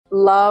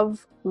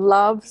Love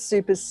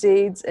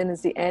supersedes and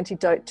is the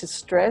antidote to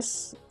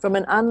stress. From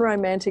an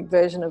unromantic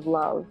version of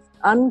love,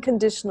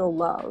 unconditional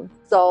love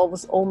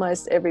solves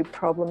almost every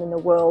problem in the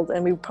world,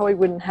 and we probably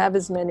wouldn't have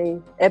as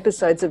many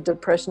episodes of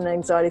depression and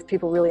anxiety if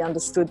people really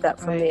understood that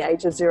from the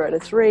age of 0 to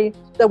 3.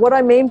 So what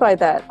I mean by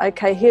that,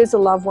 okay, here's a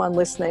loved one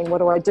listening.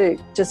 What do?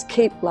 Just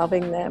keep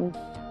loving them.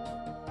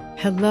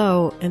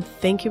 Hello, and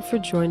thank you for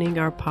joining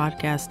our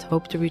podcast,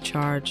 Hope to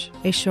Recharge,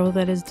 a show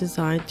that is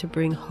designed to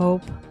bring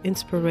hope,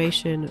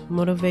 inspiration,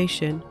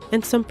 motivation,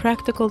 and some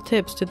practical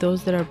tips to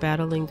those that are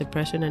battling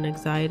depression and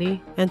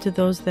anxiety, and to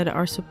those that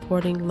are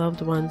supporting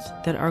loved ones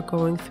that are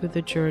going through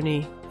the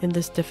journey in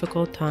this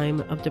difficult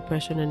time of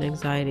depression and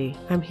anxiety.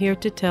 I'm here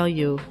to tell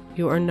you,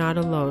 you are not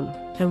alone,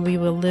 and we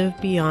will live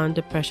beyond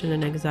depression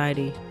and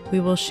anxiety. We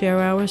will share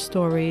our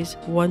stories,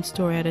 one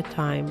story at a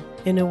time,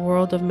 in a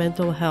world of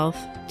mental health.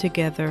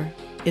 Together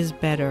is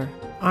better.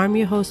 I'm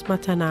your host,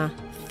 Matana.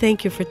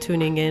 Thank you for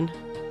tuning in.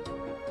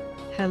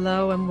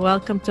 Hello, and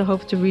welcome to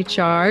Hope to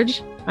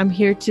Recharge. I'm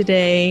here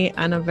today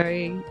on a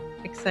very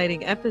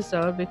exciting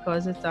episode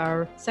because it's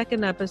our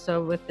second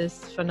episode with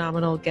this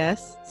phenomenal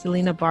guest,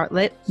 Selena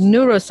Bartlett,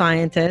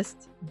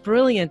 neuroscientist,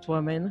 brilliant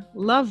woman,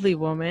 lovely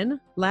woman.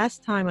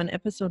 Last time on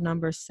episode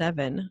number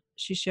 7,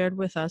 she shared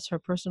with us her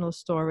personal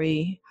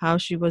story, how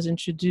she was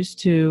introduced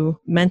to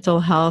mental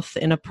health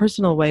in a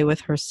personal way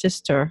with her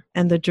sister,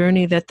 and the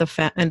journey that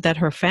that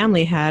her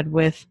family had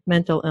with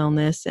mental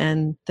illness,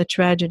 and the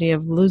tragedy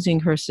of losing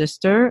her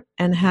sister,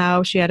 and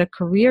how she had a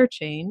career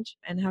change,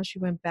 and how she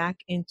went back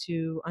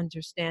into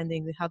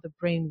understanding how the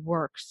brain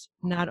works,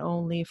 not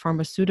only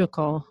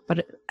pharmaceutical,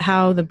 but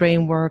how the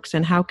brain works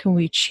and how can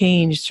we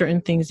change certain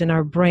things in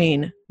our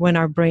brain when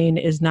our brain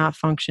is not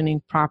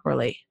functioning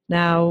properly.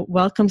 Now,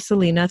 welcome,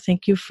 Selena.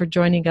 Thank you for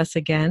joining us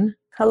again.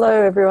 Hello,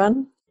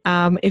 everyone.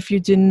 If you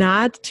did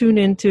not tune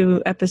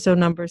into episode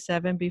number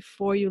 7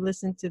 before you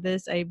listen to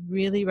this, I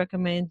really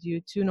recommend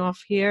you tune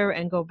off here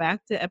and go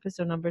back to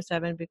episode number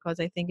 7 because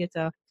I think it's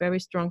a very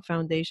strong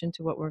foundation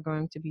to what we're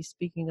going to be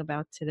speaking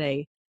about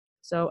today.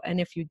 So, and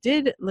if you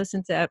did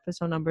listen to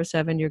episode number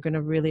 7, you're going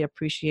to really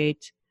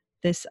appreciate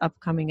this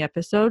upcoming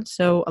episode.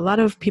 So a lot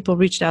of people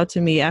reached out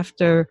to me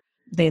after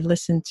they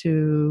listened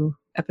to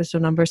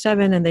episode number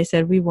 7, and they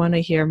said, we want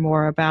to hear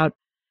more about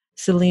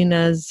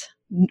Selena's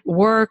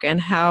work and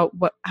how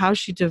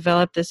she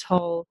developed this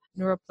whole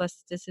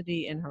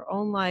neuroplasticity in her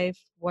own life,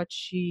 what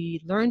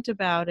she learned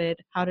about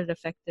it, how it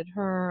affected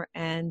her,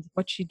 and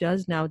what she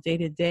does now day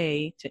to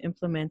day to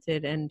implement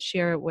it and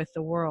share it with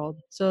the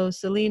world. So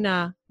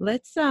Selena,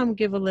 let's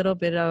give a little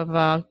bit of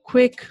a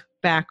quick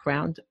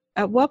background.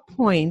 At what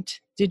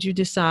point did you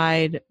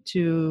decide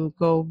to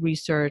go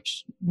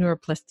research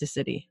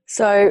neuroplasticity?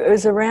 So it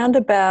was around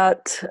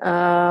about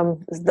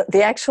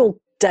the actual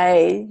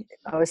day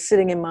I was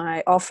sitting in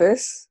my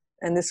office,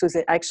 and this was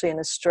actually in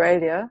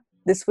Australia.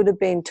 This would have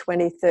been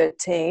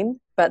 2013,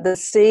 but the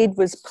seed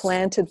was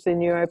planted for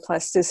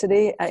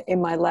neuroplasticity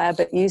in my lab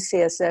at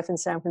UCSF in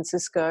San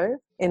Francisco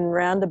in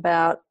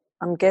roundabout,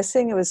 I'm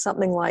guessing it was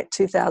something like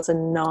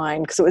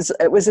 2009, because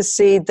it was a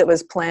seed that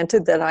was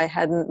planted that I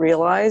hadn't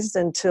realized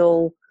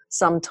until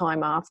some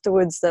time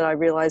afterwards that I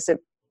realized it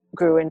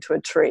grew into a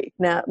tree.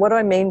 Now, what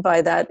I mean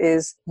by that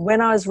is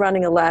when I was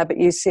running a lab at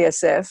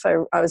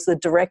UCSF, I was the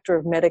director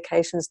of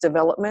medications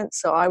development.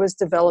 So I was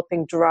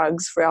developing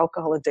drugs for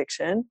alcohol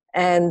addiction.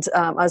 And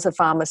I was a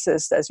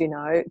pharmacist, as you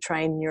know,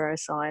 trained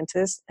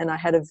neuroscientist. And I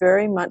had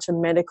very much a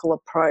medical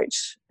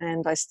approach.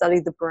 And I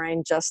studied the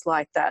brain just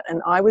like that.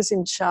 And I was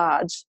in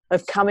charge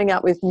of coming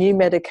up with new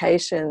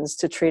medications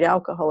to treat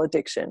alcohol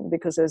addiction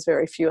because there was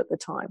very few at the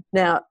time.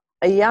 Now,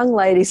 a young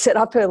lady set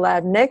up her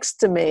lab next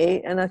to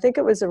me, and I think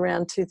it was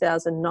around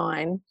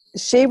 2009.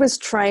 She was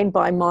trained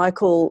by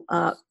Michael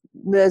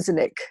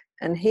Merzenich,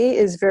 and he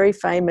is very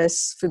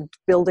famous for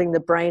building the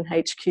Brain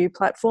HQ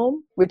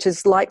platform, which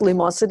is like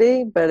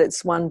Lumosity, but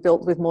it's one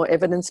built with more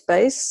evidence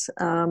base,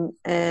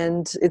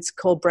 and it's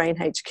called Brain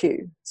HQ.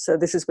 So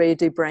this is where you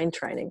do brain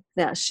training.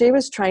 Now, she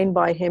was trained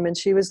by him, and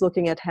she was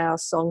looking at how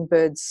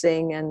songbirds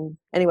sing, and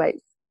anyway,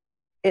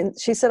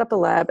 she set up a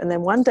lab, and then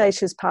one day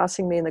she was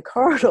passing me in the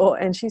corridor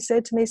and she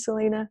said to me,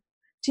 Selena,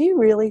 do you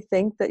really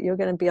think that you're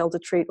going to be able to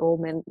treat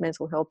all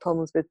mental health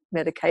problems with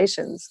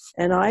medications?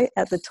 And I,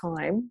 at the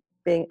time,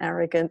 being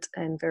arrogant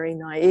and very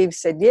naive,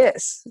 said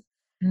yes.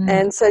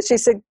 And so she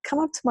said, come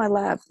up to my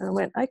lab. And I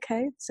went,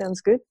 okay, sounds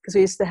good. Because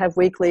we used to have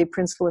weekly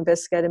principal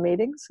investigator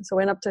meetings. So I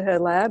went up to her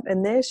lab,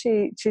 and there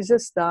she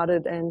just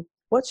started. And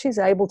what she's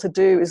able to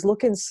do is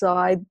look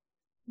inside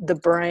the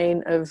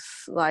brain of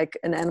like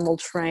an animal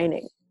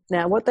training.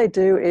 Now, what they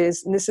do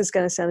is, and this is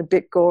going to sound a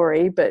bit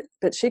gory, but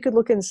she could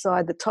look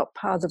inside the top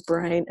part of the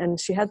brain, and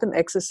she had them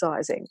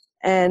exercising.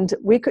 And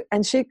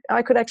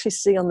I could actually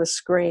see on the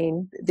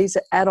screen, these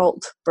are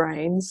adult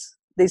brains.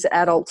 These are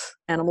adult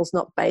animals,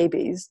 not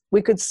babies.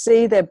 We could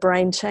see their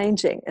brain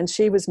changing, and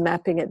she was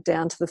mapping it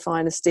down to the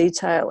finest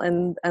detail.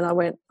 And I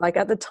went, like,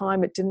 at the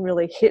time, it didn't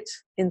really hit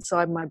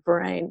inside my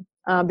brain.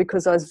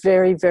 Because I was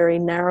very, very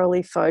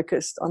narrowly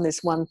focused on this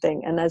one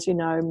thing. And as you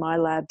know, my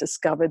lab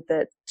discovered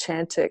that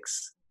Chantix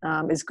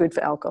is good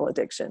for alcohol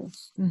addiction.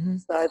 Mm-hmm.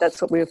 So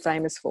that's what we were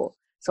famous for.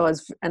 So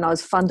I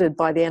was funded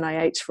by the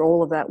NIH for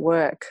all of that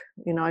work.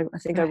 You know, I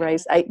think I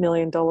raised $8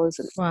 million,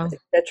 Wow. et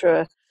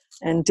cetera,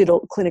 and did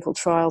all clinical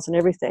trials and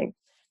everything.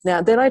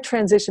 Now, then I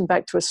transitioned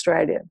back to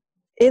Australia.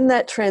 In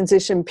that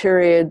transition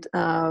period,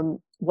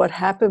 what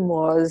happened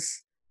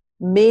was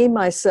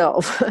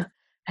myself,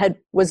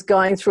 was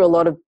going through a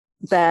lot of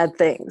bad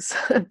things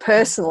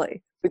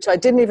personally, which I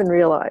didn't even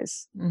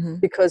realize,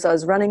 because I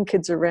was running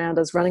kids around,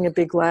 I was running a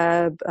big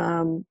lab,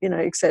 you know,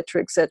 et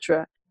cetera, et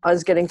cetera. I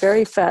was getting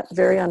very fat,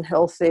 very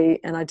unhealthy,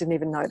 and I didn't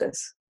even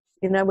notice.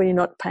 You know, when you're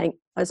not paying,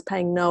 I was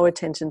paying no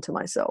attention to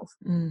myself.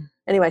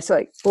 Anyway, so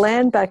I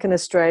land back in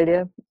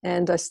Australia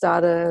and I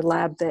start a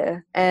lab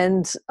there,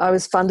 and I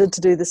was funded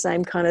to do the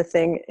same kind of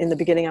thing. In the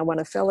beginning, I won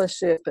a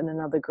fellowship and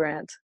another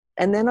grant.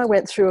 And then I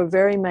went through a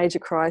very major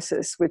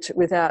crisis, which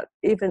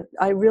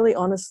I really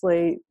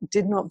honestly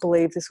did not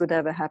believe this would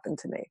ever happen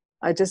to me.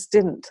 I just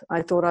didn't.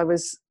 I thought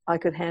I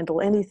could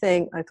handle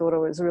anything. I thought I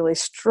was really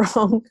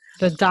strong.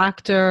 The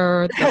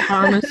doctor, the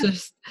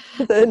pharmacist,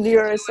 The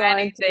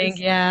neuroscientist.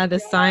 Yeah, the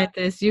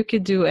scientist, you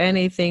could do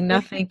anything.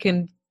 Nothing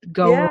can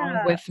go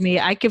wrong with me.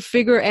 I can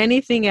figure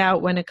anything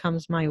out when it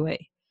comes my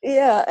way.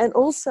 Yeah. And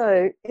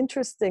also,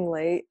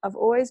 interestingly, I've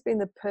always been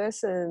the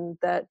person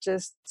that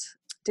just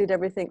did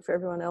everything for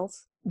everyone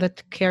else. The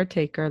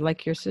caretaker,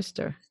 like your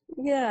sister.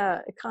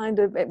 Yeah, kind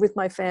of, with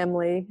my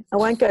family. I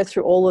won't go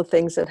through all the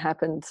things that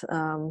happened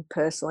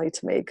personally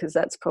to me, because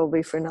that's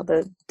probably for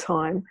another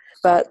time.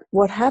 But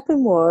what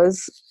happened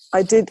was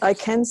I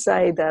can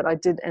say that I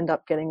did end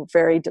up getting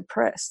very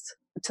depressed,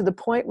 to the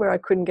point where I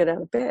couldn't get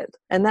out of bed.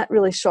 And that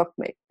really shocked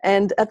me.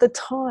 And at the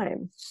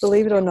time,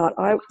 believe it or not,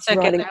 I was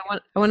writing...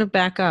 I want to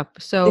back up.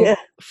 So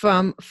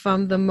from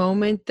the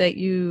moment that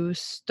you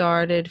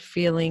started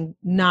feeling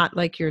not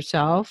like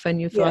yourself and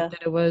you thought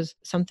that it was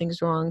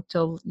something's wrong,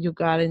 till you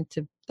got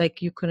into,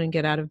 like, you couldn't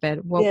get out of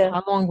bed. Well,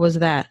 how long was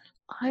that?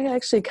 I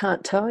actually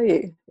can't tell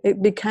you.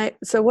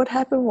 So what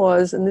happened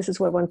was, and this is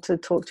what I want to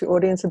talk to your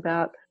audience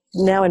about,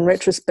 now in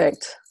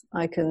retrospect,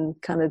 I can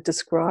kind of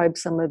describe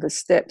some of the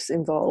steps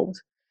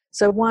involved.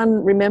 So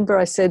one, remember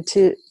I said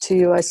to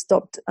you,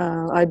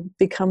 I'd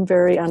become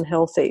very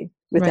unhealthy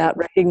without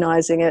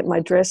recognizing it. My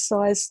dress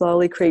size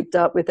slowly creeped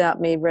up without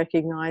me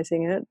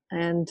recognizing it.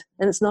 And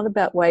it's not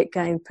about weight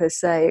gain per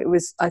se.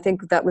 I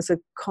think that was a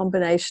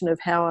combination of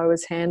how I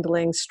was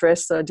handling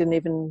stress that I didn't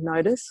even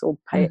notice or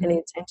pay any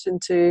attention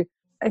to.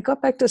 I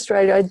got back to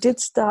Australia. I did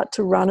start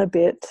to run a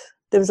bit.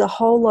 There was a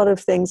whole lot of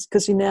things,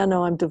 because you now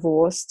know I'm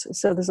divorced.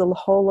 So there's a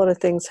whole lot of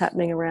things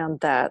happening around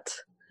that.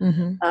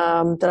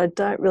 That I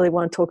don't really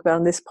want to talk about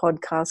on this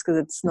podcast, because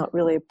it's not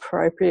really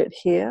appropriate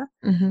here.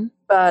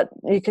 But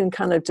you can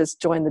kind of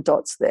just join the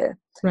dots there.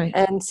 Right.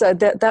 And so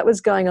that was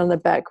going on in the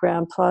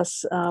background.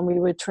 Plus, we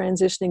were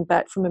transitioning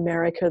back from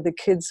America. The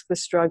kids were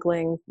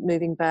struggling,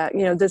 moving back.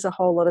 You know, there's a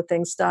whole lot of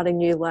things, starting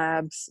new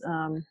labs,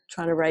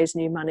 trying to raise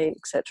new money,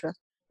 etc.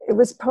 It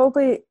was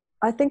probably...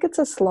 I think it's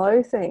a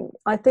slow thing.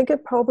 I think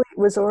it probably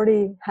was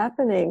already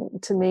happening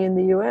to me in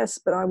the US,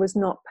 but I was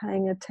not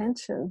paying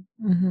attention.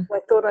 I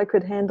thought I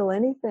could handle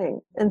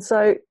anything. And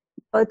so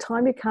by the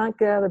time you can't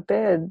get out of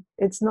bed,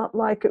 it's not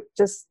like it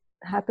just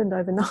happened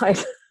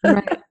overnight.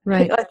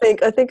 Right. I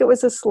think it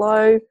was a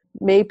slow,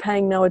 me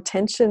paying no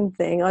attention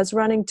thing. I was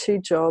running 2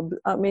 jobs.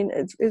 I mean,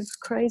 it's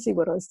crazy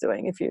what I was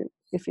doing if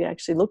you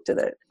actually looked at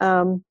it.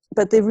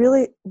 But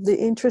the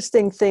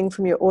interesting thing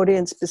from your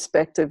audience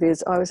perspective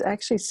is I was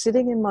actually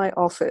sitting in my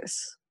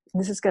office.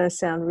 This is going to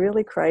sound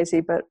really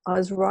crazy, but I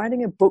was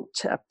writing a book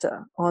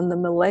chapter on the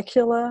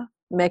molecular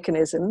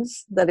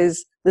mechanisms, that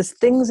is, there's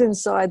things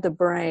inside the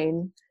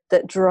brain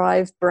that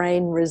drive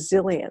brain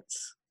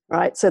resilience,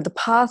 right? So the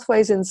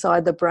pathways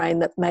inside the brain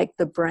that make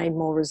the brain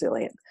more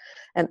resilient.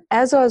 And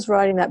as I was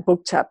writing that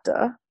book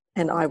chapter,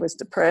 and I was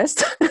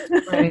depressed,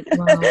 right.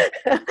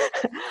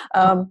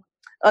 Wow.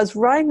 I was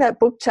writing that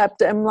book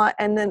chapter,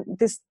 and then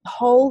this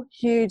whole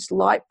huge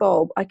light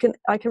bulb. I can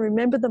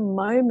remember the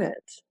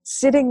moment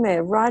sitting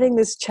there writing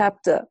this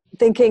chapter,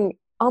 thinking,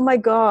 "Oh my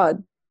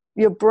God,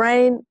 your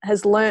brain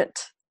has learnt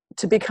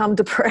to become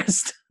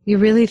depressed."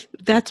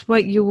 That's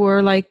what you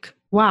were like.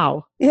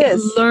 Wow. Yes.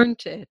 It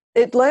learned it.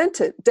 It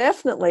learnt it,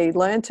 definitely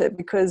learnt it,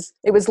 because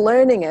it was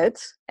learning it.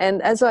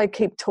 And as I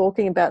keep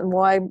talking about, and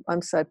why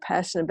I'm so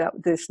passionate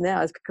about this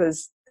now, is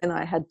because then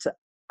I had to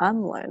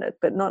unlearn it,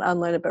 but not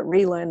unlearn it, but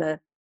relearn it.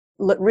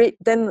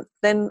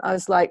 Then I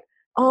was like,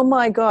 oh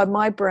my God,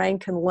 my brain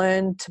can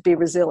learn to be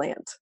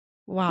resilient.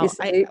 Wow. You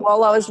see,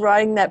 while I was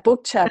writing that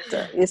book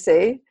chapter, you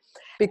see,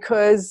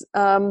 because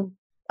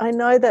I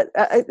know that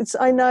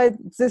I know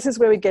this is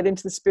where we get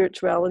into the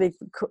spirituality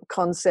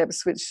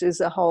concepts, which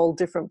is a whole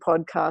different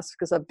podcast,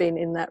 because I've been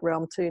in that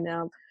realm too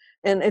now.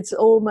 And it's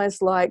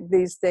almost like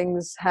these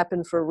things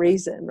happen for a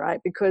reason, right?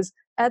 Because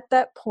at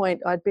that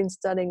point, I'd been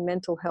studying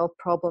mental health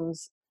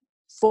problems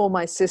for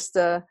my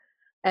sister,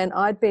 and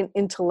I'd been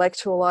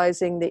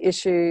intellectualizing the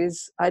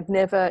issues. I'd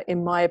never,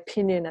 in my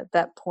opinion, at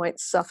that point,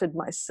 suffered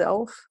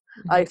myself.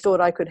 I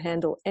thought I could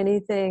handle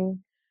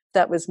anything.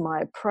 That was my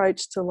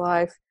approach to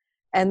life.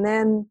 And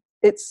then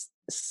it's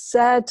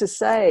sad to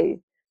say,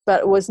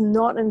 but it was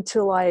not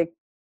until I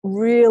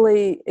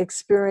really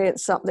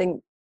experienced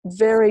something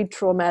very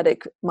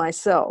traumatic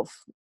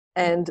myself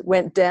and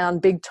went down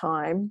big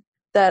time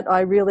that I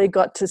really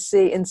got to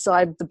see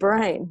inside the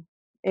brain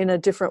in a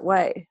different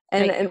way.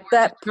 And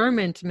that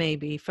determined,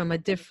 maybe from a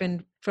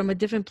different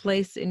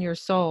place in your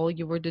soul,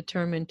 you were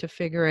determined to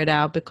figure it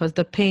out, because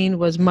the pain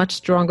was much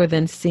stronger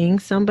than seeing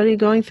somebody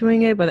going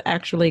through it, but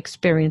actually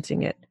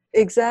experiencing it.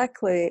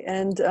 Exactly.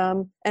 And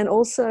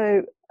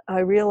also I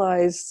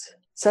realized,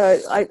 so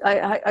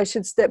I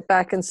should step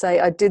back and say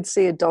I did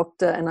see a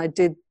doctor, and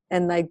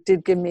they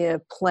did give me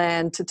a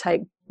plan to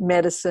take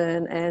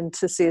medicine and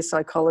to see a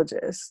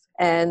psychologist,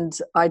 and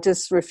I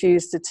just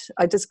refused it.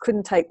 I just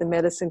couldn't take the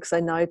medicine because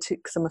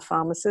because I'm a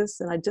pharmacist,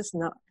 and I just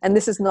know, and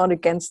this is not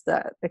against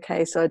that,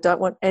 okay? So I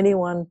don't want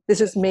anyone, this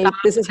is me,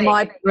 this is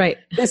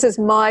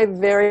my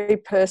very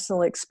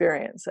personal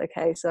experience,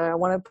 okay? So I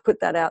want to put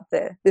that out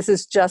there. This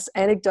is just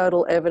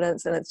anecdotal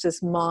evidence, and it's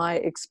just my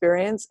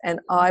experience, and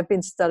I've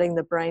been studying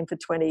the brain for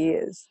 20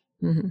 years.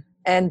 Mm-hmm.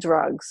 And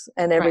drugs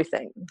and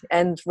everything,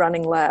 and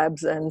running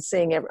labs and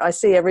I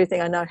see everything.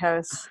 I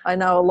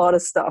know a lot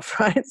of stuff,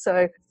 right?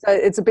 So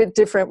it's a bit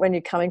different when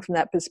you're coming from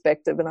that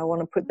perspective, and I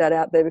want to put that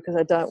out there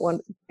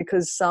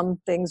because some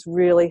things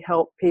really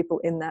help people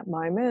in that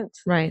moment.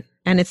 Right.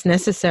 And it's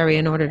necessary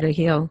in order to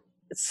heal.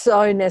 It's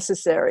so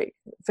necessary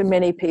for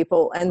many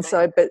people. And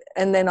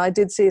and then I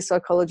did see a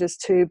psychologist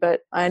too,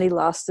 but I only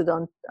lasted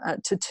on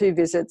to 2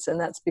 visits, and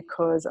that's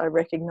because I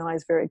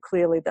recognized very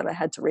clearly that I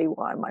had to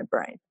rewire my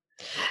brain.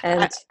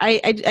 And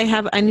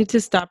I need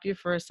to stop you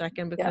for a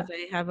second, because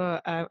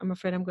I'm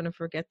afraid I'm going to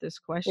forget this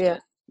question. Yeah.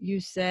 You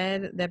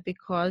said that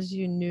because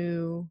you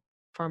knew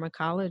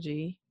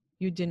pharmacology,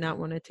 you did not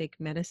want to take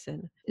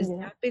medicine. Is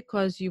that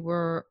because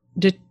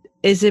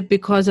is it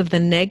because of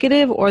the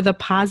negative or the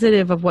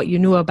positive of what you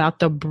knew about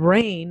the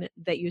brain,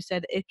 that you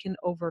said it can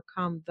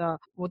overcome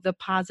the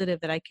positive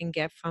that I can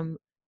get from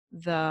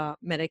the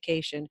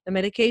medication? The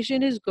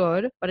medication is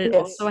good, but it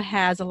also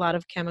has a lot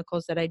of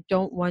chemicals that I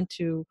don't want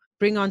to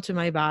bring onto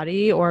my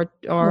body or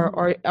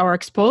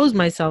expose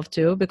myself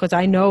to, because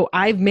I know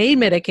I've made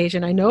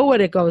medication. I know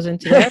what it goes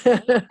into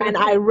it. And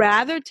I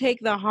rather take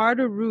the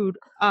harder route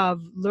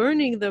of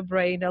learning the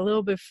brain a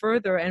little bit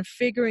further and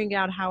figuring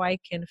out how I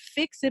can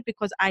fix it,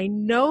 because I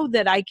know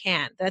that I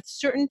can. That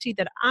certainty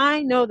that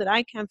I know that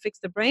I can fix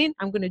the brain,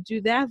 I'm going to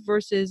do that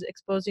versus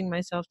exposing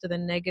myself to the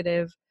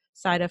negative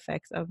side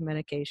effects of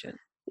medication.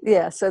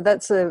 Yeah, so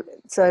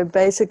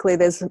basically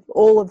there's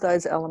all of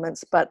those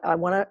elements, but I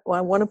want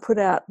to put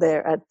out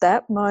there, at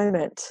that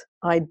moment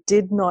I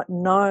did not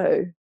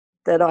know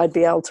that I'd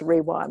be able to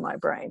rewire my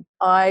brain.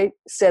 I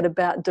set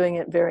about doing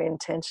it very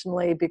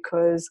intentionally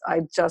because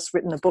I'd just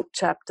written a book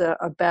chapter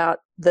about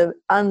the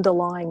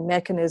underlying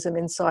mechanism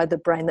inside the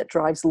brain that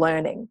drives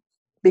learning.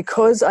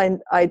 Because I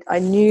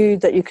knew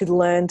that you could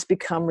learn to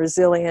become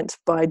resilient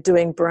by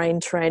doing brain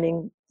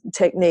training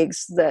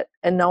techniques,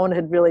 and no one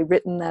had really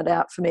written that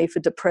out for me for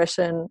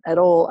depression at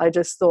all. I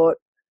just thought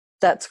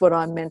that's what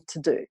I'm meant to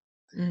do.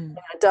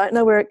 I don't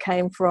know where it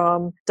came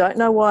from, don't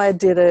know why I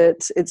did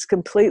it. It's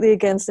completely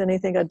against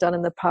anything I'd done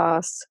in the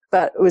past,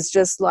 but it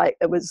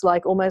was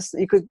like almost,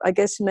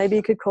 maybe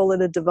you could call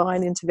it a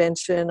divine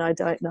intervention. I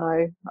don't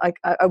know.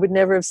 I would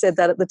never have said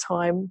that at the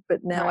time, but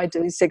now I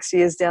do, 6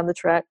 years down the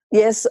track.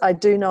 Yes, I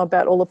do know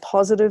about all the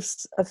positive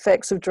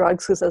effects of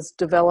drugs because I was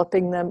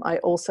developing them. I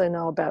also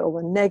know about all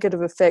the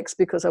negative effects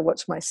because I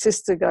watched my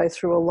sister go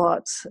through a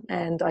lot,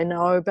 and I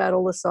know about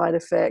all the side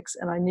effects,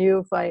 and I knew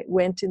if I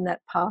went in that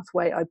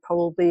pathway, I'd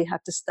probably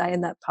have to stay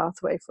in that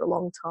pathway for a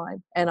long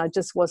time, and I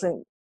just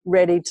wasn't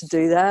ready to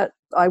do that.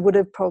 I would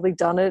have probably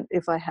done it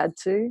if I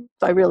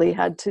really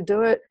had to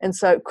do it. And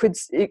so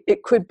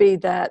it could be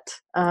that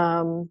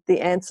the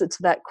answer to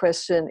that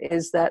question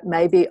is that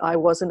maybe I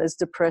wasn't as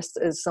depressed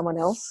as someone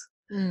else.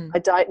 I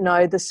don't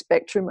know the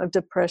spectrum of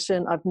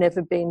depression. I've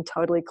never been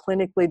totally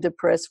clinically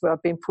depressed where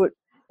I've been put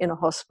in a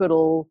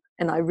hospital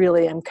and I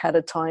really am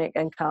catatonic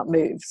and can't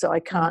move. So I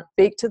can't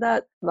speak to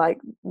that. Like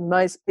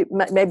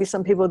maybe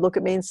some people would look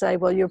at me and say,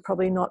 well, you're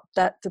probably not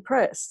that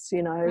depressed,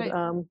 Right.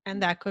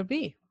 And that could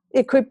be.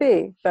 It could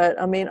be. But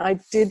I mean,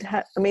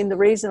 the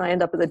reason I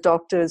end up at the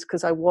doctor is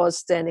because I was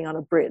standing on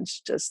a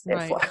bridge, just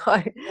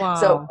FYI. Wow.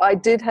 So I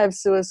did have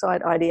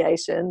suicide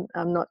ideation.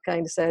 I'm not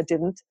going to say I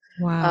didn't.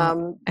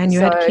 Wow. And you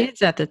had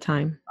kids at the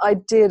time. I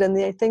did. And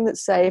the thing that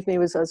saved me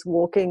was I was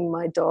walking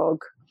my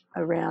dog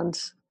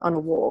around on a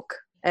walk,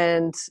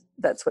 and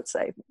that's what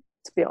saved me,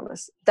 to be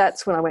honest.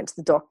 That's when I went to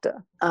the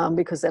doctor,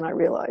 because then I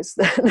realized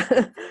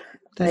that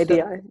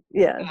maybe I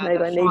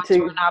need to.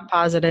 Were not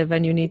positive,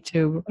 and you need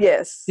to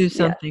do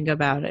something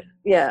about it.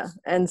 Yeah,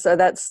 and so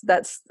that's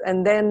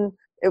and then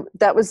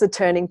that was the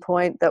turning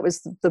point. That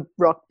was the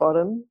rock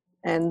bottom,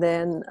 and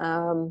then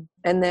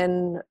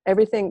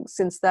everything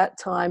since that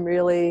time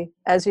really,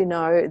 as you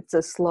know, it's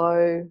a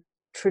slow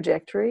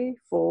trajectory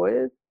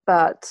forward,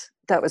 but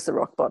that was the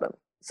rock bottom.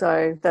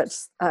 So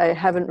I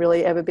haven't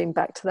really ever been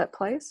back to that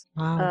place.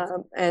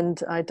 Wow.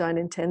 And I don't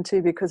intend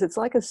to, because it's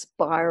like a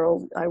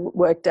spiral I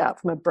worked out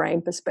from a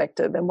brain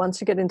perspective. And once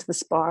you get into the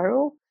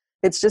spiral,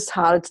 it's just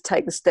harder to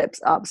take the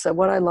steps up. So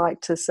what I like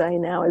to say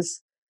now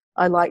is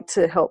I like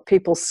to help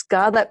people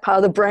scar that part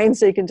of the brain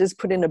so you can just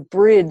put in a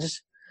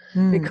bridge,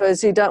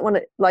 because you don't want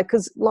to, like,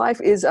 because life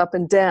is up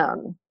and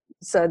down.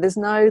 So there's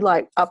no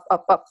like up,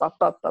 up, up, up,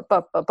 up, up,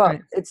 up, up.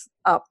 Right. It's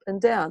up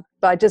and down.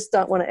 But I just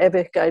don't want to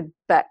ever go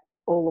back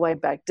all the way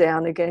back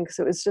down again, because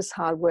it was just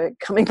hard work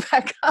coming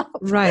back up.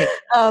 Right.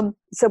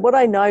 So what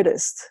I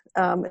noticed,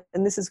 and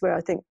this is where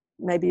I think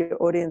maybe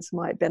your audience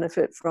might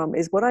benefit from,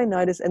 is what I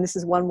noticed, and this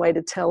is one way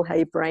to tell how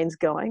your brain's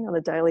going on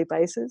a daily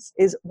basis,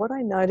 is what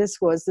I noticed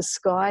was the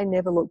sky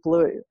never looked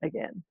blue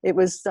again. It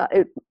was,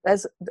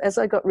 as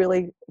I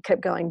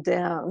kept going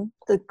down,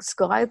 the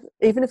sky,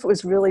 even if it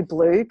was really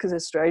blue, because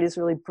Australia's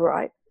really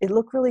bright, it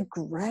looked really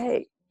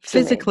grey.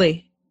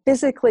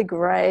 Physically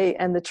grey,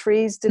 and the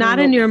trees didn't not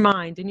in your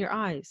mind, in your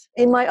eyes.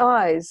 In my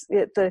eyes.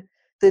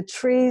 The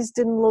trees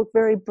didn't look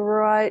very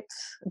bright.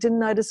 Didn't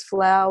notice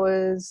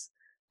flowers.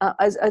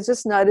 I was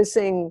just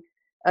noticing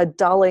a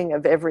dulling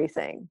of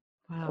everything.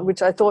 Wow.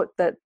 Which I thought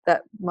that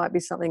might be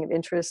something of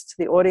interest to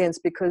the audience,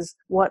 because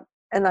what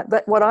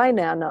I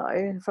now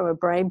know from a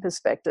brain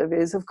perspective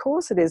is, of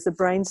course it is, the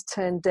brain's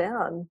turned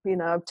down.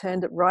 I've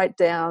turned it right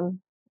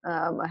down.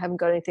 I haven't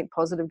got anything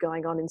positive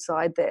going on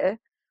inside there.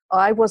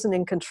 I wasn't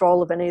in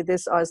control of any of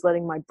this. I was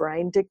letting my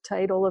brain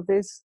dictate all of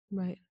this.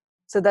 Right.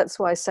 So that's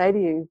why I say to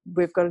you,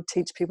 we've got to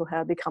teach people how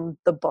to become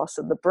the boss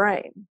of the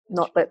brain,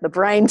 not let the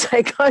brain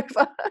take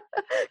over,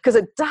 because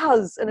it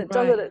does, and it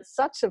does it at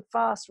such a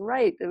fast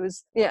rate.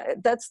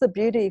 That's the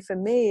beauty for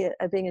me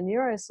of being a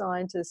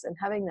neuroscientist and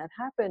having that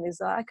happen, is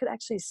that I could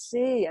actually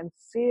see and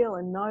feel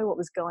and know what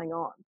was going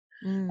on.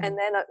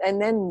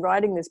 And then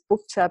writing this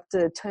book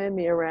chapter turned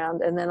me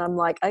around, and then I'm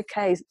like,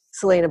 okay,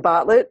 Selena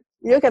Bartlett,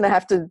 you're going to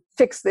have to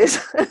fix this.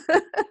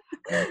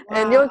 Wow.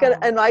 And you're going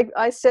to, and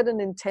I set an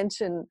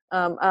intention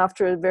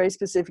after a very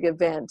specific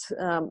event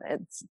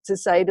to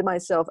say to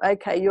myself,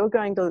 okay, you're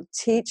going to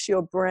teach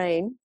your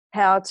brain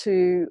how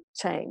to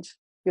change.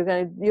 You're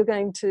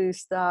going to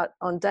start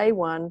on day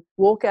one,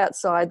 walk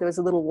outside. There was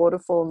a little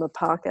waterfall in the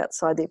park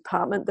outside the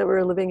apartment that we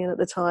were living in at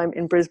the time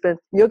in Brisbane.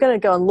 You're going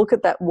to go and look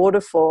at that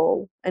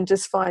waterfall and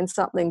just find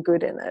something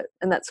good in it.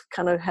 And that's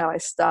kind of how I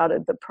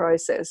started the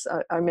process.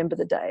 I remember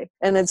the day.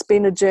 And it's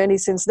been a journey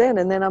since then.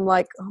 And then I'm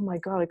like, oh my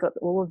God, I got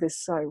all of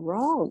this so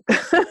wrong.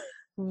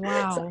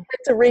 Wow. So I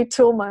had to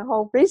retool my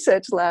whole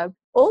research lab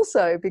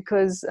also,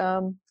 because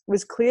it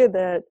was clear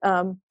that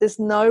there's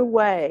no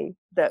way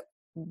that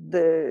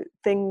the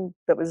thing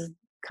that was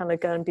kind of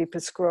going to be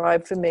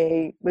prescribed for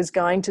me was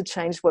going to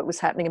change what was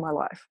happening in my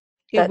life.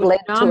 It would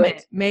numb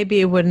it.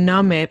 Maybe it would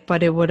numb it,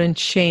 but it wouldn't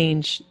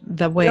change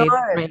the way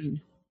the brain.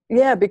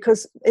 Yeah,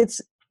 because it's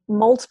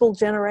multiple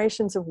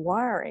generations of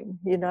wiring,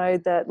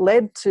 that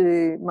led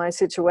to my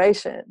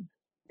situation.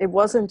 It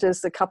wasn't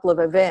just a couple of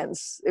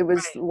events. It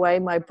was the way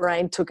my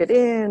brain took it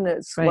in.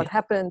 It's what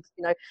happened.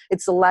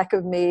 It's the lack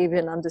of me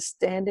even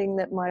understanding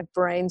that my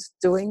brain's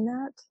doing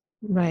that.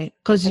 Right.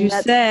 Because you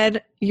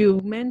said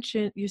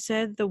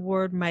the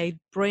word, my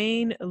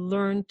brain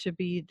learned to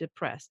be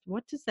depressed.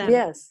 What does that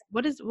mean?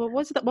 What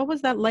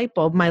was that light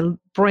bulb? My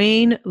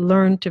brain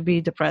learned to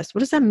be depressed. What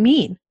does that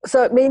mean?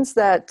 So it means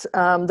that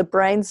the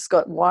brain's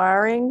got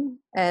wiring,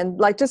 and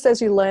like just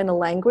as you learn a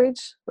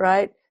language,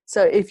 right?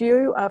 So if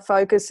you are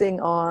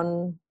focusing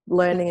on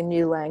learning a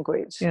new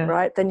language,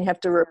 right, then you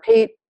have to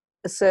repeat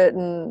a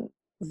certain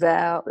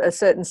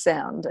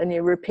sound, and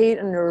you repeat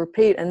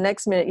and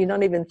next minute you're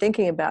not even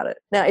thinking about it.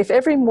 Now, if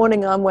every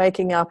morning I'm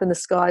waking up and the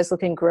sky's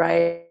looking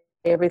grey,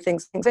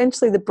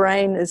 eventually the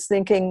brain is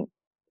thinking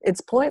it's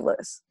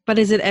pointless. But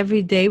is it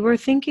every day we're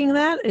thinking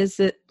that?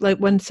 Is it like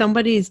when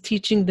somebody is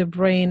teaching the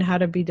brain how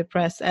to be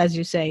depressed, as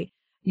you say,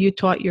 you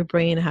taught your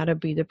brain how to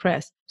be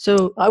depressed?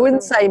 So I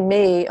wouldn't say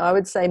me, I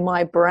would say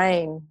my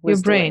brain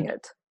was doing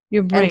it.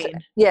 Your brain.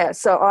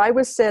 So I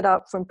was set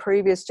up from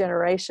previous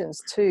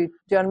generations too. Do you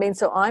know what I mean?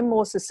 So I'm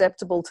more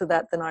susceptible to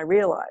that than I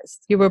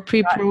realized. You were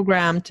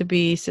pre-programmed to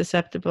be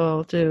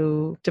susceptible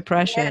to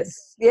depression.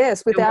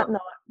 Yes, without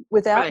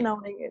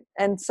knowing it.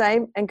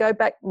 And go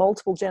back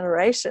multiple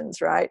generations,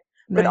 right?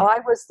 But I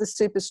was the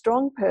super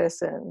strong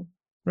person.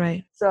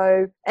 Right.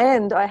 So,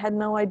 and I had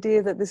no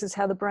idea that this is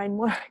how the brain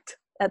worked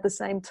at the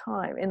same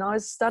time. And I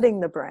was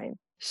studying the brain.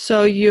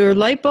 So your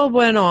light bulb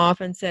went off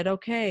and said,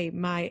 okay,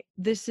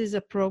 this is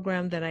a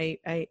program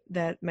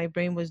that my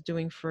brain was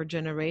doing for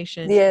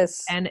generations.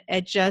 Yes. And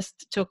it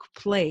just took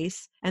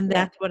place, and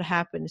that's what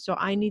happened. So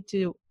I need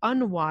to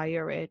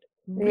unwire it,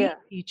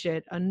 reteach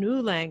it a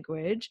new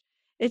language.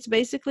 It's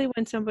basically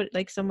when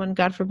someone,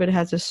 God forbid,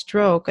 has a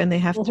stroke and they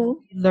have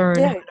to learn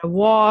how to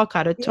walk,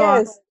 how to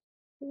talk.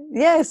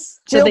 Yes.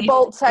 Jill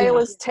Bolt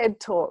Taylor's TED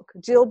Talk.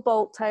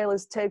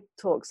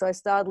 So I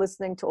started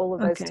listening to all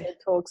of those TED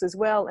Talks as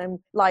well. And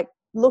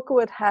look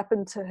what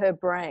happened to her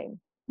brain,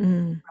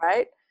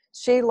 right?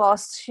 She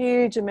lost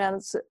huge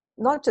amounts,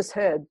 not just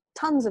her,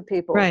 tons of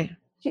people. Right.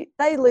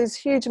 they lose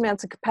huge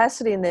amounts of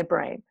capacity in their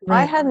brain.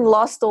 Right. I hadn't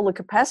lost all the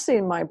capacity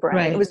in my brain.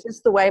 Right. It was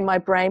just the way my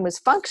brain was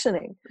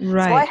functioning.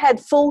 Right. So I had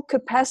full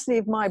capacity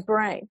of my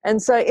brain.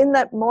 And so in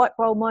that light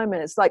bulb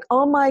moment, it's like,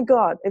 oh my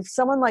God, if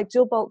someone like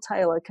Jill Bolte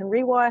Taylor can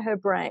rewire her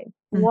brain,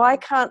 why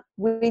can't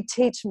we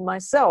teach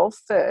myself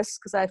first,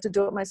 because I have to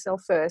do it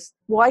myself first,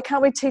 why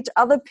can't we teach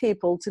other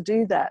people to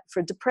do that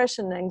for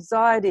depression,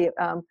 anxiety,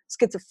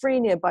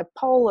 schizophrenia,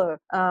 bipolar,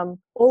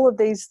 all of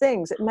these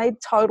things? It made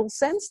total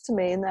sense to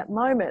me in that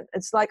moment.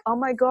 It's like, oh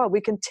my God, we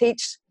can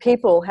teach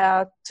people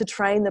how to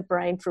train the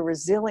brain for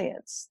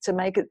resilience, to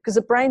make it, because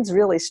the brain's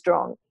really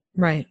strong.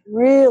 Right.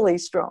 Really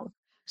strong.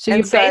 So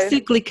you're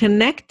basically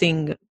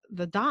connecting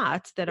the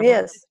dots that are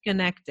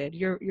disconnected.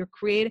 You're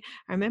creating.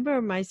 I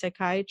remember my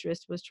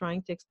psychiatrist was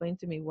trying to explain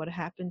to me what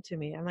happened to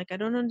me. I'm like, I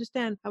don't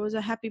understand. I was a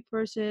happy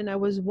person. I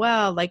was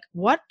well. Like,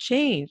 what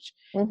changed?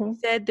 He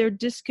said they're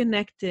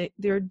disconnected.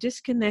 They're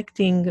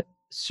disconnecting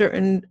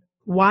certain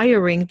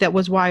wiring that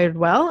was wired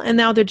well, and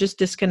now they're just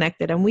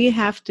disconnected, and we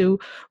have to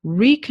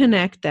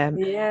reconnect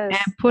them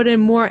and put in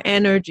more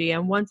energy.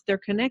 And once they're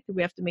connected,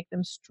 we have to make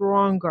them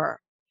stronger.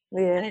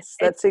 Yes,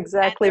 that's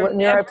exactly what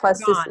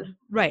neuroplasticity.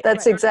 Right.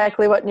 That's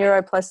exactly what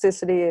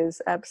neuroplasticity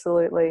is.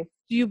 Absolutely.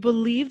 Do you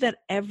believe that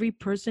every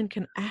person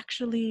can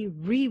actually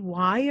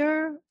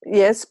rewire?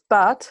 Yes,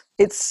 but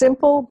it's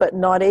simple but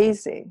not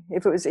easy.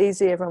 If it was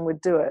easy, everyone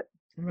would do it,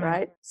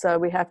 right? So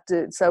we have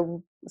to.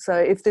 So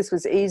if this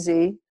was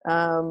easy,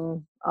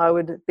 I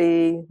would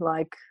be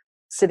like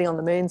sitting on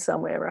the moon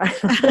somewhere,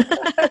 right?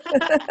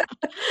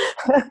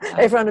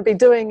 Everyone would be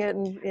doing it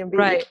and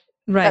be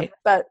Right.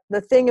 But the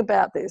thing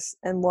about this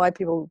and why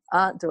people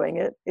aren't doing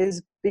it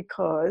is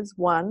because,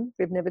 one,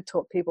 we've never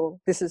taught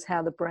people this is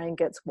how the brain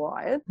gets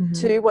wired.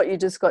 Two, what you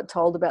just got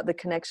told about the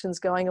connections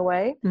going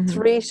away.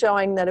 Three,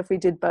 showing that if we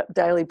did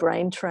daily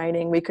brain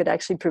training, we could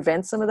actually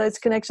prevent some of those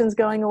connections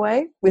going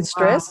away with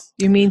stress.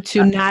 You mean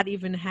to not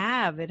even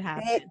have it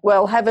happen?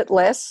 Well, have it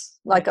less.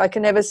 Like, I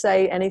can never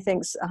say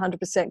anything's 100%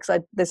 because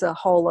there's a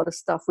whole lot of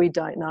stuff we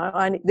don't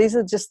know. These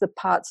are just the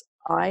parts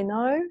I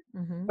know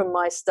from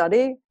my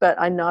study, but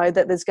I know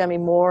that there's going to be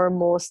more and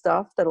more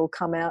stuff that will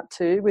come out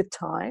too with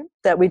time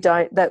that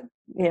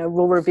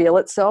will reveal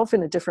itself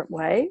in a different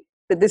way.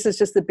 But this is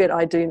just the bit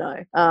I do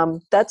know.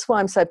 That's why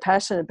I'm so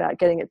passionate about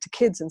getting it to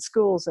kids in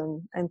schools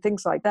and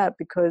things like that,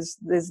 because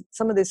there's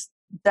some of this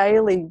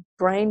daily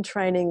brain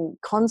training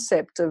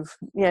concept of,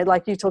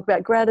 like you talk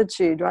about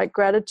gratitude, right?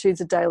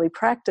 Gratitude's a daily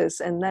practice,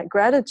 and that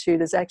gratitude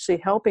is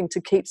actually helping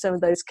to keep some of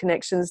those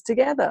connections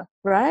together,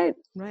 right?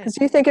 Because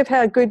you think of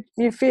how good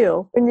you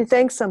feel when you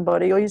thank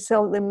somebody or you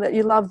tell them that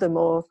you love them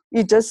or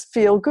you just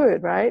feel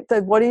good, right?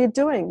 So what are you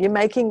doing?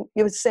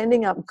 You're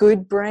sending up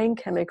good brain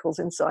chemicals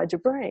inside your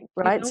brain,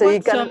 right? So you're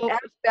going to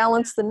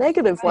balance the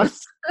negative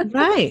ones.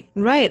 Right.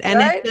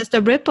 And it's just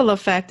a ripple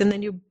effect, and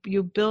then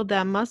you build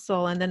that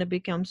muscle and then it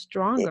becomes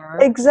stronger.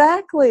 Exactly.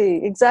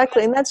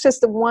 And that's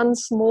just one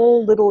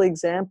small little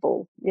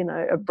example,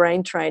 of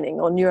brain training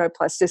or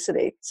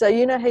neuroplasticity. So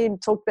how you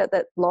talked about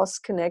that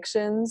lost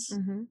connections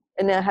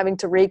and now having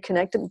to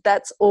reconnect them?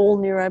 That's all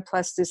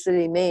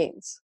neuroplasticity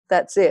means.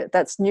 That's it.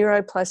 That's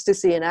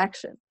neuroplasticity in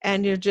action.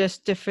 And you're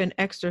just different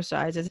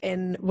exercises.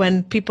 And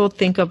when people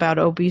think about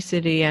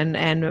obesity and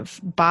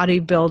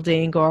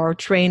bodybuilding or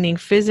training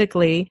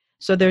physically,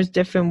 so there's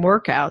different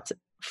workouts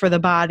for the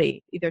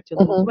body, either to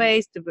lose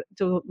weight,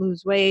 to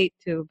lose weight,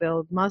 to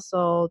build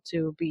muscle,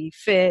 to be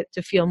fit,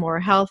 to feel more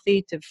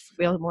healthy, to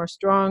feel more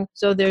strong.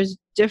 So there's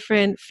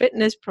different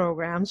fitness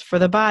programs for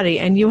the body,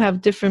 and you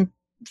have different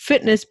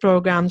fitness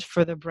programs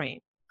for the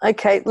brain.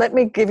 Okay, let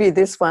me give you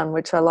this one,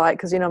 which I like,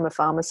 because I'm a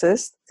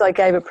pharmacist. So I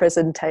gave a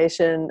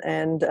presentation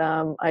and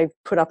I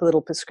put up a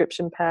little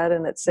prescription pad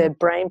and it said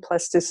Brain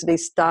Plasticity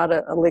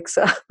Starter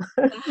Elixir.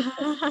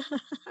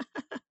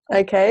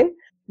 Okay,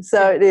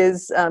 so it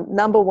is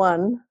number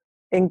one,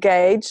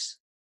 engage,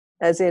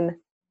 as in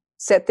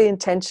set the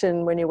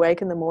intention when you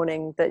wake in the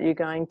morning that you're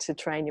going to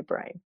train your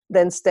brain.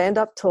 Then stand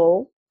up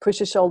tall, push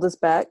your shoulders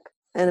back,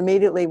 and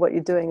immediately what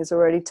you're doing is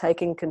already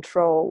taking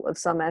control of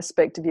some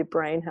aspect of your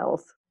brain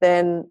health.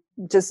 Then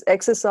just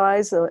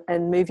exercise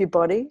and move your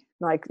body.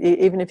 Like,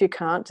 even if you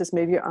can't, just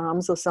move your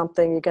arms or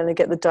something. You're going to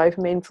get the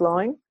dopamine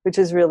flowing, which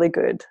is really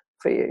good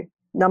for you.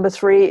 Number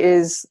three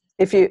is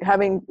if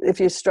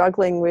you're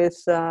struggling with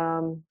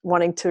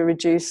wanting to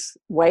reduce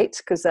weight,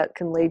 because that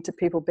can lead to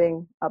people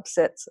being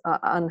upset,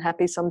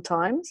 unhappy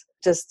sometimes,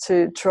 just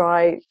to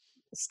try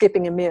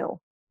skipping a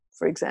meal,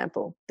 for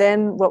example.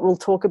 Then what we'll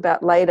talk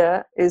about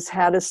later is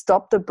how to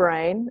stop the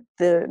brain,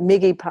 the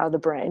MIGI part of the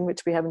brain,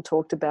 which we haven't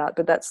talked about,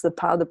 but that's the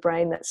part of the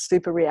brain that's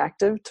super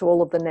reactive to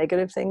all of the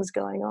negative things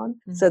going on.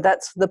 So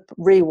that's the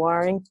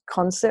rewiring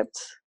concept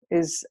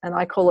and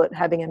I call it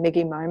having a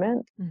MIGI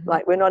moment.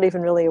 Like, we're not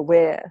even really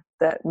aware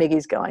that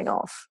MIGI's going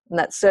off. And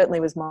that certainly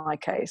was my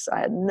case.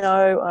 I had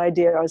no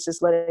idea. I was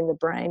just letting the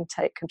brain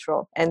take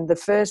control. And the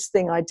first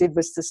thing I did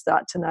was to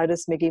start to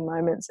notice MIGI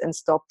moments and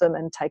stop them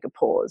and take a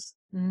pause.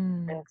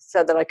 And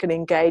so that I could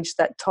engage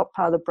that top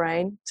part of the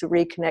brain to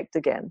reconnect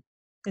again.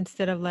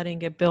 Instead of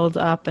letting it build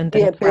up and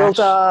then Yeah, crash.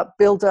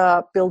 build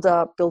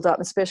up,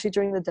 especially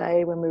during the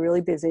day when we're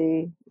really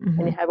busy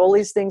and you have all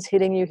these things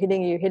hitting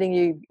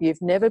you.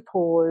 You've never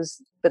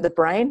paused, but the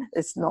brain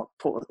is not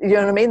paused. You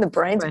know what I mean? The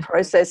brain's Right.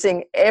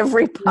 processing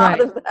every part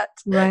of that.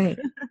 Right.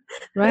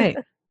 Right.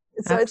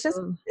 So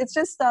Absolutely. it's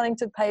just starting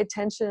to pay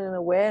attention and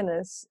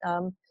awareness,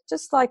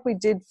 just like we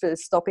did for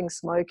stopping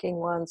smoking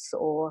once,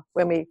 or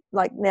when we,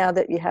 like now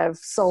that you have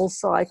Soul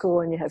Cycle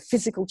and you have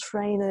physical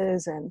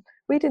trainers, and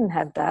we didn't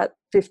have that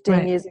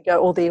 15 years ago,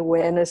 or the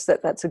awareness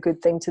that that's a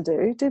good thing to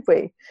do, did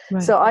we?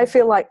 Right. So I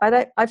feel like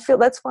I feel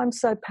that's why I'm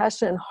so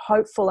passionate and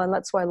hopeful, and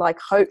that's why I like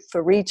Hope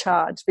for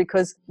Recharge,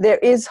 because there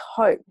is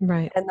hope.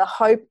 Right. And the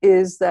hope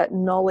is that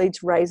knowledge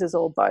raises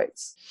all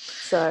boats.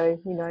 So,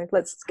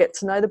 let's get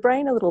to know the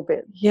brain a little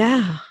bit.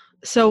 Yeah.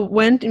 So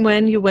when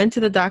you went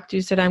to the doctor,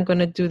 you said, I'm going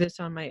to do this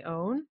on my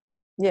own.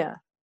 Yeah.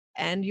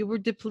 And you were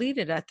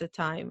depleted at the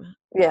time.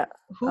 Yeah.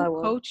 Who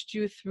coached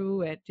you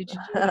through it? Did you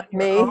do it on your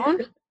Me.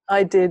 own?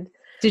 I did.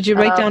 Did you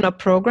write down a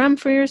program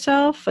for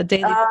yourself, a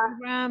daily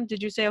program?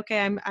 Did you say,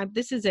 okay, I'm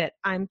this is it.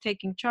 I'm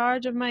taking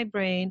charge of my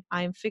brain.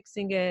 I'm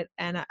fixing it,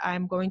 and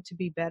I'm going to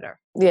be better.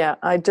 Yeah,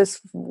 I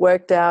just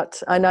worked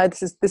out. I know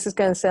this is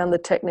going to sound the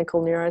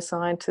technical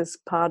neuroscientist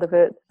part of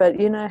it, but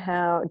you know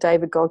how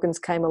David Goggins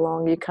came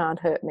along, You Can't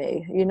Hurt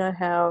Me. You know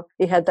how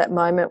he had that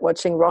moment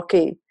watching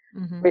Rocky.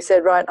 Where he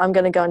said, right, I'm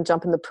going to go and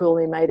jump in the pool,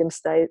 and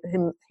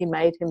he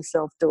made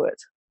himself do it.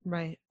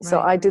 Right.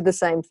 So I did the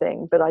same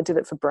thing, but I did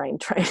it for brain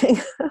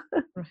training.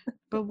 Right.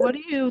 But what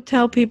do you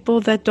tell people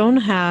that don't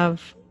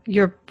have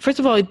first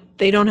of all,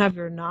 they don't have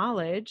your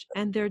knowledge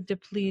and they're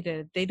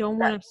depleted. They don't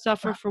want to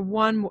suffer for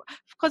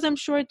because I'm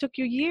sure it took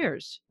you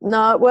years.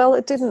 No, well,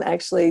 it didn't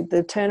actually.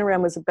 The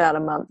turnaround was about a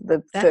month.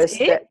 That's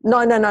first it? step.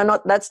 No,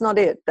 that's not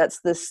it. That's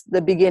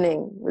the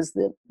beginning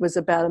was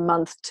about a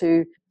month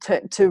to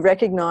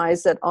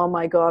recognize that, oh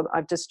my God,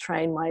 I've just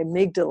trained my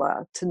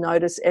amygdala to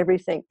notice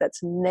everything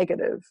that's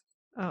negative.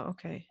 Oh,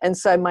 okay. And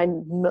so my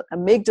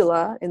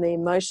amygdala in the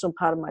emotional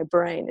part of my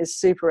brain is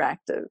super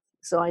active.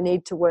 So I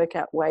need to work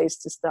out ways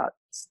to start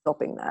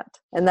stopping that.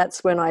 And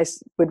that's when I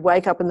would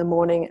wake up in the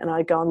morning and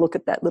I'd go and look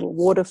at that little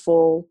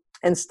waterfall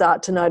and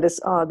start to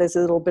notice, oh, there's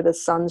a little bit of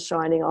sun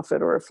shining off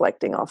it or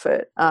reflecting off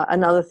it.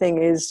 Another thing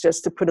is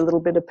just to put a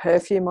little bit of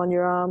perfume on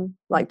your arm,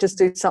 like just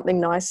do something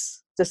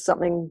nice, just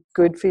something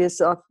good for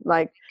yourself.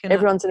 Like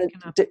everyone's in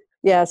a...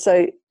 Yeah,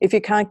 so if you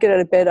can't get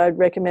out of bed, I'd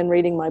recommend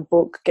reading my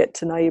book, Get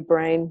to Know Your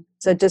Brain.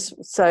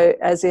 So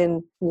as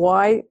in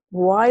why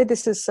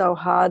this is so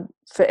hard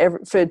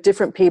for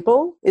different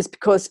people is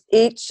because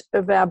each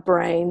of our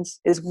brains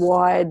is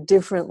wired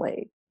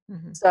differently.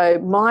 Mm-hmm. So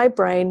my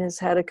brain has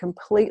had a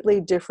completely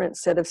different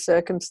set of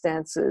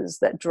circumstances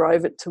that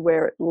drove it to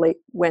where it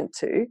went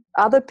to.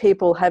 Other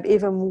people have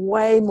even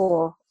way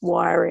more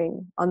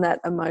wiring on that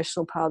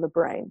emotional part of the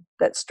brain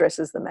that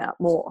stresses them out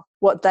more.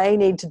 What they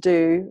need to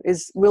do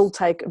will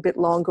take a bit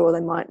longer, or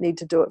they might need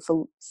to do it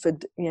for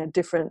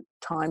different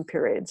time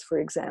periods, for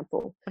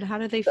example. But how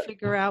do they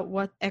figure out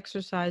what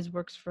exercise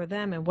works for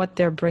them and what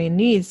their brain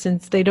needs,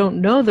 since they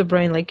don't know the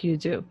brain like you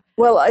do?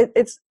 Well,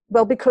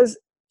 because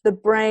the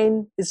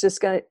brain is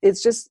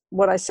it's just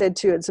what I said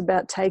to you. It's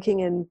about taking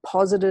in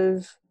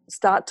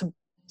start to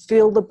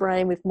fill the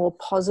brain with more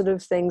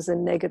positive things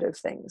than negative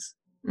things.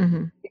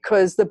 Mm-hmm.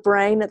 Because the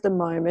brain at the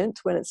moment,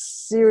 when it's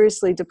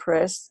seriously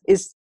depressed,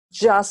 is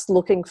just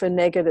looking for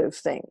negative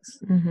things.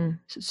 Mm-hmm.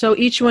 So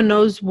each one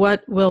knows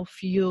what will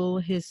fuel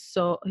his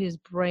soul, his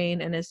brain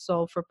and his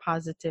soul for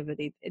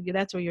positivity.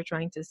 That's what you're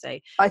trying to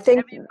say. I think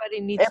everybody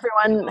needs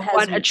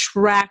what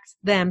attracts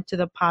them to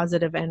the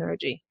positive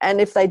energy. And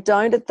if they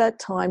don't at that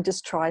time,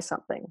 just try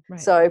something. Right.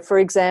 So for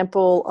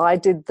example, I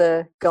did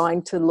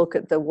going to look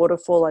at the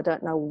waterfall. I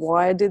don't know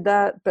why I did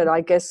that, but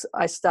I guess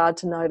I started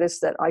to notice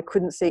that I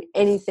couldn't see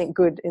anything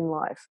good in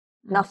life.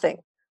 Mm-hmm. Nothing.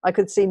 I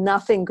could see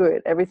nothing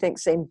good. Everything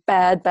seemed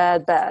bad.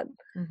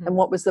 Mm-hmm. And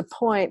what was the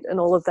point and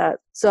all of that?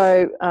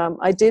 So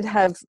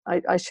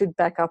I should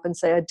back up and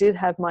say I did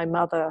have my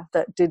mother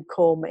that did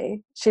call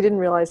me. She didn't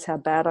realize how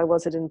bad I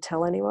was. I didn't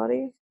tell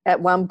anybody. At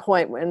one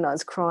point when I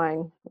was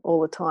crying all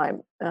the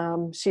time,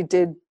 she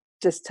did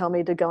just tell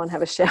me to go and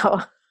have a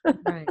shower.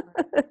 Right.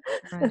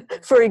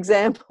 For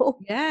example.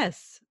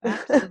 Yes,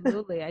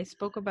 absolutely. I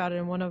spoke about it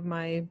in one of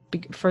my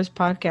first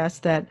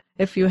podcasts that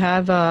if you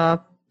have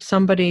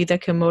somebody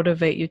that can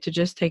motivate you to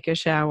just take a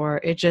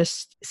shower,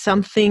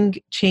 something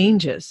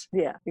changes.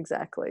 Yeah,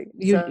 exactly.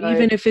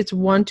 Even if it's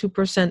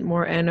 1-2%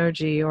 more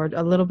energy or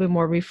a little bit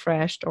more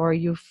refreshed, or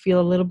you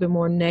feel a little bit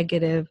more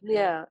negative.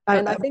 Yeah.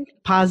 And I think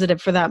positive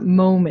for that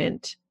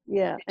moment.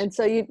 Yeah. And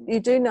so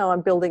you do know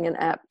I'm building an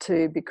app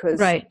too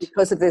because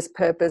of this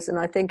purpose. And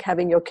I think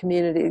having your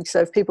community, so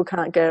if people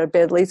can't get out of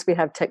bed, at least we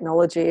have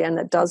technology, and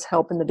it does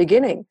help in the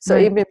beginning. So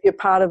even if you're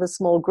part of a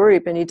small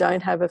group and you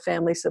don't have a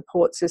family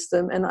support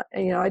system, and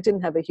I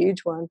didn't have a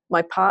huge one.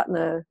 My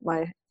partner,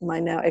 my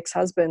now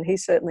ex-husband, he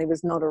certainly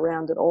was not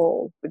around at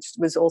all, which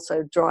was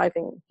also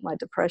driving my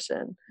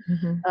depression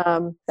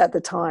at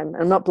the time.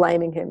 I'm not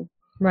blaming him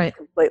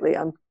completely.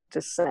 I'm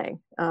just saying.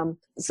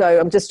 So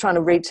I'm just trying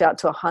to reach out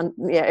to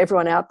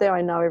everyone out there.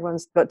 I know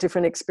everyone's got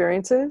different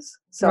experiences.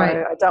 So Right.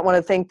 I don't want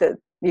to think that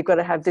you've got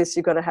to have this,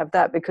 you've got to have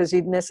that, because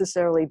you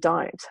necessarily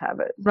don't have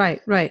it.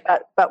 Right.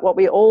 But what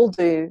we all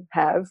do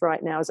have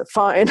right now is a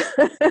phone.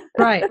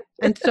 Right.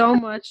 And so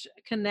much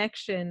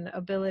connection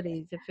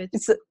abilities. If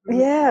it's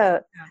yeah.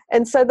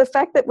 And so the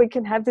fact that we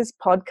can have this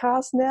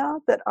podcast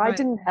now that I Right.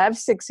 didn't have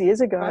 6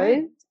 years ago,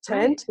 Right.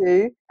 turn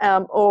to,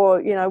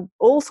 or,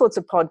 all sorts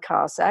of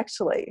podcasts,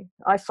 actually,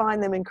 I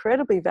find them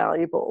incredibly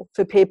valuable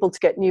for people to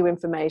get new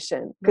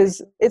information,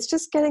 because it's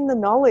just getting the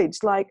knowledge.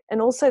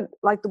 And also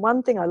the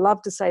one thing I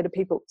love to say to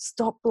people,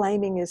 stop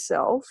blaming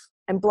yourself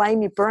and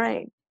blame your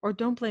brain. Or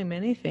don't blame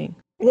anything.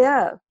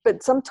 Yeah,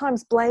 but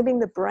sometimes blaming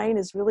the brain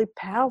is really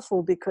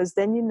powerful, because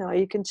then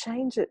you can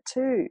change it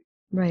too.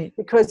 Right.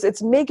 Because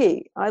it's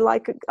Miggy. I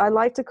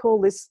like to call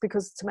this,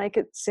 because to make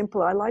it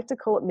simpler, I like to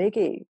call it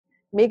Miggy.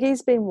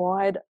 Miggy's been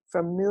wired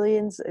from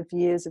millions of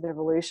years of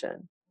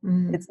evolution.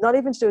 Mm. It's not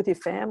even to do with your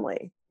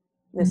family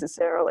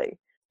necessarily.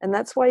 And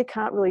that's why you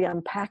can't really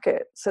unpack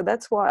it. So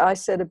that's why I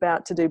set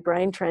about to do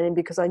brain training,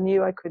 because I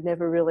knew I could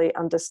never really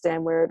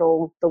understand where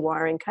the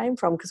wiring came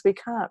from, because we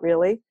can't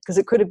really, because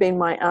it could have been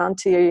my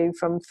auntie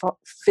from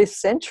 5th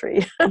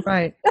century.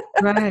 Right.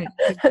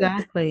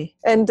 Exactly.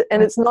 And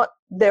it's not,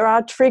 there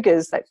are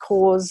triggers that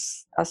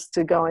cause us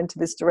to go into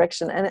this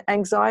direction. And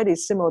anxiety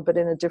is similar, but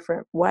in a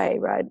different way,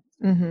 right?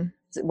 Mm-hmm.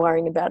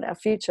 Worrying about our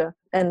future.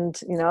 And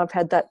I've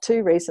had that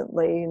too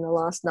recently in the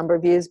last number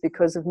of years,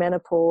 because of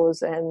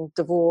menopause and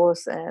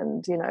divorce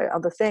and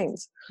other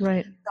things.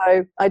 Right.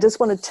 So I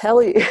just want to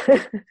tell you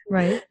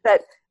Right.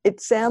 that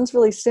it sounds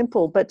really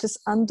simple, but just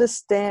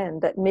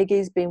understand that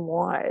Miggy's been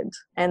wired,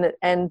 and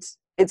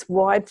it's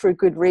wired for a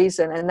good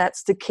reason, and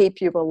that's to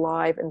keep you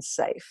alive and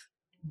safe.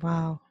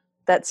 Wow.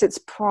 That's its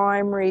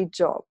primary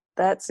job.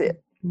 That's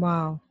it.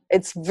 Wow.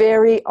 It's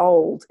very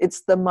old.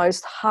 It's the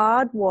most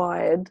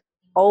hardwired,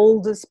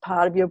 oldest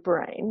part of your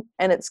brain,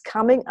 and it's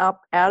coming up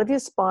out of your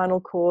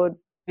spinal cord,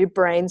 your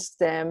brain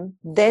stem,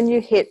 then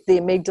you hit the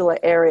amygdala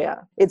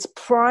area. Its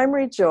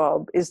primary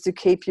job is to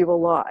keep you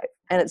alive,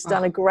 and it's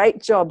done a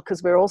great job,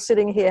 because we're all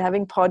sitting here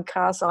having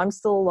podcasts. I'm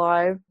still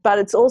alive, but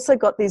it's also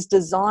got these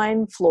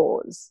design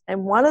flaws,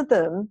 and one of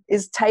them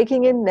is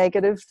taking in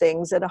negative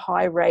things at a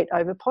high rate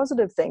over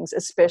positive things,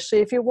 especially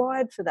if you're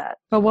wired for that.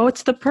 But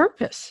what's the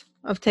purpose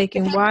of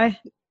taking? Why?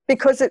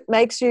 Because it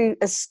makes you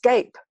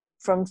escape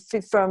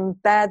from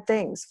bad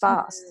things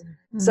fast.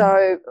 Mm-hmm.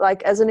 So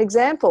as an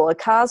example, a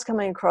car's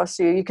coming across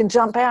you, you can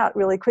jump out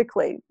really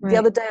quickly. Right. The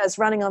other day I was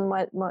running on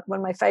one of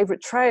my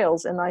favorite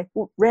trails, and I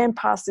ran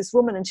past this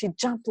woman, and she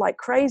jumped like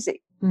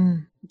crazy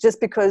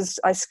just because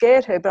I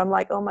scared her. But I'm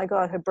like, oh my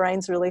God, her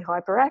brain's really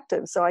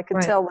hyperactive. So I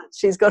could tell that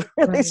she's got a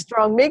really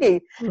strong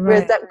Miggy.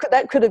 Whereas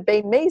that could have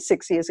been me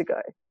 6 years ago.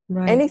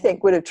 Right.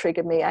 Anything would have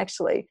triggered me,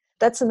 actually.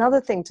 That's another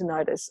thing to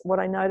notice. What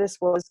I noticed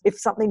was, if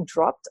something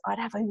dropped, I'd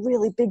have a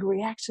really big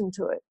reaction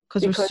to it.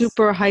 Because we're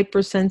super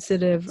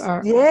hypersensitive.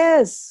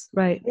 Yes.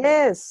 Right.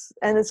 Yes.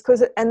 And it's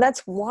and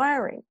that's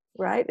wiring,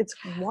 right? It's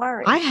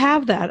wiring. I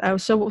have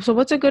that. So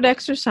what's a good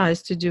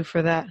exercise to do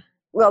for that?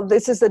 Well,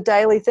 this is the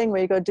daily thing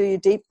where you got to do your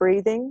deep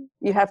breathing.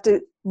 You have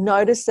to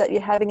notice that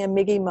you're having a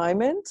Miggy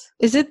moment.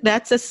 Is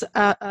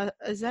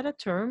that a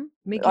term?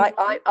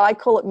 Miggy? I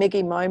call it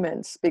Miggy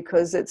moments,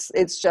 because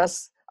it's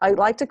just, I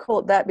like to call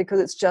it that, because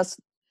it's just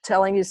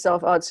telling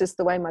yourself, oh, it's just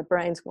the way my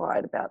brain's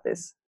wired about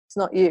this. It's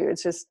not you.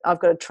 It's just, I've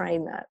got to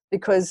train that,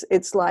 because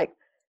it's like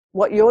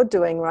what you're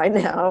doing right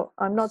now.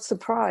 I'm not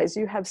surprised.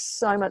 You have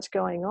so much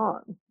going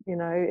on.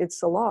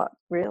 It's a lot,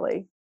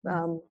 really.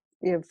 You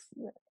have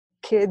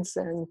kids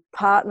and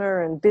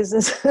partner and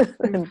business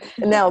and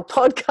now a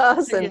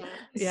podcast and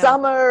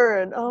summer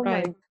and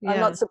I'm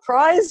not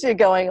surprised you're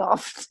going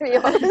off, to be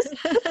honest.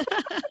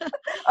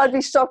 I'd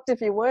be shocked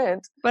if you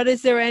weren't. But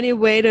is there any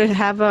way to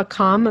have a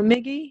calm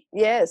Miggy?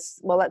 Yes.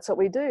 Well, that's what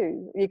we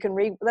do. You can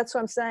read. That's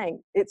what I'm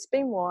saying. It's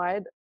been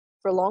wired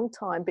for a long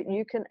time, but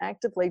you can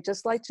actively,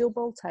 just like Jill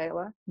Bolte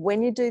Taylor,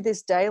 when you do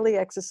this daily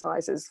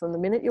exercises, from the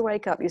minute you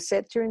wake up, you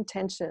set your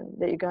intention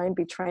that you're going to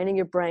be training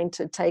your brain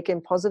to take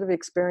in positive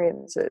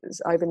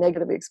experiences over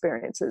negative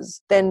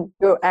experiences, then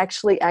you're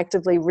actually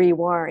actively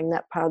rewiring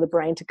that part of the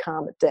brain to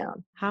calm it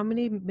down. How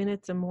many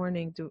minutes a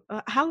morning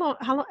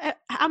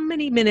how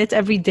many minutes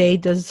every day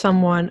does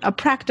someone, a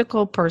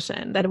practical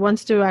person that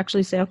wants to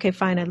actually say, okay,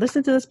 fine, I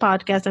listened to this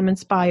podcast, I'm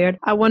inspired,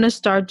 I want to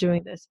start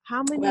doing this.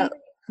 How many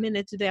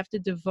minutes do they have to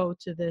devote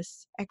to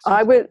this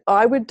exercise?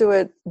 I would do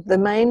it. The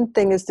main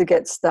thing is to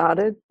get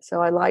started.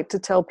 So I like to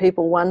tell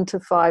people 1 to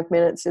 5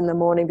 minutes in the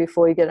morning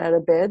before you get out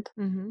of bed,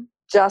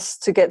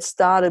 just to get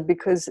started.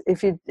 Because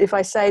if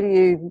I say to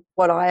you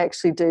what I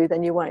actually do,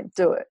 then you won't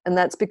do it. And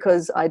that's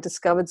because I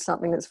discovered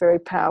something that's very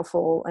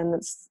powerful, and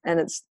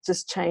it's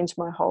just changed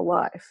my whole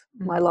life.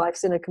 My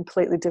life's in a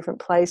completely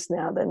different place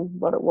now than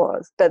what it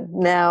was. But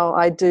now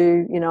I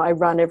do, I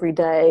run every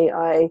day.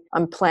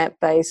 I'm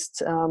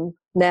plant-based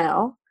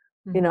now.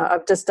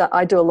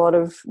 I do a lot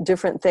of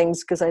different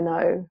things because I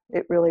know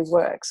it really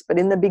works. But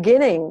in the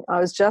beginning, I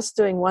was just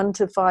doing 1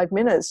 to 5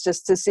 minutes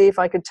just to see if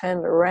I could turn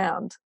it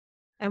around.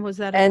 And was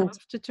that And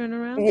enough to turn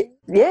around?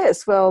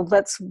 yes, well,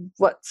 that's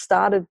what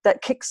started,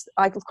 that kicks,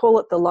 I call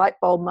it the light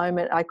bulb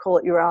moment. I call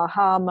it your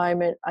aha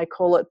moment. I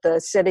call it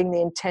the setting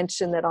the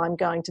intention that I'm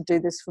going to do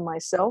this for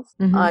myself.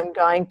 Mm-hmm. I'm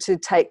going to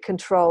take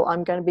control.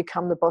 I'm going to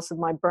become the boss of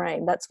my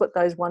brain. That's what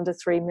those 1 to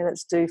 3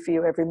 minutes do for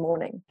you every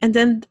morning. And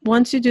then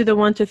once you do the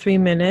 1 to 3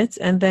 minutes,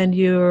 and then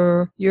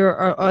you're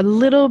a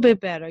little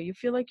bit better, you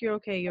feel like you're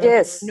okay.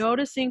 You're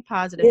noticing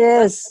positive.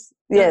 Yes.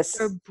 Does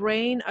your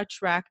brain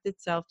attract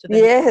itself to the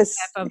Yes.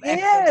 step of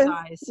Yes.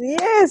 exercise?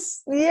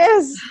 Yes.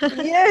 Yes.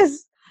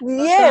 Yes. So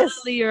Yes.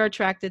 suddenly you're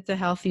attracted to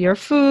healthier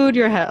food,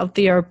 you're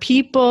healthier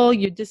people,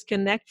 you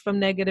disconnect from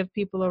negative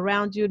people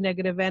around you,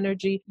 negative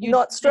energy.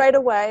 Not straight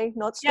away.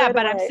 Yeah,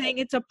 but I'm saying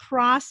it's a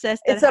process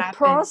that it's a happens.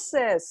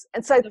 process.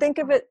 And so think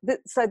of it,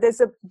 so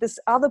there's this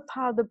other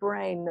part of the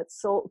brain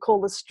that's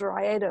called the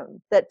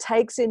striatum that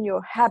takes in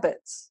your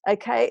habits,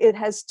 okay? It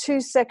has 2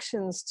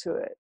 sections to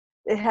it.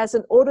 It has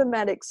an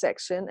automatic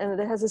section, and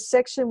it has a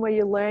section where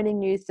you're learning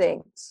new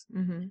things.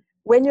 Mm-hmm.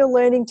 When you're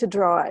learning to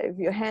drive,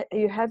 you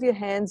have your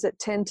hands at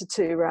 10 to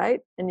 2, right?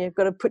 And you've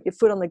got to put your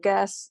foot on the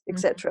gas,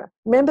 etc.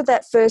 Mm-hmm. Remember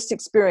that first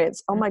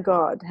experience? Oh my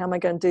God, how am I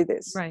going to do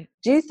this? Right.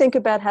 Do you think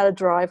about how to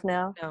drive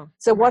now? No.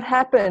 So what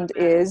happened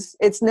is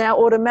it's now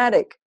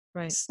automatic.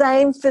 Right.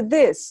 Same for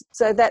this.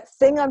 So that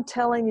thing I'm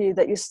telling you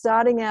that you're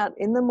starting out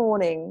in the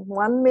morning,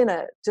 1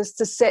 minute, just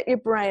to set your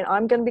brain,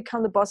 I'm going to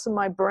become the boss of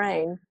my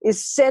brain,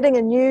 is setting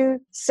a new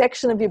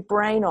section of your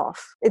brain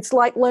off. It's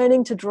like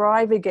learning to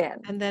drive again.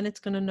 And then it's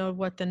going to know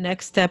what the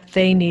next step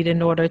they need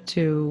in order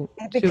to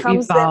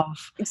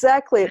evolve.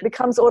 Exactly. It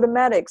becomes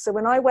automatic. So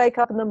when I wake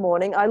up in the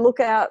morning, I look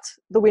out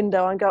the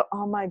window and go,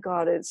 oh my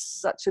God, it's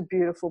such a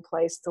beautiful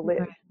place to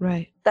live.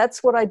 Right.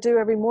 That's what I do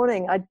every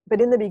morning. But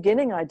in the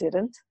beginning, I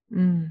didn't.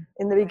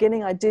 In the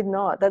beginning, I did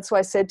not. That's why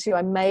I said to you,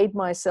 I made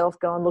myself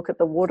go and look at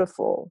the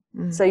waterfall.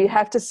 So you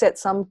have to set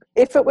some,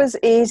 if it was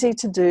easy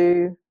to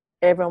do,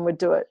 everyone would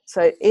do it.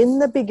 So in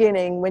the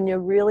beginning, when you're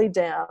really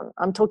down,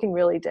 I'm talking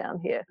really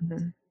down here,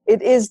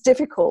 it is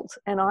difficult.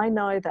 And I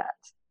know that.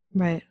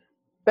 Right.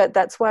 But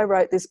that's why I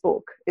wrote this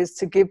book, is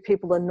to give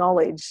people the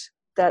knowledge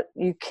that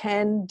you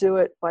can do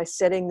it by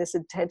setting this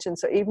intention.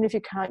 So even if you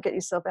can't get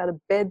yourself out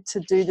of bed to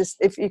do this,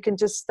 if you can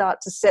just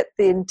start to set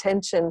the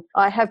intention.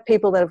 I have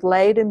people that have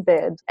laid in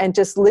bed and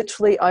just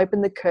literally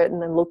opened the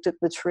curtain and looked at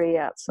the tree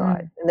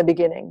outside in the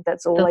beginning.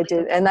 That's all they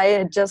did. And they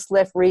had just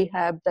left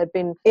rehab. They'd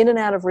been in and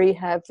out of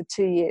rehab for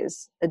 2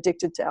 years,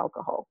 addicted to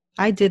alcohol.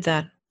 I did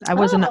that. I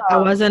wasn't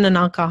an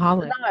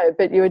alcoholic. No,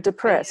 but you were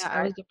depressed.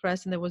 I was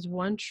depressed, and there was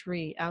one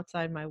tree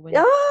outside my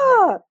window.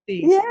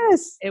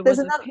 Yes. It was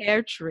a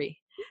pear tree.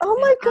 Oh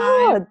my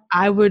God.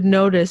 I would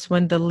notice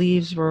when the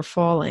leaves were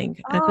falling,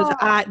 because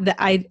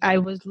I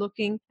was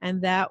looking,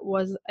 and that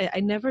was, I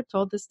never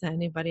told this to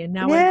anybody. And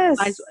now I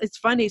realize, it's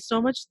funny,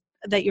 so much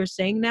that you're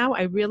saying now,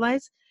 I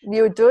realize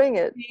you were doing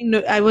it.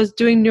 I was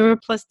doing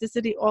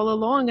neuroplasticity all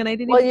along, and I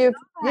didn't even know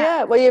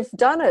that. Well, you've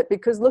done it,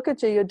 because look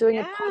at you, you're doing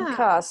a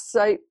podcast.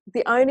 So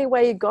the only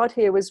way you got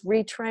here was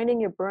retraining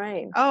your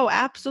brain. Oh,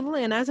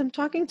 absolutely. And as I'm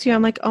talking to you,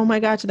 I'm like, oh my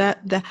gosh,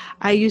 that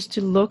I used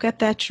to look at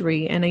that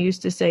tree, and I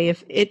used to say,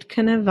 if it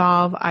can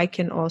evolve, I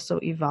can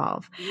also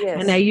evolve.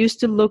 Yes. And I used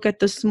to look at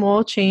the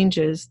small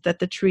changes that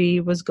the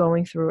tree was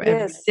going through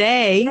every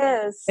day.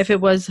 Yes. If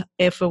it was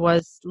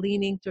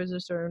leaning towards a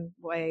certain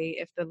way,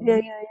 if the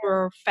leaves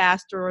were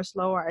faster or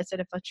slower, I said,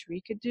 if a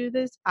tree could do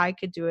this, I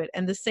could do it.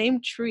 And the same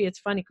tree, it's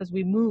funny, because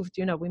we moved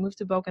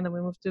to Boca, and then we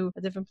moved to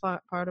a different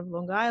part of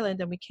Long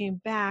Island, and we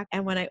came back.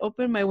 And when I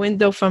opened my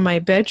window from my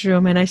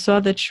bedroom and I saw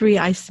the tree,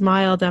 I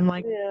smiled. I'm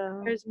like,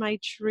 there's my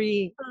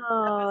tree.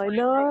 Oh, I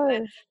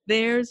know.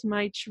 There's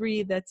my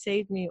tree that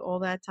saved me all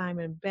that time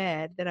in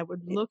bed that I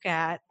would look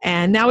at.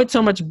 And now it's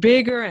so much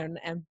bigger and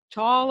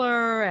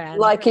taller. And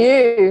like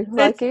you,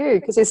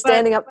 because you're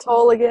standing up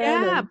tall again.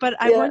 Yeah, but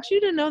I want you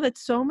to know that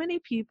so many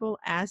people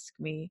ask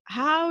me,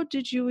 how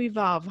did you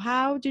evolve?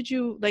 How did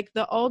you, like,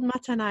 the old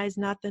Matana is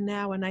not the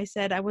now. And I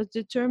said, I was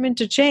determined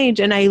to change.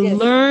 And I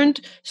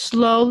learned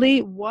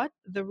slowly what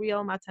the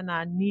real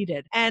Matana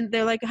needed. And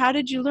they're like, how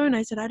did you learn?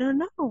 I said, I don't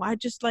know. I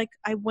just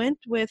I went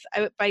with,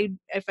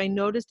 if I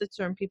noticed that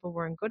certain people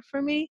weren't good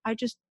for me, I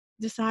just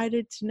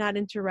decided to not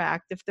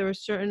interact. If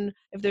there's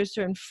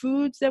certain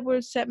foods that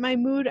would set my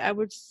mood, I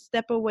would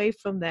step away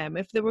from them.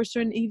 If there were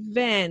certain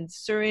events,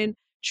 certain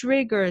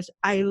triggers,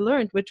 I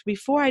learned, which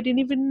before I didn't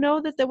even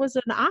know that there was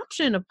an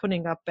option of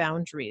putting up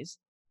boundaries.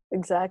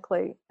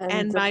 Exactly.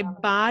 And my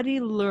body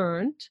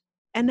learned,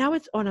 and now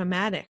it's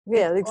automatic.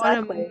 Yeah,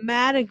 exactly.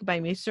 Automatic by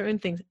me, certain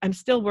things. I'm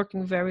still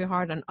working very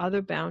hard on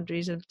other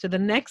boundaries, and to the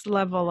next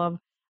level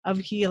of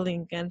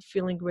healing and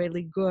feeling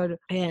really good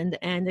and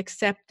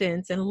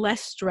acceptance and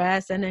less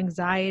stress and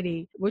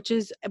anxiety,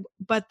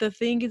 but the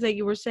thing is that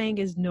you were saying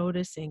is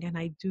noticing. And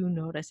I do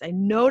notice. I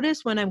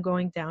notice when I'm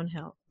going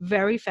downhill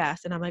very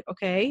fast, and I'm like,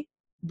 okay,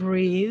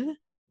 breathe,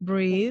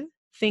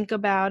 think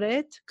about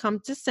it, come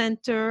to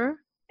center,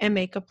 and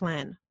make a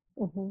plan.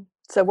 Mm-hmm.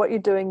 So what you're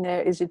doing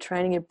there is you're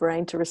training your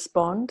brain to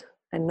respond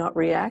and not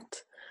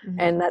react. Mm-hmm.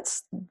 And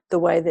that's the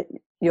way that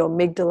your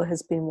amygdala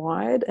has been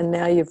wired, and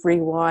now you've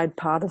rewired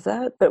part of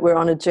that. But we're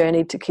on a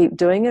journey to keep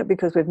doing it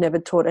because we've never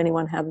taught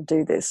anyone how to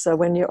do this. So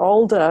when you're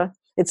older,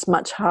 it's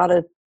much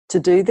harder to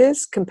do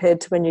this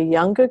compared to when you're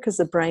younger because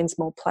the brain's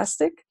more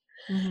plastic.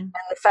 Mm-hmm. And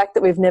the fact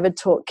that we've never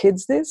taught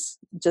kids this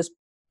just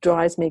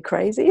drives me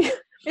crazy.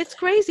 It's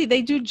crazy.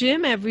 They do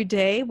gym every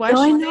day. Why I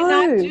should they not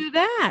know. do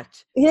that?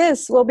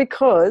 Yes, well,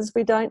 because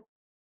I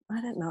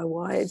don't know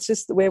why. It's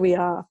just where we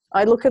are.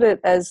 I look at it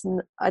as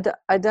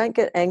I don't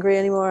get angry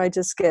anymore. I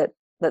just get,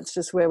 that's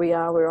just where we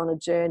are. We're on a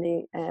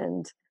journey,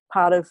 and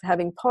part of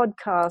having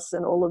podcasts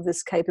and all of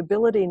this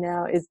capability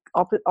now is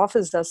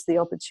offers us the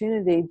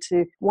opportunity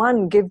to,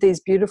 one, give these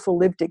beautiful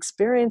lived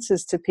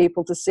experiences to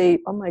people to see,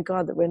 oh my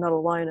God, that we're not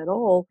alone at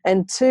all.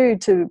 And two,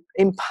 to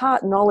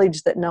impart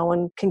knowledge that no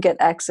one can get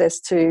access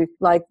to,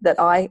 like that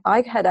I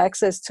had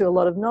access to a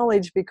lot of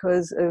knowledge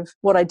because of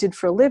what I did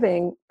for a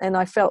living. And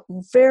I felt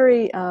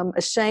very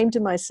ashamed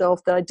of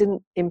myself that I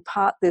didn't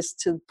impart this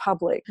to the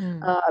public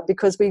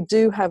because we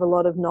do have a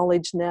lot of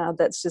knowledge now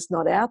that's just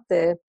not out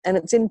there. And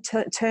it's in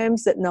terms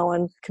that no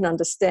one can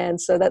understand.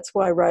 So that's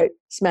why I wrote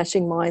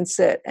Smashing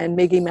Mindset, and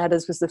Miggy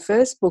Matters was the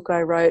first book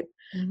I wrote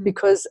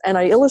because, and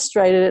I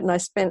illustrated it, and I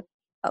spent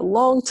a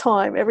long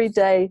time every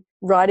day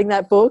writing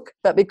that book.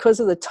 But because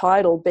of the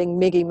title being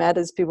Miggy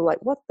Matters, people were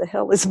like, what the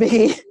hell is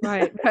Miggy?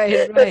 Right.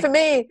 But for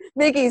me,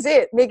 Miggy's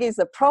it. Miggy's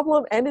the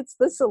problem and it's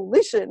the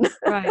solution.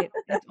 Right.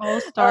 It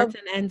all starts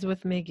and ends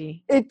with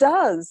Miggy. It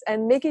does.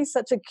 And Miggy's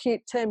such a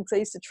cute term because I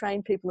used to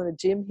train people in a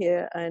gym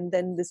here. And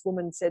then this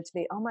woman said to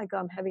me, oh my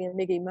God, I'm having a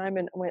Miggy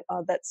moment. I went,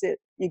 oh, that's it.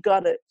 You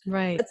got it.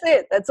 Right. That's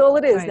it. That's all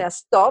it is. Right. Now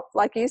stop.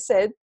 Like you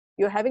said,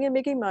 you're having a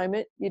Miggy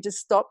moment. You just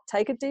stop,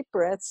 take a deep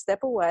breath,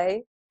 step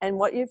away. And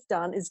what you've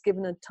done is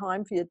given a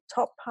time for your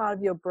top part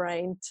of your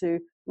brain to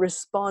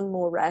respond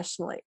more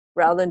rationally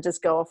rather than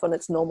just go off on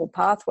its normal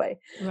pathway.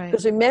 Right.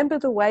 Because remember,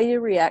 the way you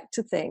react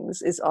to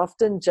things is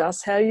often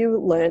just how you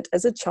learnt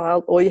as a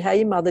child, or how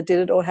your mother did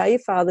it, or how your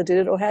father did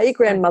it, or how your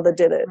grandmother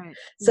did it. Right.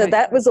 So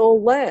that was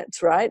all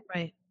learnt, right?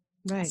 Right.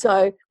 Right.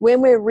 So when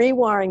we're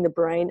rewiring the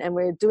brain and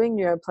we're doing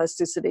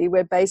neuroplasticity,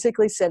 we're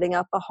basically setting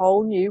up a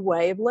whole new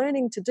way of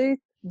learning to do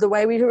the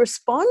way we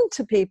respond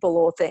to people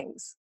or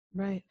things.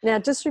 Right. Now,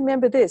 just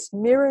remember this,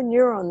 mirror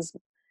neurons,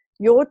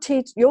 your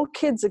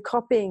kids are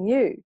copying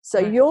you. So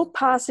you're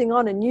passing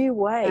on a new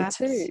way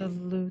too.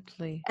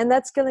 Absolutely. And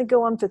that's going to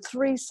go on for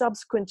 3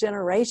 subsequent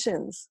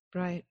generations.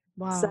 Right.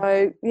 Wow.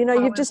 So,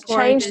 you've just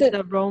changed it.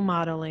 The role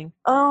modeling.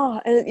 Oh,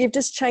 and you've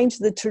just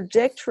changed the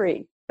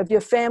trajectory of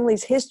your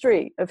family's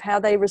history of how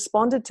they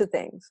responded to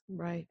things.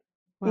 Right.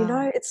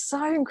 Wow. It's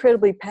so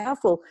incredibly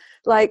powerful.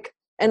 Like,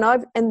 and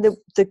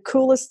the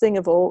coolest thing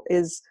of all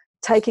is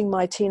taking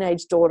my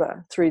teenage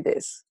daughter through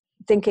this,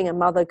 thinking a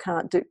mother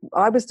can't do.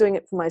 I was doing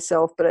it for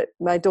myself, but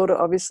my daughter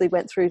obviously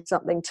went through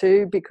something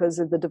too because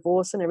of the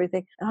divorce and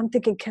everything. And I'm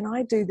thinking, can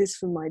I do this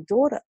for my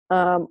daughter?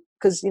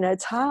 Because,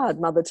 it's hard,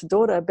 mother to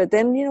daughter. But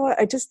then,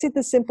 I just did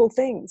the simple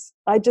things.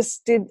 I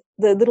just did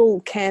the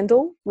little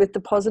candle with the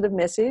positive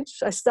message.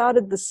 I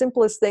started the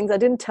simplest things. I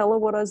didn't tell her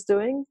what I was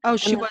doing. Oh,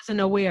 she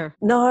wasn't aware.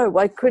 No,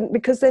 I couldn't,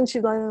 because then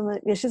she's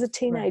a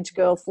teenage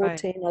girl,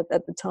 14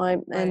 at the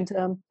time. Right.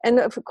 And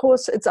of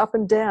course it's up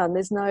and down.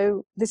 This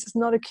is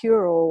not a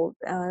cure-all,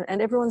 and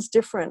everyone's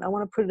different. I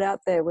want to put it out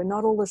there. We're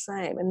not all the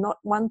same, and not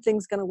one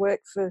thing's going to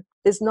work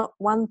there's not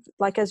one,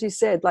 like, as you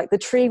said, like the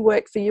tree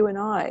worked for you and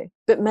I,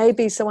 but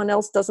maybe someone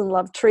else doesn't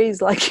love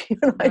trees like you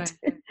and I do.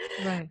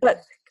 Right.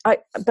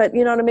 But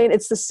you know what I mean?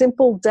 It's the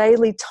simple,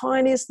 daily,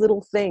 tiniest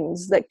little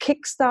things that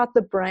kickstart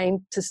the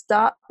brain to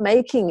start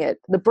making it.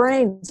 The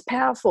brain's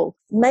powerful.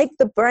 Make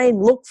the brain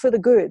look for the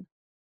good.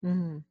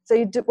 Mm-hmm.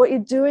 So what you're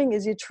doing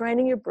is you're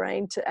training your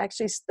brain to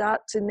actually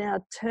start to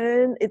now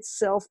turn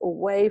itself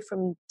away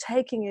from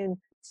taking in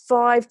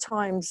 5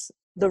 times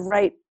the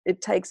rate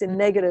it takes in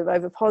negative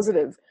over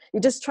positive.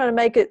 You're just trying to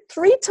make it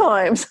 3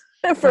 times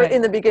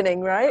in the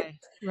beginning, right?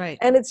 Right.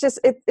 And it's just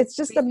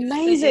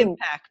amazing.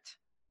 Impact.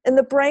 And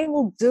the brain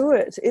will do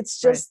it. It's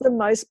just the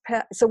most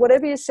so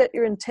whatever you set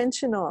your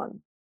intention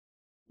on,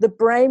 the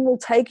brain will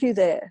take you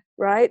there,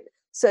 right?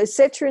 So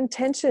set your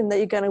intention that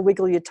you're going to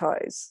wiggle your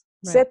toes.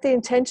 Right. Set the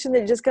intention that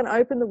you're just going to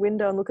open the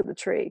window and look at the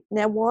tree.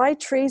 Now, why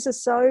trees are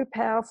so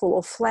powerful,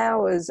 or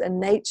flowers and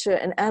nature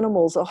and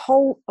animals,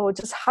 or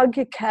just hug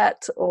your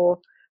cat or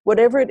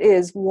whatever it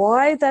is,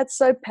 why that's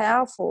so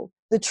powerful.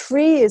 The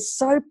tree is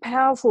so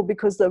powerful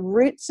because the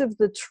roots of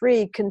the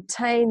tree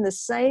contain the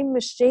same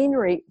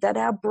machinery that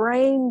our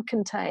brain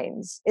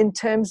contains in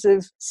terms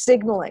of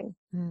signaling.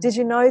 Did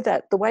you know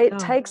that? The way it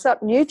takes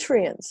up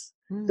nutrients,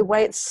 the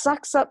way it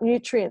sucks up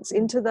nutrients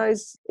into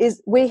those,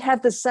 we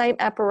have the same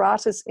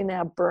apparatus in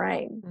our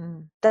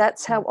brain.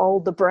 That's how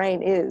old the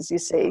brain is, you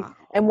see. Wow.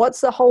 And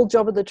what's the whole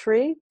job of the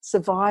tree?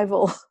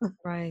 Survival.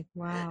 Right.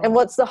 Wow. And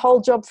what's the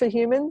whole job for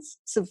humans?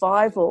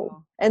 Survival.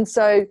 Wow. And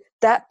so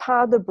that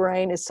part of the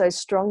brain is so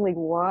strongly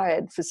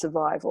wired for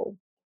survival.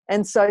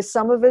 And so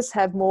some of us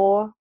have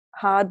more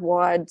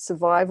hardwired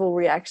survival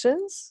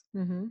reactions.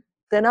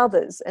 than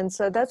others. And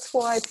so that's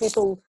why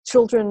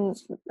children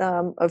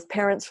of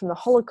parents from the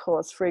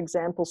Holocaust, for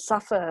example,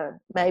 suffer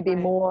maybe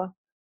more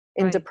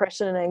in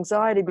depression and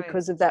anxiety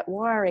because of that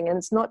wiring. And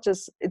it's not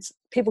just, it's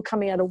people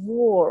coming out of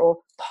war or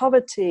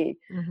poverty,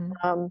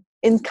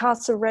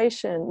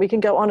 incarceration. We can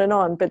go on and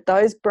on, but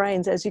those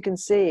brains, as you can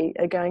see,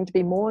 are going to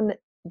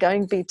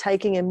be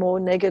taking in more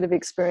negative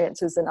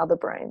experiences than other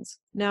brains.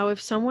 Now, if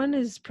someone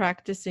is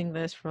practicing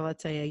this for,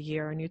 let's say, a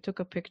year, and you took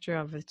a picture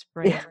of its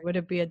brain, would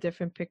it be a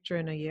different picture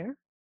in a year?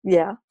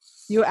 Yeah.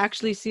 You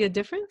actually see a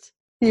difference?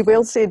 You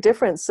will see a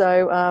difference.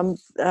 So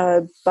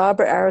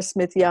Barbara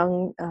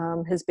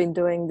Arrowsmith-Young has been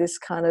doing this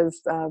kind of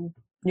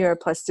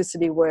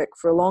neuroplasticity work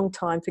for a long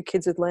time for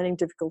kids with learning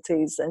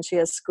difficulties, and she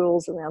has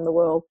schools around the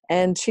world.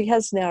 And she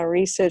has now a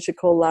researcher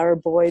called Lara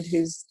Boyd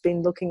who's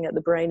been looking at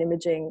the brain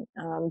imaging,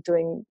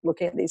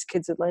 looking at these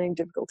kids with learning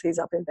difficulties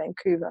up in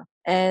Vancouver.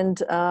 And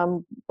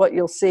what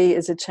you'll see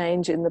is a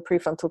change in the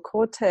prefrontal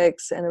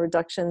cortex and a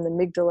reduction in the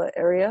amygdala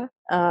area.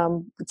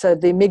 So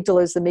the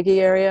amygdala is the Miggy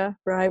area,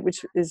 right,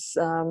 which is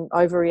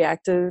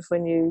overreactive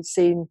when you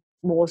see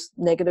more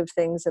negative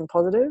things than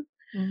positive.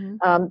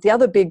 The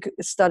other big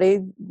study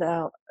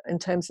in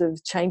terms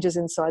of changes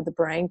inside the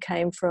brain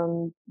came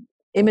from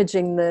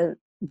imaging the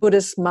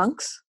Buddhist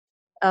monks.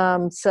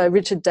 So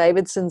Richard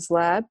Davidson's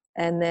lab,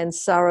 and then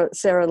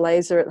Sarah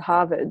Laser at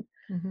Harvard.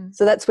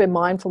 So that's where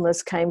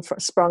mindfulness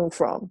sprung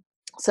from.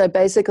 So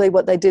basically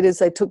what they did is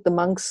they took the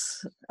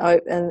monks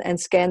and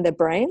scanned their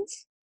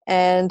brains.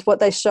 And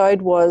what they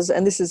showed was,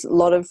 and this is a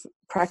lot of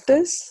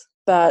practice,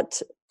 but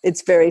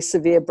it's very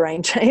severe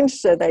brain change.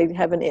 So they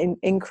have an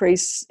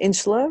increased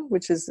insula,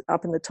 which is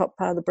up in the top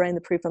part of the brain, the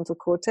prefrontal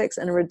cortex,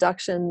 and a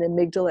reduction in the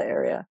amygdala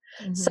area,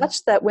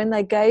 such that when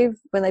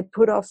they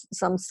put off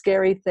some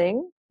scary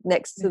thing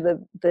next to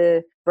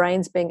the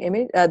brains being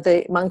imaged,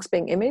 the monks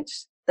being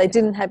imaged, they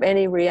didn't have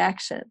any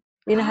reaction.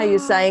 You know how you're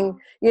saying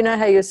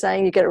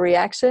you get a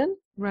reaction?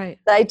 Right.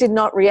 They did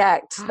not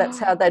react. That's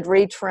how they'd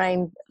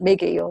retrain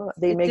Miggy, or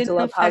the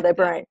amygdala part of their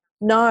brain.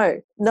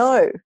 No.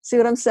 See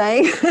what I'm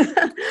saying?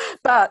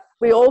 But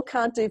we all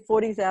can't do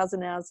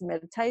 40,000 hours of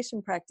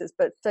meditation practice.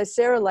 But so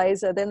Sarah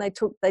Laser, then they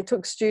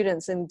took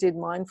students and did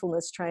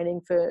mindfulness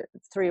training for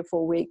 3 or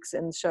 4 weeks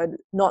and showed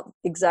not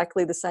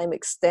exactly the same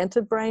extent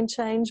of brain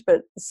change,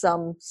 but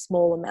some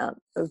small amount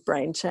of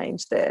brain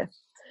change there.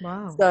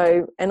 Wow.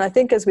 So, and I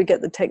think as we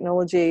get the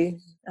technology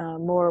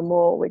more and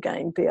more, we're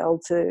going to be able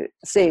to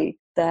see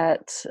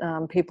that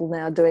people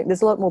now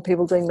there's a lot more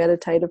people doing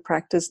meditative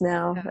practice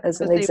now,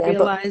 as an example. They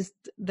realized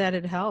that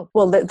it helped.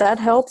 Well, that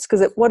helps,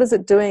 because what is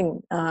it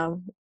doing?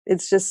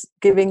 It's just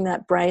giving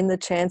that brain the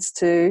chance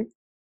to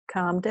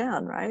calm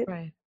down, right?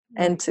 Right.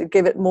 And to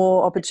give it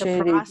more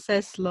opportunity. To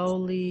process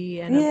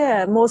slowly.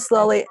 More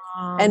slowly,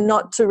 and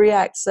not to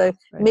react. So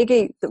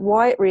Miggy,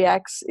 why it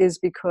reacts is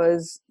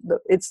because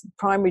its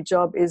primary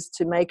job is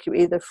to make you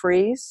either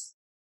freeze,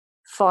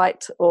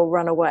 fight, or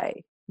run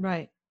away.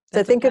 Right.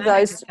 So think of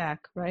those.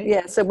 Attack, right?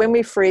 Yeah. So when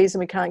we freeze and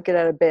we can't get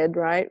out of bed,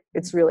 right,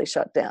 it's really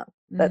shut down.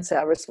 That's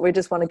our risk. We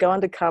just want to go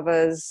under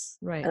covers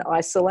and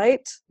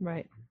isolate.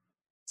 Right.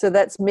 So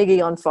that's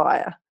Miggy on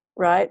fire,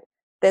 right?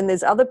 Then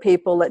there's other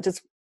people that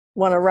just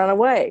want to run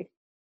away.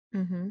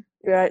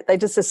 Right? They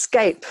just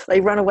escape.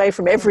 They run away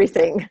from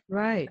everything.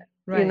 Right.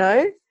 You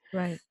know?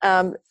 Right.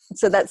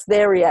 So that's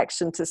their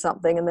reaction to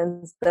something. And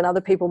then other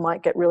people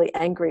might get really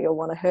angry or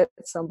want to hurt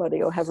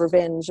somebody or have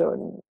revenge, or,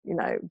 you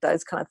know,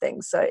 those kind of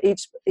things. So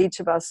each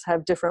of us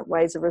have different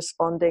ways of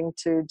responding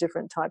to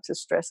different types of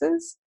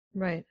stresses.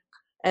 Right.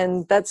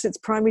 And that's its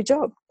primary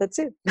job. That's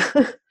it.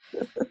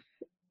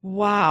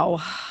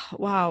 Wow.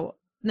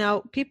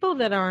 Now, people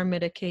that are on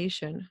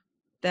medication,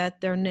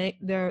 that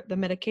the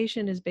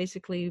medication is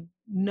basically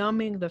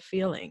numbing the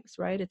feelings,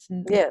 right? It's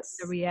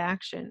the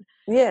reaction.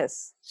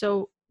 Yes.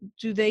 So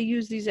do they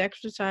use these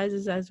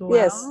exercises as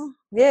well?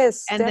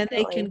 Yes. And definitely. then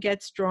they can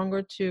get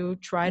stronger to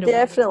try to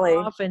definitely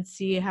off and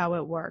see how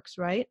it works,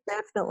 right?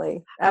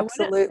 Definitely.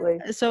 Absolutely.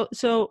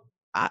 So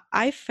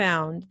I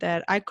found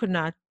that I could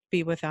not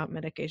be without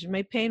medication.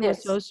 My pain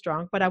was so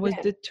strong, but I was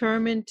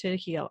determined to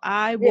heal.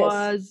 I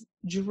was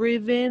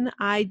driven.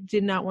 I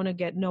did not want to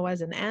get no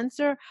as an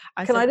answer.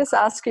 Can I just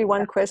ask you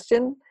one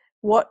question?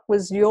 What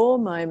was your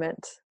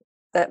moment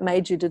that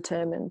made you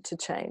determined to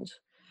change?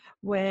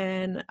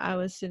 When I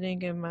was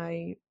sitting in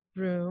my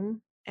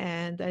room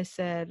and I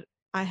said,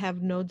 I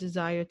have no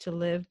desire to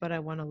live, but I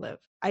want to live.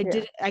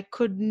 I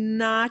could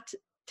not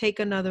take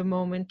another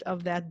moment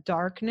of that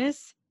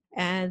darkness.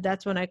 And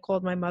that's when I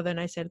called my mother and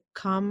I said,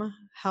 come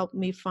help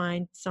me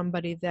find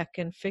somebody that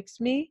can fix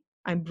me.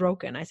 I'm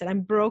broken. I said,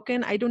 I'm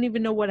broken. I don't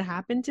even know what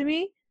happened to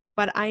me,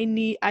 but I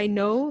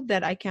know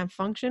that I can't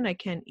function. I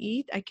can't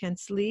eat. I can't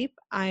sleep.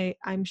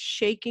 I'm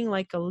shaking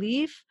like a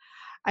leaf.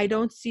 I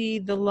don't see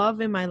the love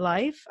in my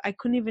life. I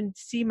couldn't even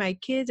see my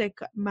kids.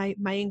 My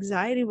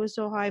anxiety was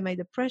so high. My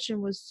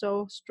depression was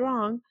so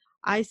strong.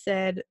 I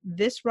said,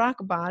 this rock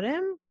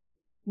bottom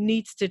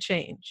needs to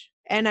change.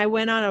 And I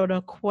went on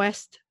a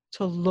quest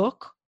to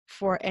look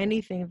for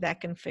anything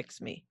that can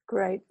fix me.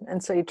 Great.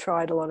 And so you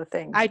tried a lot of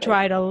things. I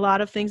tried a lot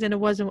of things, and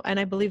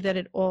I believe that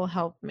it all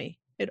helped me.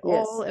 It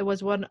Yes.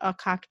 was a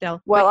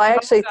cocktail. Well, But I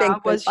actually think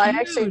yoga was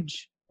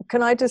huge.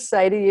 Can I just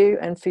say to you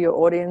and for your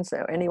audience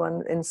or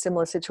anyone in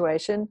similar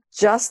situation,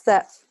 just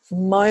that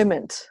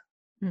moment,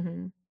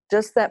 Mm-hmm.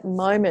 just that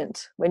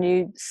moment when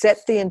you set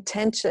the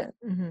intention,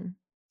 Mm-hmm.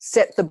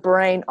 set the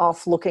brain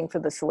off looking for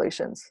the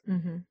solutions.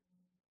 Mm-hmm.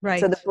 Right.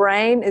 So the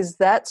brain is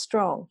that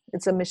strong.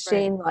 It's a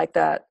machine like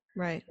that.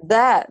 Right.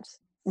 That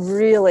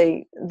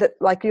really, that,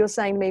 like you're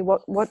saying to me,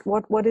 what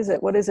is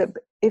it? What is it?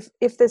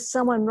 If there's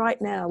someone right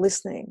now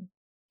listening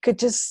could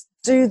just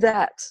do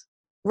that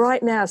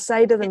right now,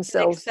 say to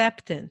themselves,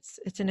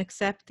 it's an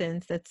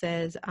acceptance that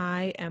says,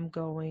 I am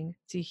going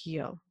to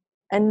heal.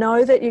 and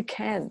know that you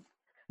can.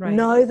 Right.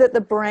 Know that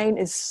the brain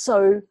is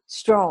so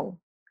strong.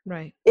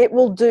 Right. It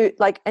will do,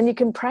 like, and you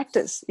can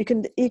practice. You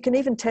can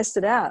even test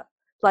it out.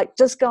 Like,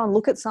 just go and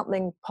look at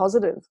something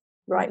positive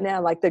right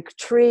now, like the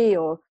tree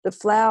or the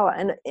flower.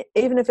 And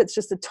even if it's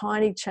just a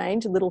tiny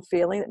change, a little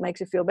feeling that makes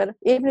you feel better,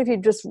 even if you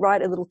just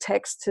write a little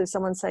text to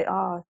someone, say,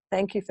 oh,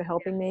 thank you for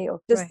helping me, or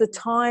just the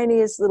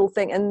tiniest little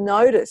thing, and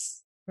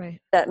notice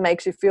that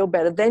makes you feel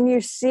better. Then you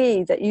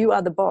see that you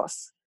are the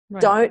boss.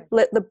 Don't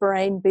let the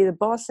brain be the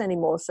boss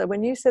anymore. So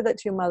when you said that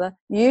to your mother,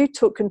 you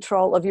took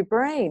control of your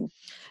brain.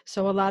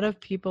 So a lot of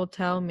people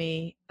tell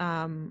me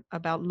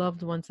about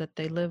loved ones that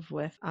they live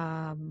with.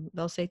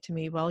 They'll say to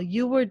me, well,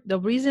 the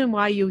reason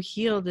why you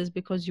healed is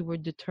because you were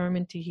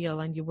determined to heal,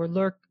 and you were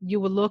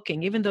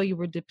looking, even though you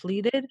were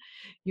depleted,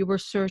 you were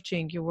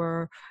searching,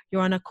 you're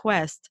on a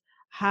quest.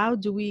 How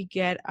do we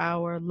get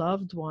our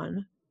loved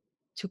one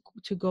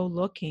to go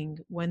looking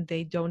when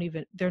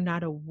they're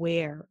not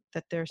aware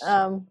that they're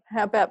how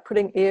about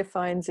putting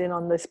earphones in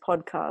on this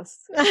podcast?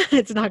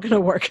 It's not going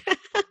to work.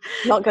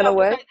 Not going to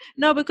work?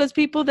 No, because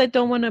people that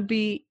don't want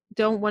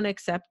to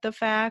accept the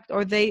fact,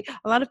 or a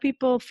lot of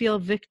people feel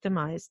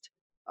victimized.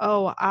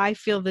 Oh, I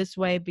feel this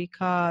way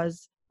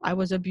because I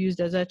was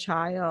abused as a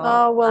child.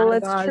 Oh, well,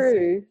 that's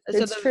true.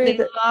 It's true. They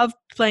love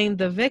playing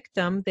the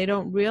victim. They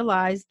don't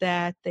realize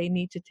that they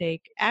need to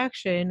take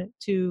action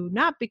to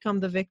not become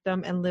the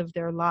victim and live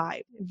their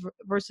life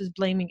versus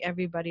blaming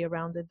everybody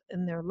around it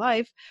in their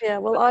life. Yeah,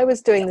 well, I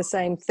was doing the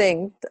same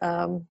thing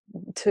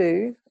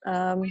too.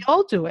 We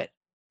all do it.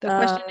 The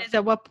question is,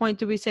 at what point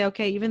do we say,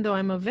 okay, even though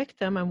I'm a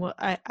victim,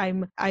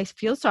 I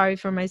feel sorry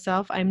for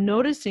myself. I'm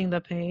noticing the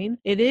pain.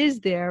 It is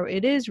there.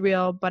 It is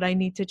real, but I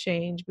need to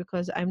change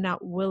because I'm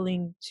not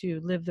willing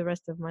to live the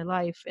rest of my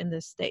life in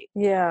this state.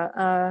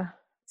 Yeah.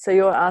 So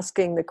you're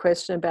asking the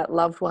question about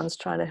loved ones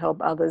trying to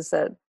help others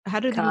that how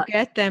do you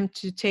get them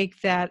to take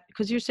that?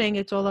 Because you're saying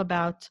it's all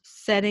about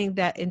setting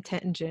that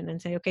intention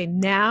and say, okay,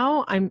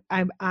 now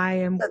I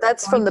am. So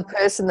that's from the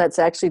person that's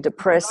actually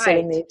depressed,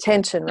 setting the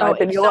intention, right?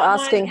 So but you're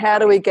asking, how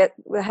do we get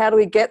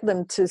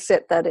them to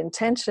set that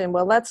intention?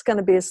 Well, that's going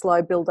to be a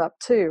slow build up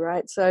too,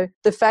 right? So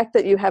the fact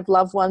that you have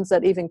loved ones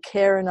that even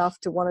care enough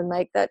to want to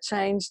make that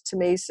change, to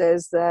me,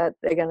 says that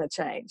they're going to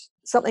change.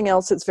 Something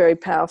else that's very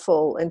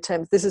powerful in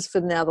terms, this is for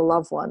now the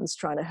loved ones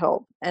trying to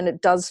help, and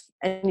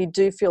you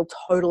do feel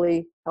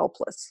totally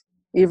helpless.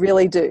 You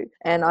really do.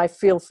 And I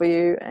feel for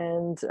you.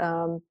 And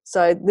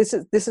so this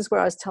is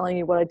where I was telling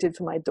you what I did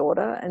for my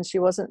daughter, and it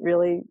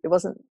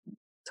wasn't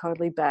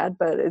totally bad,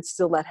 but it's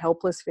still that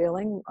helpless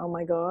feeling. Oh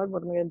my God,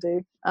 what am I going to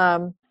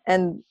do?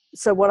 And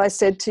so what I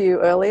said to you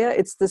earlier,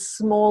 it's the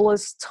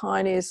smallest,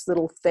 tiniest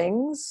little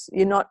things.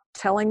 You're not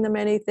telling them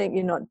anything.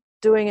 You're not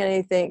doing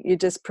anything. You're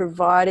just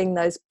providing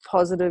those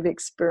positive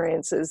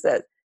experiences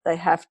that they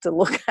have to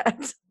look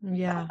at.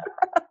 Yeah.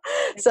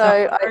 It's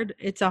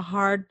a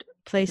hard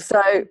place.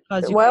 So,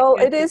 well,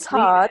 it is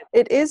hard.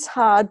 It is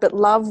hard, but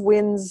love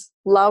wins.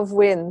 Love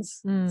wins.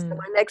 So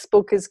my next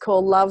book is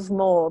called Love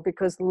More,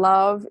 because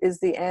love is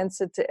the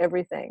answer to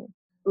everything.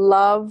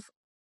 Love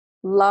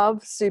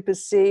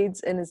supersedes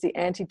and is the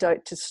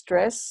antidote to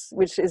stress,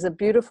 which is a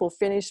beautiful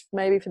finish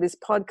maybe for this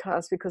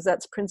podcast, because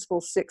that's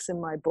principle 6 in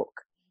my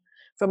book.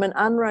 From an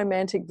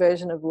unromantic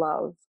version of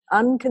love,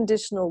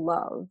 unconditional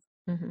love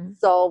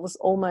solves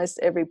almost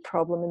every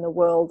problem in the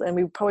world. And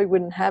we probably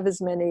wouldn't have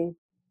as many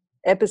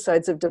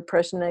episodes of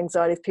depression and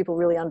anxiety if people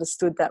really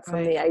understood that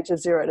from the age of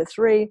 0 to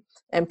 3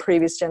 and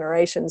previous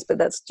generations. But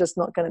that's just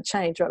not going to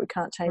change, right? We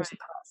can't change the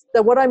past.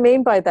 So what I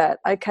mean by that,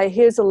 okay,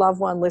 here's a loved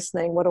one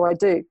listening. What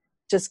do?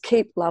 Just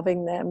keep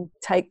loving them.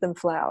 Take them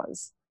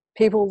flowers.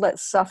 People that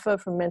suffer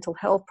from mental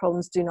health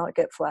problems do not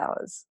get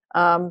flowers.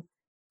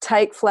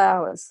 Take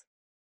flowers.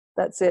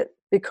 That's it.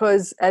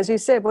 Because as you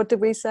said, what did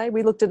we say?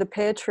 We looked at a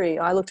pear tree.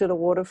 I looked at a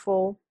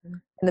waterfall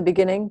in the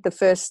beginning, the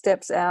first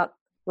steps out,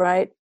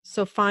 right?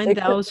 So find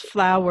those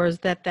flowers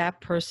that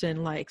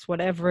person likes,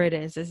 whatever it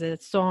is. Is it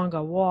a song,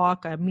 a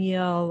walk, a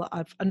meal,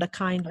 a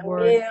kind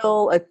word? A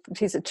meal, a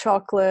piece of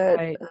chocolate.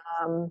 Right.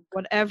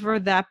 Whatever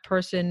that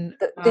person.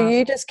 Do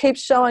you just keep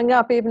showing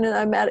up even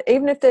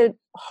if they're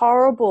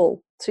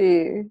horrible to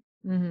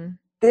you?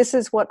 This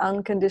is what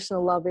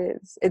unconditional love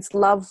is. It's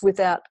love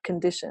without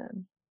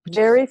condition.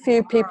 Very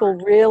few people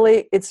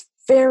really, it's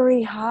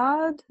very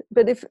hard.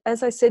 But if,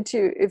 as I said to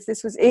you, if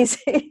this was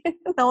easy,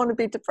 no one would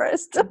be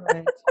depressed.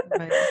 Right,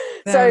 right.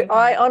 So Very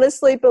I hard.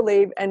 honestly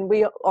believe, and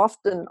we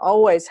often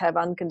always have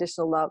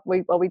unconditional love.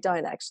 We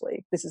don't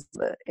actually. This is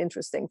the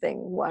interesting thing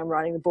why I'm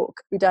writing the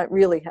book. We don't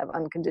really have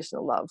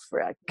unconditional love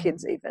for our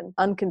kids even.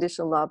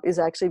 Unconditional love is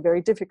actually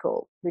very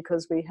difficult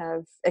because we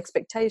have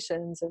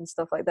expectations and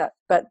stuff like that.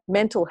 But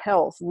mental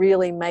health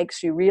really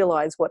makes you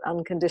realize what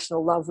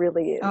unconditional love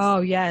really is.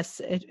 Oh,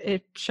 yes.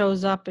 It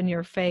shows up in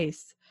your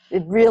face.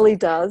 It really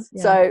does.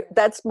 Yeah. So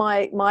that's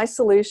my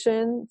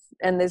solution,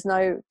 and there's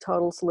no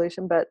total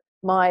solution, but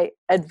my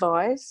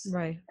advice,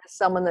 Right. as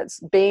someone that's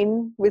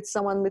been with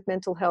someone with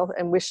mental health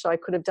and wished I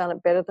could have done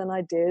it better than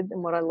I did,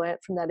 and what I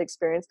learned from that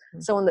experience,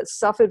 someone that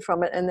suffered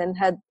from it and then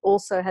had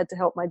to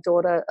help my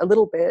daughter a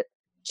little bit,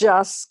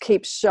 just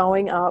keep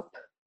showing up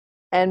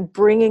and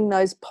bringing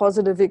those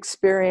positive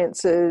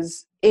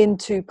experiences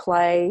into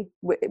play,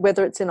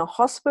 whether it's in a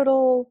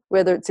hospital,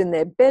 whether it's in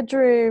their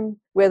bedroom,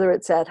 whether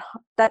it's at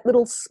that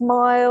little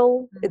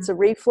smile. It's a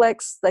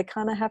reflex. They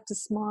kind of have to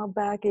smile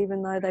back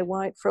even though they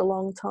won't for a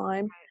long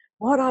time.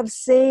 What I've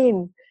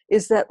seen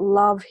is that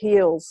love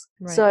heals.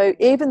 Right. So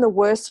even the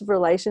worst of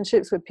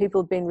relationships where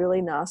people have been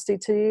really nasty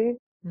to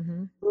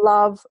you,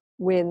 love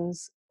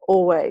wins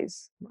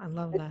always. I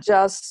love that. It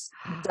just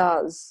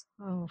does.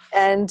 Oh.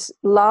 And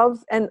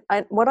love, and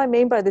what I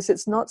mean by this,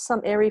 it's not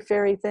some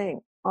airy-fairy thing,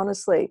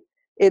 honestly.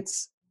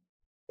 It's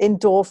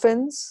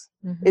endorphins,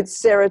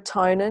 it's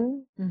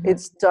serotonin,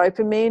 it's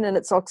dopamine, and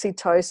it's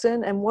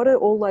oxytocin. And what are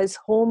all those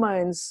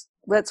hormones?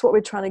 That's what we're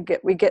trying to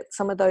get. We get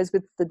some of those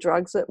with the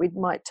drugs that we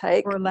might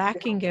take. We're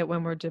lacking it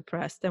when we're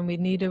depressed, and we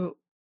need to.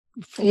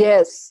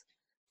 Yes.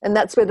 And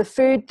that's where the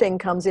food thing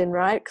comes in,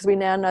 right? Because we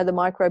now know the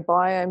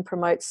microbiome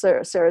promotes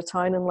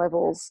serotonin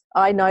levels.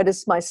 I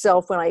notice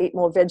myself when I eat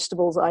more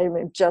vegetables, I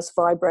am just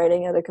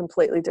vibrating at a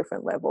completely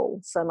different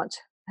level, so much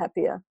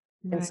happier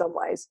in some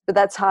ways. But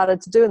that's harder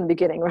to do in the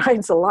beginning, right?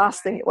 It's the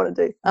last thing you want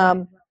to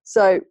do.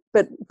 So,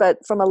 but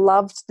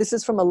this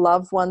is from a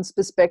loved one's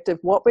perspective.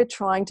 What we're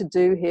trying to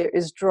do here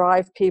is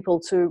drive people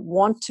to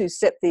want to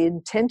set the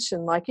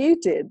intention like you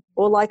did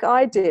or like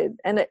I did.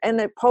 And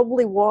it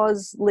probably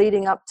was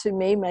leading up to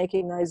me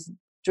making those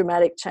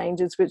dramatic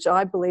changes, which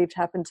I believed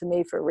happened to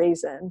me for a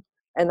reason.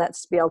 And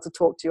that's to be able to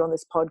talk to you on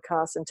this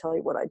podcast and tell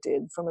you what I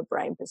did from a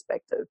brain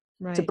perspective,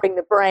 to bring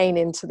the brain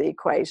into the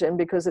equation,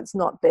 because it's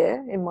not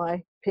there, in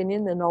my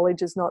opinion. The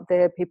knowledge is not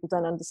there. People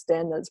don't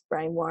understand that it's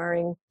brain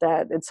wiring,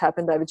 that it's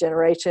happened over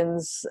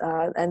generations,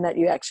 and that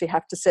you actually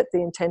have to set the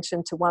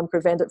intention to, one,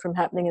 prevent it from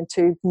happening, and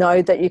two,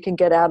 know that you can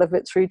get out of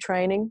it through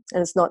training.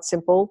 And it's not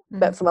simple.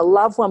 But from a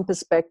loved one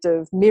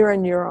perspective, mirror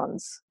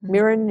neurons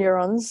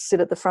sit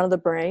at the front of the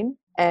brain,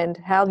 and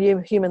how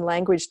human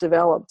language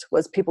developed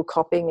was people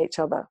copying each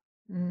other.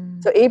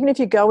 So even if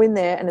you go in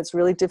there and it's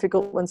really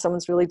difficult when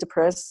someone's really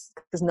depressed,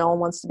 because no one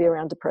wants to be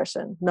around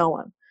depression, no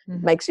one,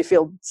 it makes you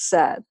feel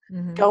sad.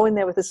 Go in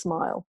there with a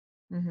smile,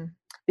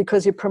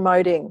 because you're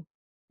promoting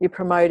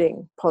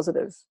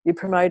positive, you're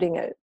promoting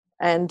it.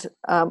 And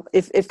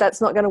if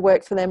that's not going to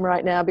work for them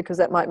right now, because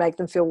that might make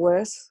them feel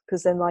worse,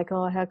 because then like,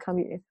 oh, how come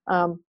you,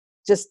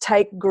 just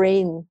take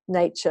green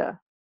nature,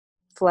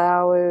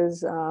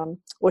 flowers,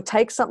 or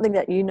take something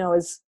that you know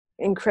is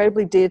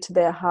incredibly dear to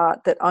their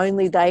heart, that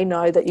only they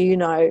know that you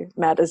know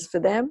matters for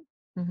them.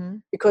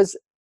 Because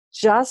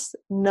just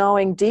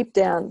knowing deep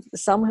down,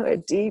 somewhere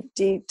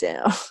deep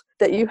down,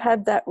 that you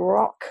have that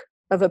rock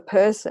of a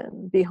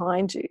person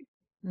behind you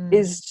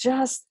is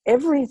just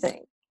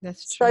everything.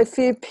 That's true. So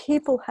few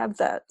people have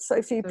that.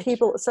 So few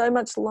people, so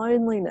much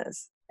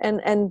loneliness.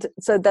 And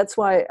so that's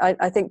why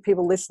I think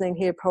people listening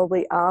here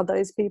probably are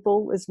those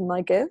people, is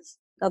my guess.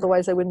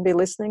 Otherwise, they wouldn't be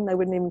listening. They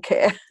wouldn't even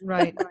care.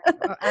 Right.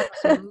 Oh,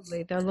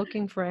 absolutely. They're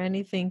looking for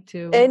anything.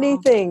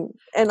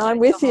 And I'm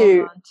with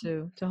you.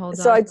 To hold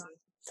on to.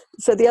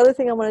 So the other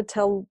thing I want to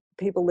tell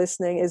people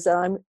listening is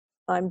that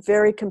I'm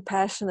very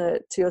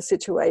compassionate to your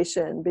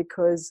situation,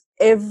 because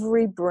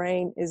every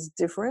brain is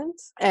different.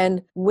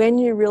 And when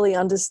you really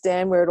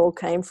understand where it all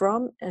came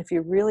from, and if you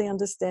really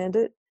understand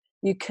it,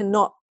 you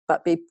cannot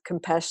but be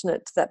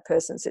compassionate to that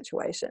person's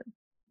situation.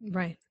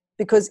 Right.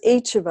 Because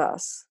each of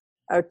us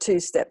are 2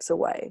 steps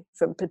away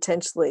from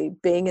potentially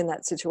being in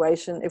that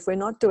situation if we're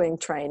not doing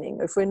training,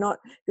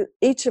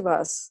 each of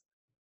us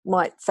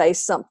might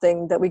face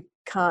something that we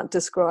can't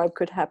describe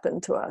could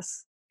happen to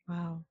us.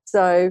 Wow.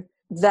 So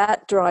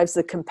that drives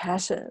the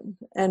compassion.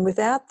 And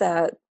without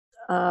that,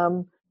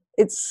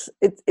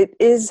 it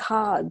is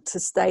hard to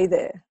stay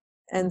there.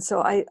 And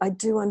so I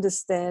do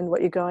understand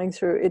what you're going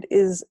through. It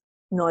is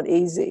not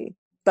easy.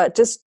 But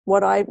just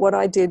what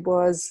I did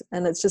was,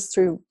 and it's just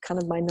through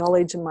kind of my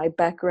knowledge and my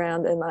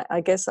background, and I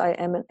guess I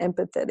am an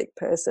empathetic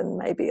person,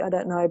 maybe, I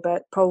don't know,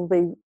 but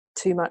probably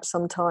too much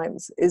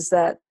sometimes, is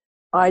that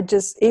I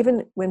just,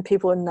 even when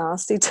people are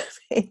nasty to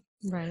me,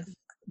 right,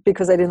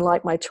 because they didn't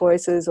like my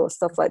choices or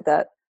stuff like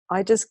that,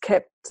 I just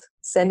kept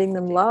sending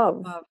them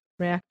love.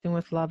 Reacting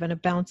with love, and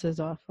it bounces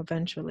off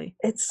eventually.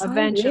 It's so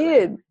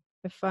weird.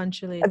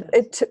 Eventually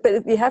it does.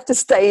 But you have to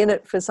stay in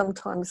it for some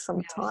time.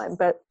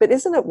 Yes. But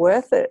isn't it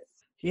worth it?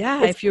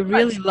 Yeah, It's if you too much.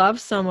 really love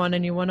someone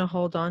and you want to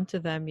hold on to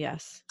them,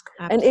 yes.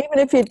 And Absolutely. even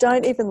if you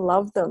don't even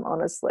love them,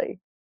 honestly,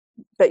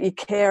 but you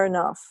care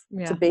enough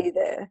to Yeah, be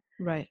there,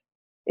 right,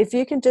 if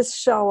you can just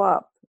show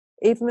up,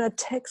 even a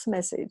text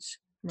message,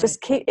 right,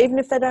 just keep, even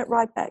if they don't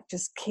write back,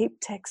 just keep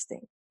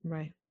texting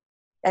right,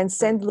 and right.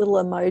 send little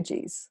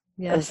emojis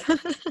Yes. of,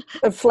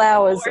 of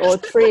flowers or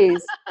Horse.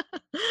 trees.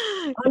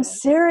 I'm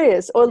Yes,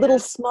 serious. Or little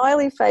yes.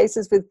 smiley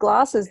faces with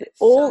glasses, It's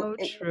all, so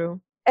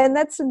true. and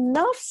that's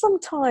enough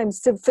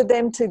sometimes for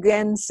them to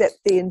then set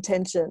the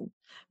intention.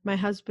 My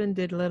husband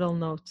did little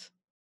notes.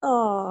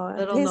 Oh,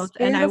 Little he's notes,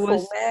 and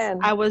beautiful, man.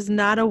 I was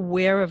not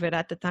aware of it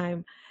at the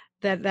time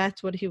that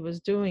that's what he was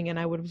doing, and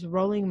I was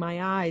rolling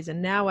my eyes,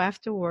 and now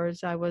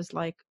afterwards I was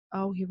like,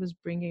 oh, he was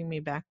bringing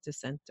me back to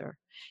center.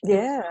 He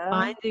was Yeah,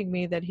 reminding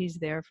me that he's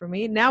there for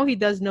me. Now he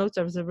does notes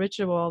as a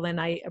ritual, and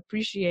I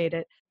appreciate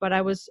it, but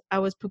I was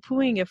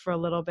poo-pooing it for a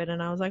little bit,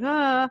 and I was like,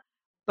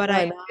 but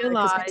I I know, because we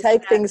realized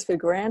take that. things for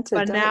granted,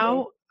 But don't we?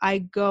 now I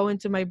go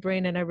into my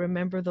brain and I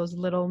remember those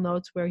little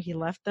notes where he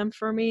left them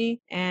for me.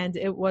 And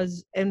it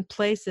was in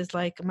places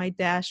like my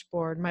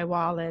dashboard, my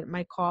wallet,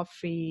 my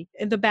coffee,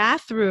 in the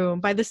bathroom,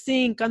 by the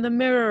sink, on the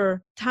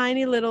mirror,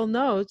 tiny little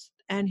notes.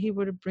 And he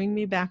would bring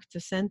me back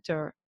to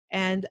center.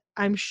 And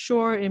I'm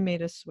sure it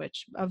made a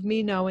switch of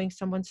me knowing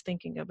someone's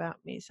thinking about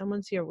me,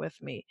 someone's here with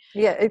me.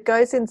 Yeah, it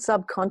goes in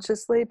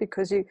subconsciously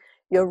because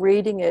you're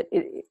reading it,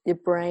 your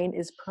brain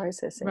is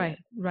processing it. Right,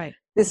 right,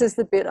 This is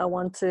the bit I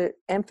want to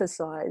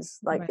emphasize.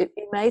 Like, right,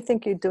 you may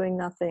think you're doing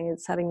nothing,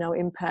 it's having no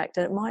impact,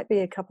 and it might be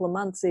a couple of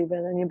months even,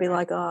 and you'll be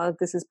right, like, oh,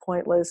 this is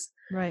pointless.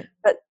 right,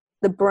 But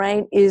the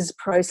brain is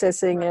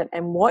processing right, it,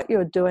 and what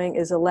you're doing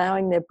is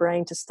allowing their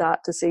brain to start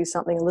to see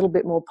something a little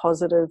bit more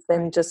positive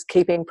than right, just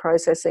keeping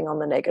processing on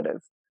the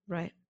negative.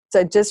 right,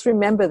 So just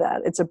remember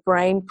that it's a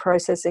brain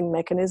processing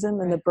mechanism,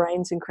 and the right.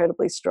 brain's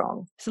incredibly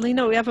strong.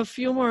 Selena, we have a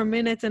few more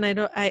minutes, and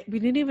we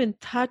didn't even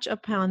touch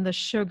upon the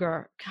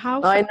sugar.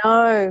 I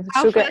know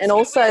How sugar, fast and can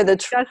we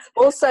discuss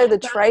also the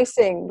the,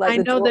 tracing, like I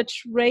know the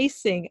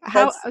tracing.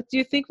 How that's, do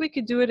you think we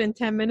could do it in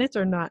 10 minutes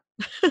or not?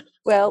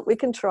 well, we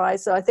can try.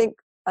 So I think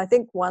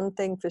one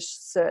thing for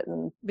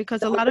certain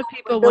Because that a lot of we're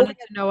people building wanted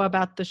to know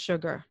about the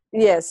sugar.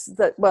 yes,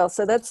 that, well,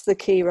 so that's the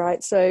key,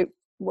 right? So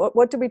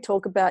what did we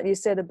talk about? You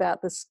said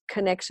about this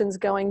connections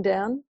going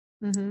down,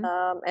 Mm-hmm.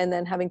 and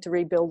then having to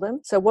rebuild them.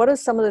 So what are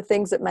some of the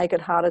things that make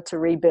it harder to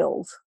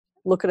rebuild?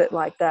 Look at it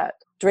like that.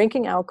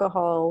 Drinking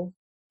alcohol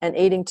and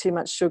eating too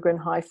much sugar and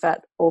high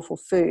fat awful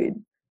food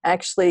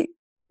actually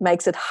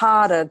makes it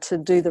harder to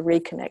do the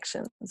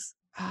reconnections.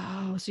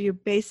 Oh, so you're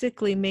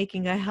basically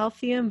making a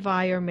healthy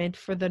environment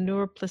for the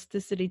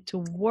neuroplasticity to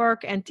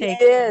work and take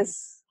shape.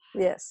 Yes,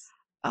 yes,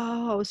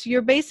 Oh, so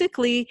you're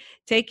basically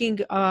taking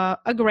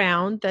a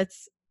ground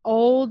that's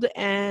old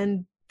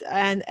and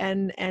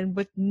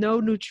with no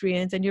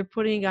nutrients, and you're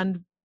putting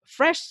on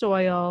fresh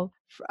soil,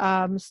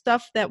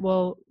 stuff that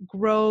will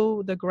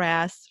grow the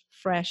grass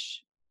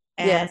fresh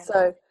yeah. and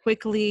So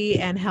quickly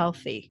and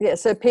healthy. yeah,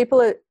 so people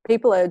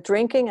are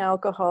drinking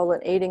alcohol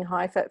and eating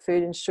high fat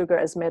food and sugar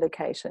as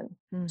medication.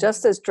 Mm-hmm.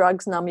 Just as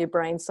drugs numb your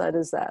brain, so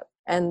does that.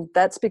 And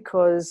that's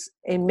because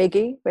in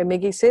Miggy, where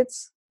Miggy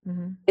sits,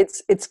 Mm-hmm.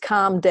 it's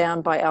calmed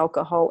down by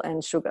alcohol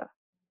and sugar.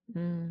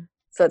 Mm-hmm.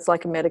 So it's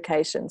like a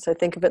medication. So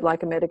think of it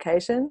like a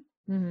medication.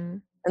 Mm-hmm.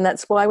 And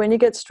that's why when you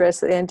get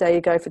stressed at the end of the day, you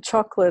go for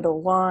chocolate or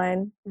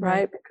wine, Right.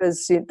 right?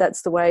 Because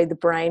that's the way the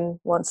brain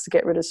wants to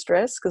get rid of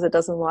stress because it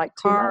doesn't like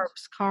too much.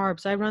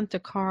 Carbs. I run to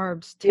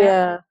carbs.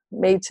 Yeah,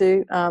 me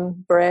too.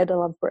 Bread, I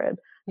love bread.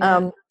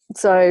 Yeah.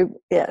 So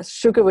yeah,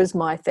 sugar was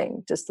my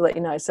thing, just to let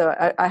you know. So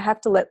I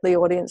have to let the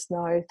audience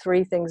know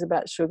 3 things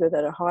about sugar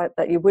that are high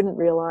that you wouldn't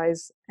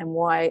realize, and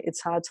why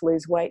it's hard to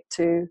lose weight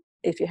too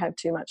if you have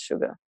too much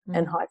sugar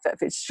and high fat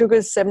foods. Sugar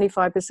is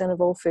 75%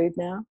 of all food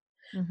now.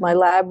 Mm-hmm. My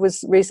lab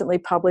was recently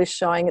published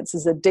showing it's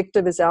as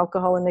addictive as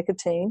alcohol and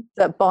nicotine.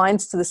 That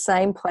binds to the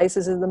same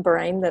places in the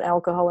brain that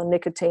alcohol and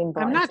nicotine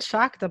bind I'm not to.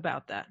 shocked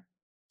about that.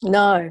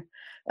 No.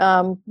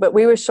 But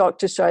we were shocked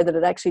to show that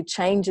it actually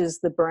changes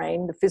the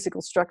brain, the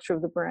physical structure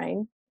of the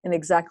brain, in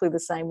exactly the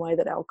same way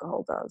that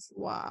alcohol does.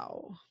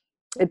 Wow.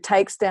 It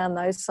takes down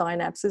those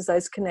synapses,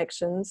 those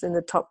connections in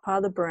the top part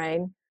of the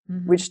brain,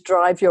 Mm-hmm. which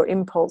drive your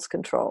impulse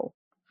control.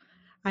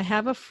 I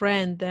have a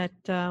friend that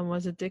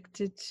was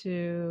addicted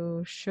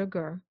to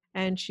sugar,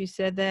 and she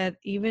said that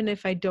even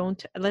if I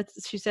don't,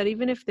 she said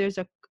even if there's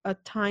a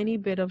tiny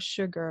bit of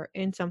sugar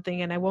in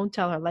something, and I won't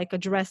tell her, like a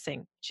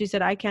dressing, she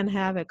said I can't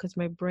have it because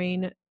my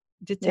brain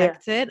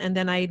detects it, and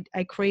then I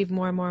crave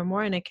more and more and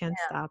more, and I can't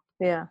stop.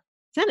 Yeah.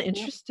 Isn't that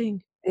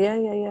interesting? Yeah.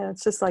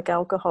 It's just like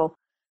alcohol.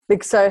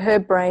 So her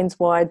brain's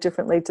wired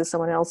differently to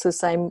someone else's.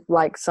 Same,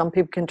 like some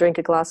people can drink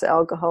a glass of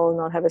alcohol and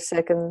not have a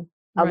second.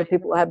 Other Right.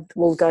 people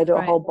will go to a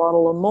Right. whole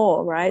bottle or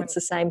more, right? It's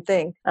the same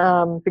thing,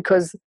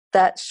 because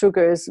that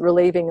sugar is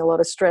relieving a lot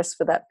of stress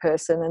for that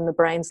person, and the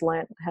brain's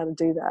learned how to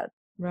do that.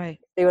 Right.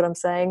 See what I'm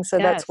saying? So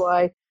that's Yes.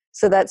 why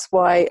So that's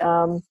why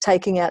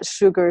taking out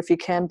sugar, if you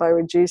can, by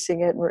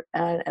reducing it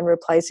and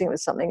replacing it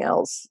with something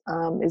else,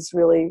 is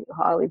really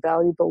highly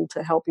valuable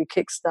to help you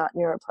kickstart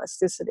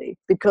neuroplasticity.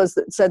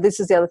 So this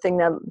is the other thing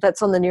now,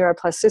 that's on the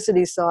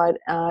neuroplasticity side,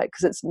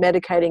 because it's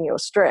medicating your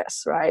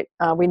stress, right?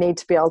 We need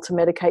to be able to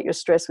medicate your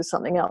stress with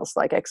something else,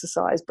 like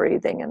exercise,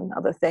 breathing, and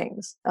other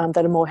things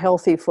that are more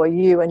healthy for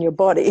you and your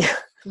body.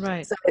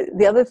 Right. So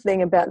the other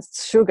thing about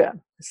sugar,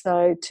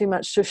 so too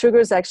much sugar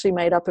is actually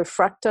made up of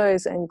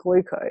fructose and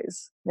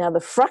glucose. Now, the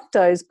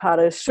fructose part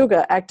of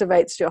sugar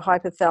activates your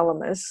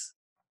hypothalamus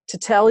to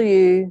tell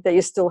you that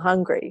you're still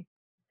hungry.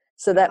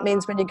 So that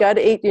means when you go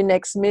to eat your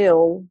next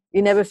meal,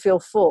 you never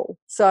feel full.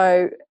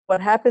 So what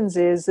happens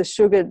is the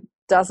sugar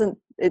doesn't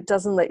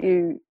let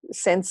you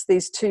sense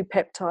these two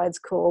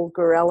peptides called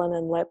ghrelin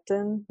and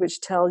leptin,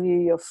 which tell you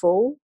you're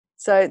full.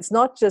 So it's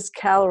not just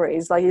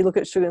calories. Like you look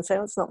at sugar and say,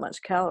 oh, it's not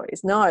much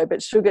calories. No,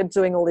 but sugar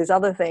doing all these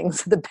other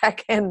things at the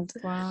back end.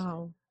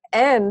 Wow.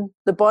 And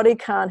the body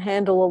can't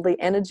handle all the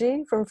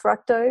energy from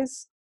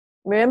fructose.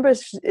 Remember,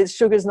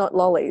 sugar's not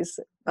lollies,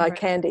 Right.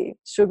 candy.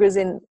 Sugar's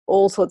in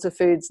all sorts of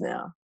foods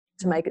now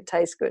to make it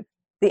taste good.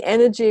 The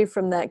energy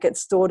from that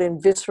gets stored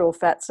in visceral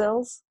fat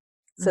cells.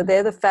 So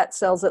they're the fat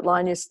cells that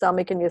line your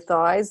stomach and your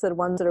thighs, the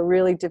ones that are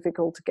really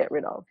difficult to get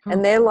rid of.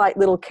 And they're like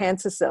little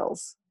cancer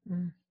cells.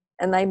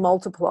 And they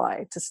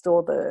multiply to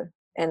store the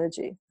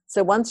energy.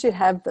 So once you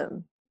have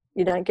them,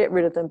 you don't get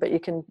rid of them, but you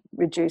can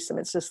reduce them.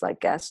 It's just like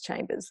gas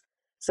chambers.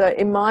 So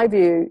in my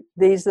view,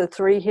 these are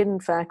 3 hidden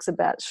facts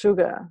about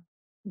sugar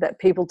that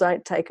people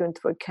don't take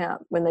into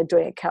account when they're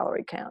doing a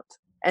calorie count.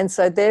 And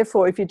so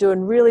therefore, if you're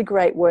doing really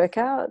great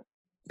workout,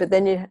 but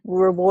then you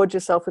reward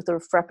yourself with a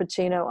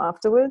frappuccino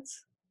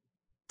afterwards,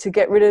 to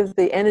get rid of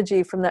the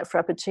energy from that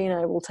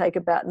frappuccino will take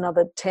about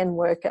another 10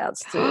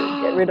 workouts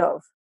to get rid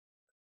of,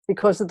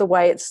 because of the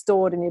way it's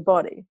stored in your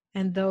body.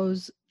 And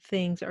those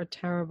things are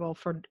terrible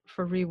for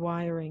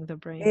rewiring the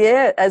brain.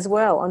 Yeah, as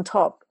well, on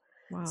top.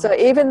 Wow. So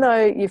even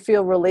though you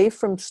feel relief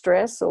from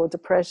stress or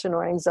depression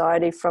or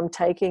anxiety from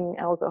taking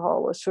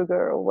alcohol or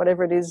sugar or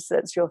whatever it is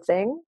that's your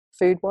thing,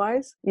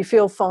 food-wise, you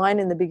feel fine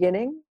in the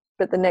beginning,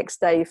 but the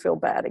next day you feel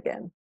bad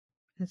again.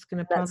 It's going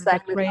to probably,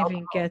 the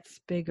craving gets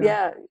bigger.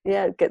 Yeah,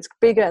 it gets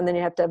bigger, and then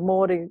you have to have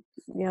more to,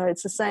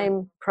 it's the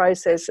same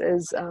process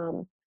as...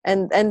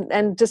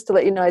 And just to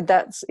let you know,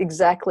 that's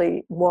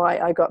exactly why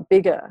I got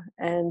bigger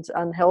and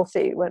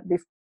unhealthy.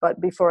 But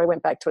before I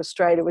went back to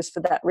Australia, was for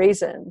that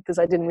reason, because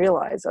I didn't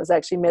realize I was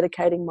actually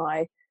medicating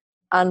my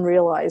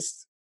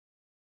unrealized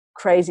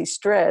crazy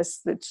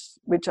stress,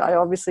 which I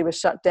obviously was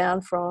shut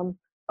down from.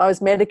 I was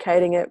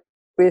medicating it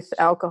with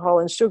alcohol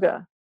and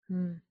sugar,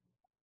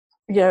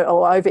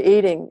 or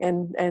overeating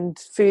and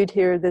food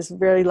here. There's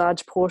very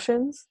large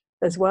portions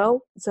as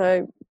well.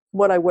 So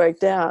what I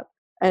worked out,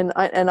 and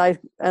I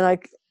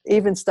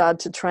even started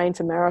to train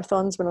for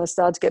marathons when I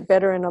started to get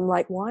better, and I'm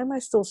like, why am I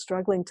still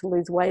struggling to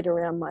lose weight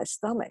around my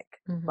stomach?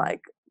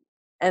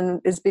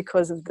 And it's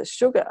because of the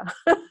sugar.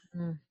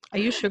 Are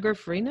you sugar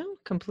free now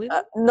completely?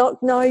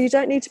 No, you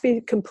don't need to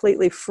be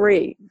completely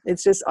free.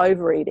 It's just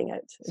overeating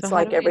it. It's so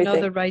like how do everything. You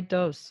know the right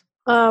dose?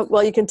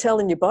 Well, you can tell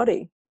in your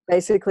body.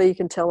 Basically, you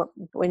can tell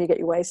when you get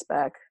your waist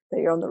back that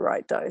you're on the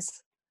right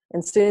dose.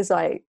 And as soon as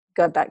I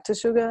go back to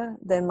sugar,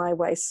 then my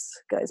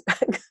waist goes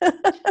back.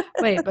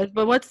 Wait,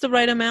 but what's the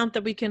right amount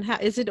that we can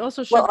have? Is it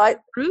also sugar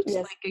fruits?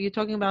 Yes. Like, are you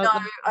talking about? No,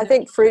 I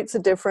think fruits are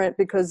different,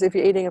 because if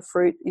you're eating a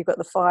fruit, you've got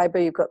the fiber,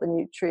 you've got the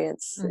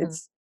nutrients.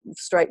 It's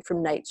straight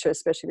from nature,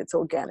 especially if it's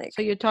organic.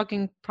 So you're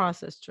talking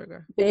processed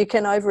sugar. But you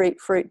can overeat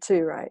fruit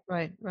too, right?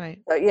 Right.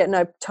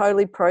 So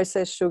totally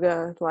processed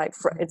sugar, like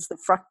it's the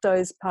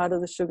fructose part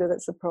of the sugar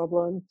that's the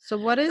problem. So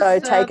what is the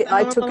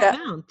normal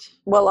amount?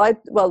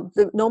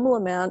 The normal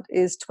amount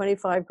is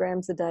 25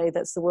 grams a day.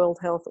 That's the World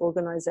Health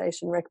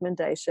Organization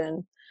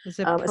recommendation. Is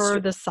it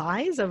per the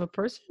size of a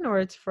person, or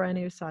it's for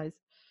any size?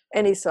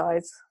 Any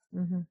size.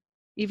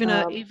 Even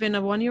a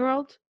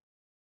 1-year-old?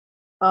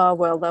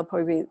 Well, they'll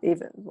probably be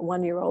even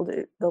 1-year-old.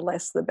 The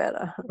less, the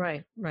better.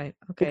 Right. Okay.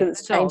 Because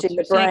it's changing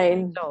the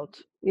brain.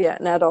 Yeah,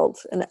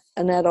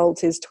 an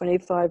adult is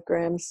 25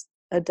 grams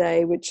a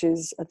day, which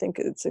is, I think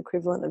it's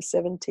equivalent of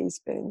 7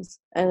 teaspoons.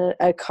 And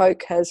a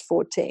Coke has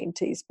 14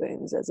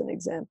 teaspoons, as an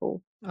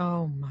example.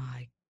 Oh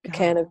my God. A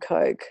can of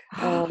Coke.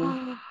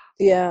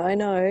 Yeah, I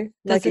know.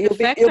 Does it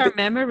affect our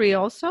memory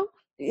also?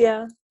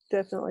 Yeah,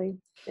 definitely.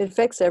 It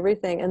affects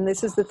everything. And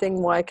this is the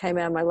thing why I came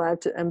out of my lab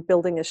and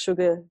building a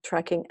sugar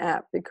tracking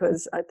app,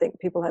 because I think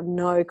people have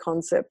no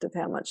concept of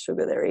how much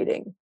sugar they're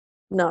eating.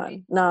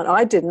 None.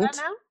 I didn't.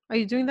 Now? Are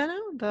you doing that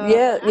now?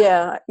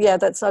 Yeah.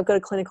 I've got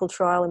a clinical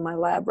trial in my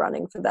lab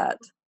running for that.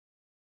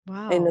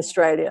 Wow. In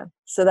Australia.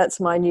 So that's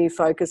my new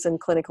focus in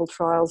clinical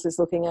trials, is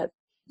looking at,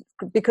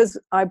 because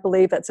I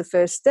believe that's a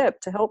first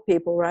step to help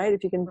people, right?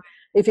 If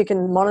you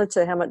can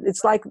monitor how much,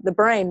 it's like the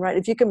brain, right?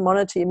 If you can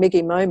monitor your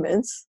Miggy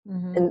moments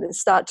and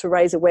start to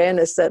raise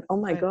awareness that, oh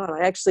my God,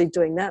 I'm actually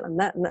doing that and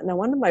that, and no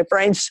wonder my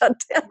brain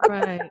shut down.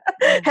 Right.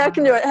 How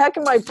can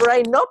my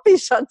brain not be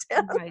shut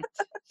down? Right.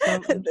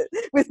 So,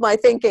 with my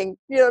thinking,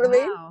 you know what I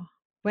mean?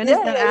 When is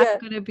Yeah, that yeah, app yeah.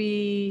 going to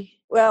be?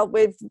 Well,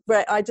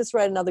 I just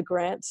wrote another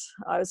grant.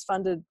 I was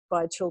funded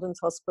by Children's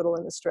Hospital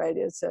in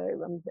Australia, so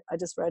I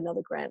just wrote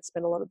another grant.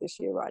 Spent a lot of this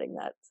year writing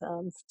that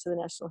to the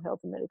National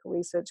Health and Medical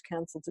Research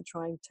Council to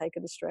try and take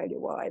it Australia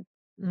wide.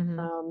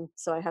 Mm-hmm.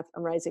 So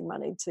I'm raising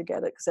money to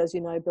get it because, as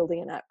you know,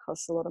 building an app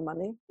costs a lot of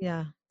money.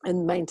 Yeah.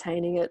 And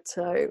maintaining it.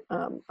 So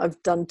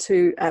I've done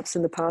 2 apps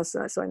in the past,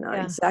 so I know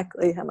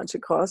exactly how much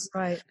it costs.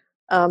 Right.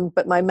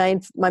 But my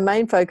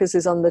main focus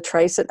is on the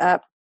Trace It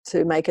app,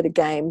 to make it a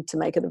game, to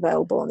make it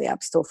available on the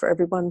App Store for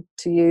everyone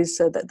to use,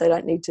 so that they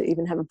don't need to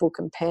even have a book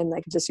and pen. They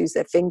can just use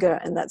their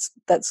finger, and that's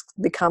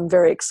become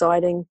very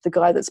exciting. The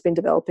guy that's been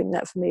developing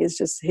that for me has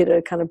just hit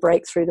a kind of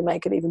breakthrough to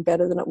make it even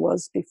better than it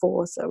was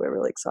before. So we're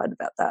really excited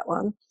about that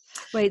one.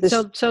 Wait,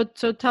 so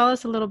tell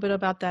us a little bit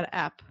about that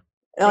app.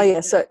 Oh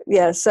yeah, so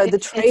the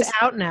Trace. It's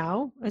out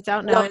now. It's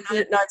out now. No,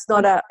 it's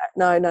not out.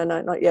 No,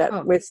 not yet.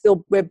 Oh.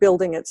 We're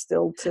building it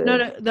still. No,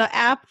 the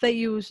app that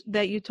you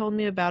told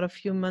me about a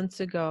few months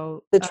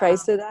ago. The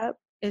Trace It app.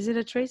 Is it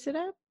a Trace It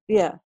app?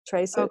 Yeah,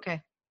 Trace It.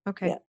 Okay.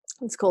 Yeah,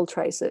 it's called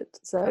Trace It.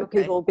 So Okay.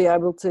 people will be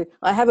able to.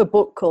 I have a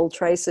book called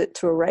Trace It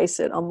to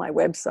Erase It on my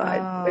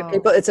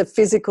website. Where it's a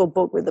physical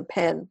book with a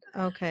pen.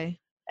 Okay.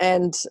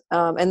 And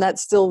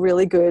that's still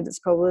really good. It's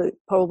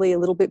probably a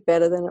little bit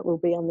better than it will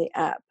be on the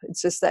app.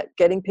 It's just that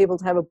getting people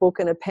to have a book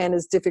and a pen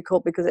is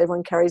difficult because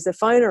everyone carries their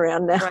phone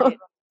around now.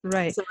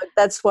 Right. So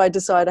that's why I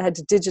decided I had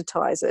to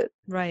digitize it.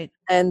 Right.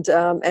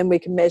 And we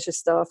can measure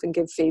stuff and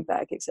give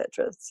feedback,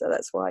 etc. So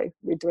that's why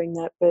we're doing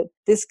that. But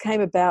this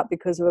came about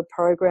because of a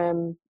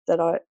program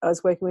that I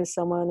was working with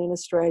someone in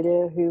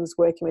Australia who was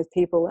working with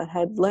people that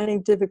had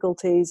learning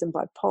difficulties and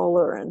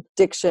bipolar and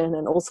addiction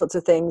and all sorts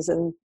of things.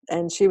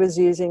 And she was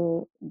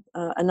using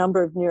a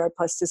number of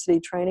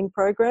neuroplasticity training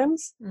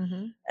programs.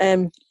 Mm-hmm.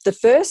 And the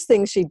first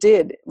thing she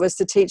did was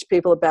to teach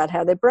people about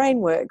how their brain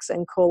works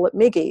and call it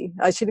Miggy.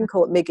 She didn't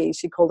call it Miggy,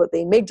 she called it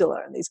the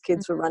amygdala. And these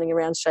kids were running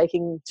around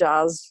shaking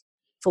jars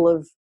full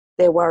of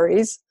their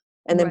worries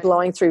and then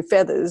blowing through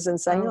feathers and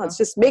saying, oh, it's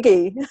just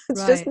Miggy.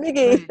 It's just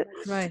Miggy.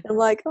 Right. I'm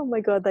like, oh my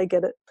God, they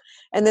get it.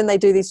 And then they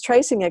do these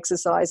tracing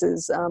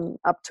exercises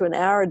up to an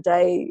hour a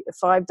day,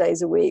 5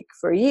 days a week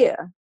for a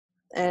year.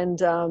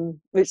 And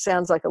which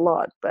sounds like a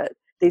lot, but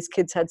these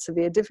kids had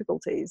severe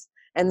difficulties,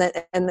 and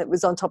it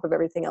was on top of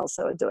everything else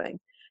they were doing.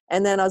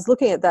 And then I was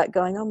looking at that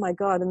going, oh my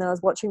God. And then I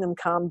was watching them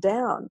calm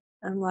down.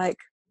 I'm like,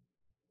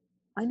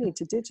 I need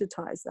to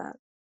digitize that.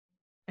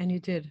 And you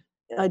did.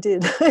 I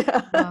did.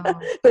 Wow.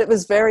 But it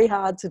was very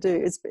hard to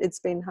do. It's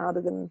been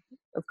harder than,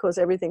 of course,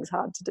 everything's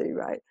hard to do,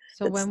 right?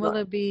 So when will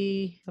it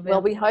be available?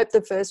 Well, we hope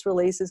the first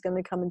release is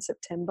going to come in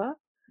September.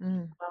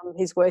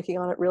 He's working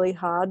on it really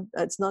hard.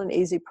 It's not an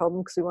easy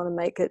problem because we want to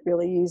make it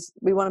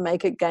we want to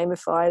make it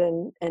gamified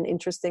and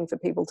interesting for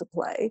people to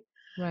play.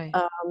 Right.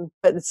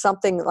 But it's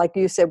something, like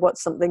you said,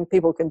 what's something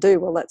people can do?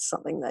 Well, that's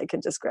something they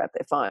can just grab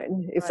their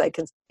phone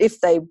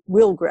if they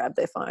will grab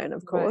their phone,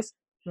 of course.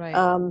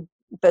 Right.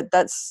 But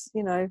that's,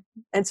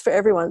 it's for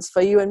everyone. It's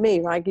for you and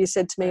me. Like you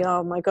said to me,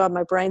 oh my God,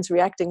 my brain's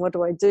reacting. What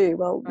do I do?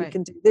 Well, we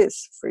can do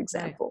this, for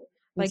example.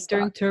 Like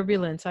during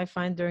turbulence, I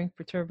find during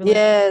turbulence.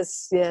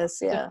 Yes, yeah.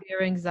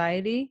 Severe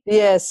anxiety.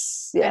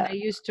 Yes, yeah. And I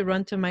used to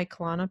run to my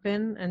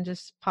Klonopin and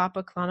just pop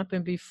a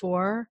Klonopin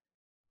before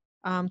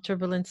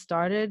turbulence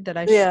started, that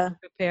I should be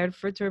prepared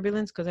for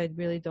turbulence because I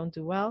really don't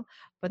do well.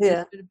 But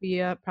this would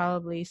be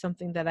probably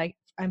something that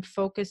I'm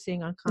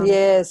focusing on.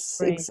 Yes,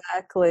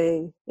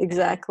 exactly.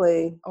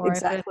 Or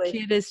if a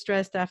kid is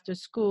stressed after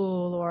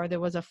school or there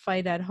was a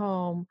fight at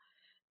home,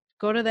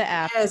 go to the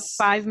app. Yes.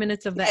 5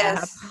 minutes of the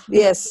app.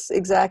 Yes,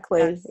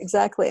 exactly.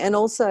 Exactly. And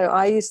also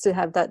I used to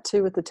have that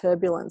too with the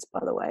turbulence,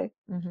 by the way,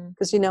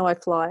 because I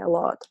fly a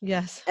lot.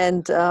 Yes.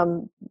 And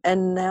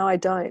now I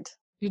don't.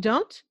 You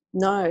don't?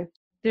 No.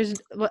 There's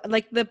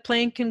like the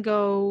plane can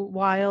go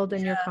wild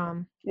and you're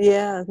calm.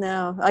 Yeah,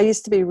 now I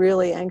used to be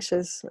really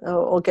anxious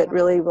or get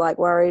really like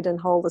worried and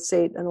hold the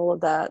seat and all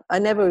of that. I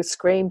never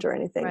screamed or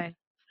anything. Right.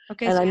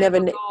 Okay. And so I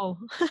never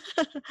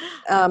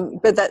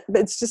but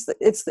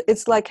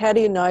it's like, how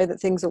do you know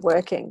that things are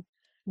working?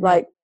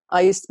 Like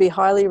I used to be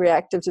highly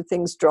reactive to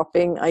things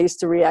dropping. I used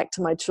to react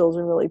to my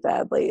children really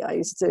badly. I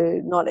used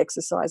to not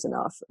exercise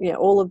enough.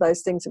 All of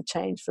those things have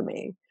changed for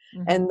me.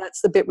 And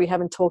that's the bit we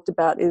haven't talked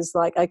about, is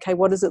like, okay,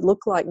 what does it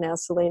look like now,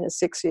 Selena,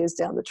 6 years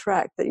down the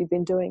track that you've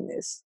been doing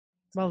this?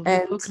 Well,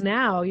 look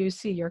now, you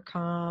see you're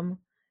calm.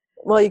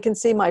 Well, you can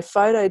see my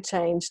photo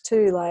change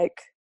too. Like,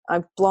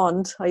 I'm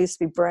blonde. I used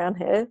to be brown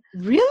hair.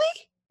 Really?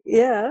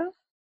 Yeah.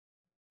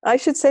 I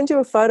should send you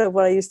a photo of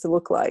what I used to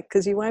look like,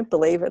 because you won't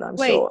believe it, I'm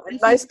sure. This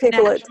most is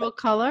people natural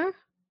color?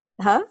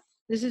 Huh?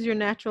 This is your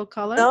natural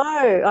color?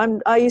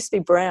 No, I used to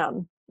be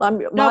brown. But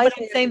I'm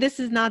saying this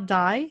is not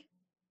dye.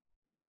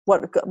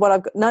 What I've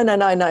got?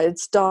 No,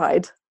 it's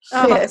dyed.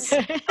 Oh, yes.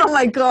 okay. Oh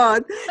my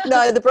God.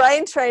 No, the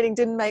brain training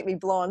didn't make me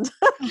blonde.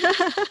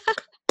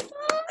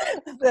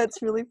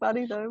 That's really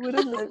funny though,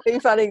 wouldn't it be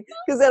funny?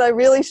 Because then I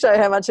really show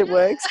how much it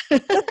works.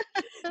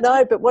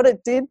 No, but what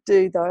it did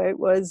do though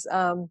was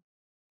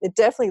it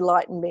definitely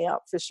lightened me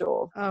up for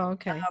sure. Oh,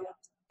 okay.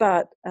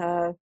 But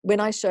when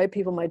I show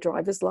people my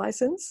driver's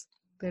license,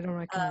 They don't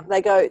recognize.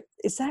 they go,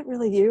 "Is that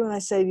really you?" And I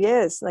said,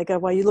 "Yes." And they go,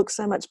 "Well, you look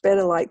so much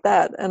better like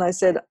that." And I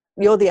said,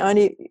 "You're the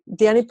only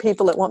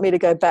people that want me to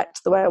go back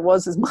to the way I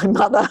was is my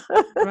mother."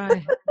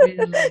 Right.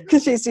 Really.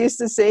 Because she's used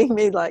to seeing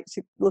me like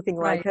looking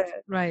like her.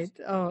 Right.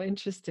 Oh,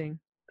 interesting.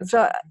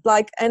 So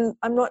and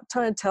I'm not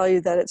trying to tell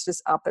you that it's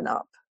just up and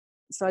up.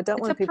 So I don't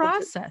It's want a people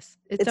process.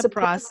 to, It's a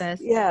process.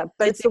 yeah,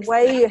 but It's it's the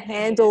way you accepting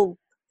it. handle,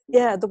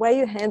 the way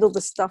you handle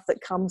the stuff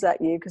that comes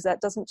at you, because that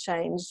doesn't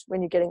change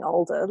when you're getting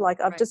older. Like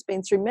I've just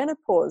been through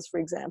menopause, for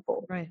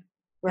example. Right.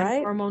 Right.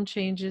 And hormone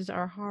changes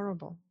are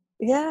horrible.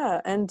 Yeah.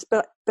 And,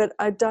 but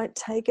I don't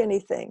take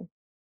anything,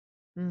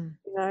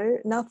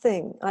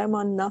 nothing. I'm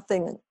on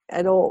nothing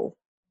at all.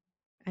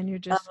 And you're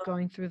just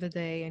going through the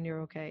day and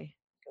you're okay.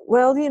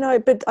 Well,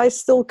 but I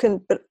still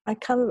can, but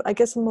I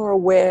guess I'm more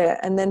aware.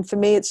 And then for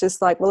me, it's just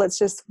like, well,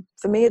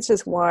 for me, it's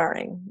just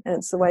wiring, and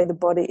it's the way the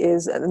body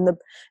is. And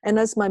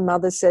as my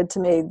mother said to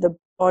me, the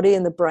body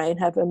and the brain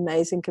have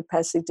amazing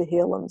capacity to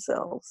heal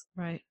themselves.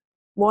 Right.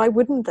 Why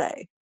wouldn't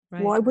they?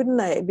 Right. Why wouldn't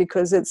they?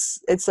 Because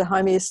it's a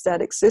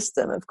homeostatic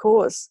system, of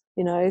course,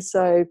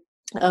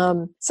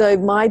 so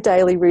my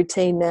daily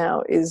routine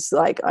now is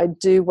like, I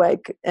do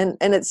wake, and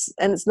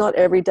it's not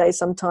every day.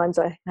 Sometimes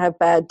I have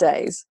bad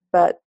days,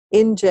 but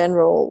in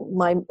general,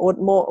 my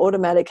more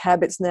automatic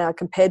habits now,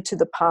 compared to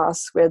the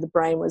past where the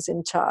brain was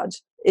in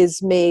charge,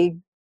 is me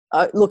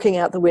looking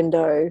out the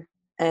window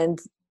and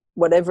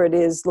whatever it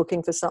is,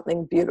 looking for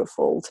something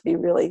beautiful to be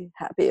really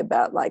happy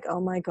about. Like,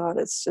 oh my God,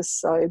 it's just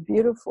so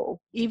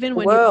beautiful. Even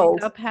when you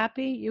wake up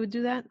happy, you would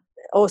do that?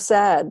 Or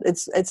sad.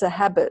 It's a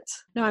habit.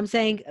 No, I'm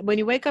saying when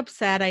you wake up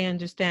sad, I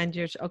understand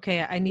you're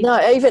okay. I need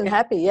even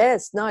happy.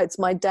 Yes. No, it's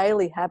my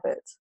daily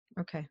habit.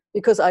 Okay.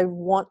 Because I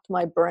want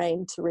my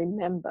brain to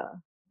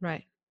remember.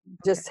 Right.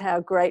 Just how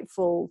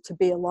grateful to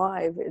be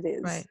alive it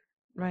is. Right.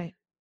 Right.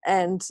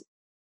 And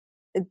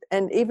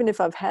even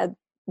if I've had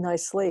no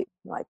sleep,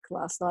 like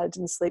last night I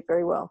didn't sleep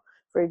very well,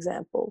 for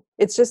example,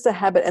 it's just a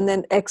habit. And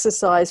then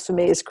exercise for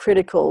me is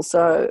critical.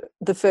 So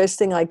the first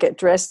thing I get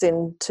dressed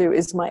into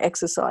is my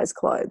exercise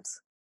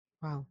clothes.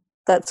 Wow.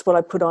 That's what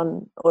I put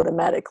on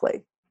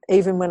automatically,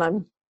 even when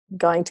I'm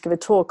going to give a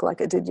talk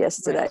like I did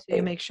yesterday. Right. So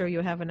you make sure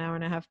you have an hour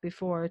and a half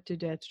before to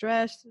get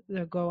dressed,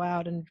 go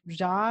out and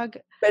jog.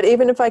 But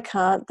even if I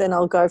can't, then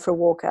I'll go for a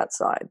walk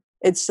outside.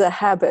 It's a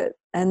habit.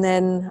 And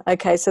then,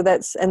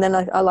 and then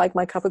I like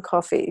my cup of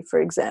coffee, for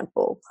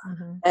example.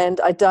 Mm-hmm.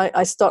 And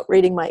I stopped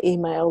reading my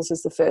emails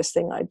is the first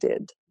thing I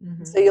did.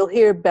 Mm-hmm. So you'll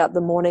hear about the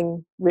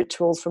morning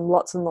rituals from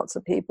lots and lots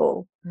of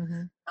people.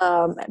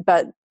 Mm-hmm.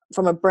 But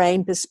from a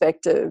brain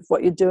perspective,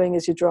 what you're doing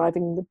is you're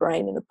driving the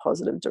brain in a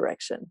positive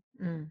direction.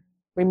 Mm.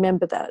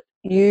 Remember that.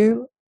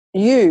 You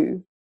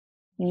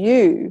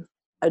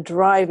are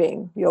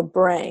driving your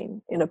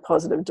brain in a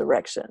positive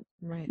direction.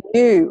 Right.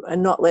 You are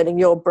not letting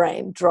your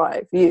brain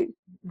drive you.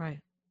 Right.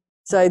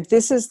 So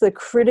this is the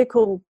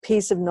critical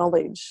piece of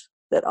knowledge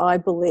that I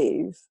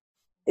believe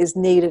is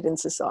needed in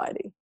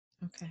society.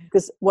 Okay.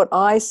 Because what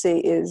I see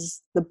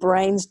is the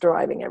brain's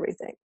driving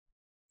everything.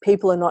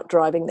 People are not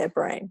driving their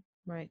brain.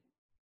 Right.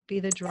 Be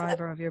the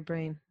driver of your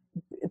brain.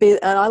 And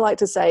I like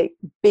to say,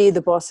 be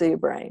the boss of your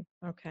brain.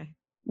 Okay.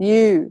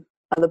 You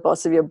are the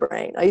boss of your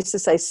brain. I used to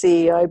say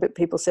CEO, but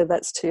people said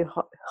that's too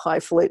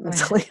highfalutin.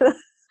 Right.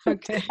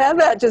 Okay. How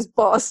about just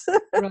boss?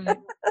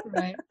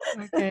 Right.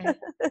 Okay.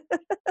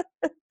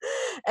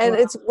 And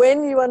it's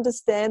when you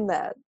understand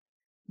that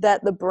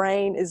the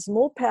brain is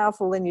more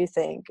powerful than you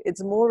think.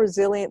 It's more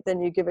resilient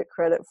than you give it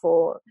credit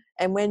for.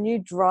 And when you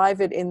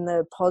drive it in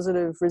the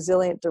positive,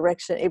 resilient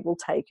direction, it will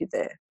take you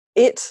there.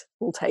 It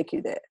will take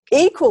you there.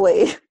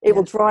 Equally, it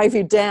will drive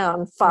you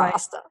down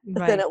faster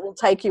than it will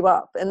take you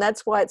up. And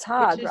that's why it's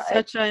hard, Which is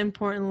such an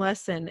important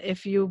lesson.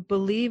 If you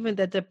believe in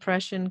that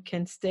depression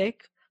can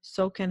stick,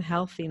 so can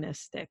healthiness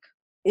stick.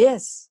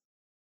 Yes.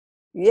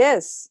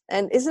 Yes.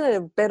 And isn't it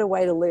a better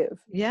way to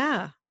live?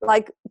 Yeah.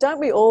 Like,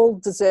 don't we all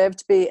deserve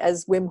to be,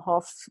 as Wim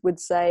Hof would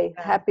say,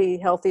 happy,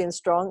 healthy, and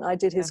strong? I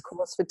did his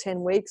course for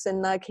 10 weeks,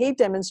 and like he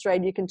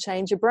demonstrated you can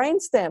change your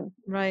brainstem.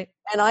 Right.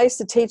 And I used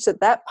to teach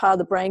that part of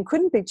the brain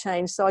couldn't be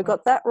changed, so I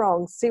got that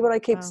wrong. See, what I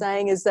keep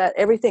saying is that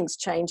everything's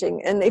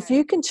changing. And if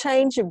you can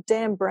change your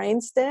damn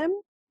brainstem,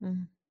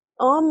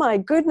 oh my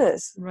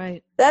goodness.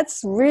 Right.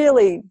 That's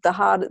really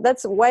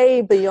that's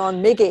way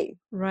beyond Miggy.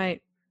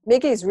 Right.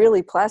 Miggy's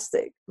really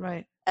plastic.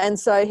 Right. And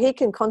so he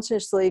can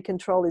consciously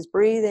control his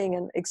breathing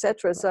and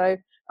etc. So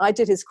I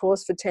did his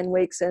course for 10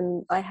 weeks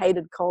and I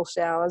hated cold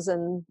showers,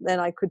 and then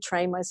I could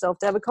train myself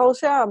to have a cold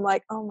shower. I'm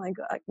like, oh my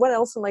God, what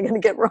else am I going to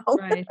get wrong?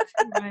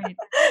 Right.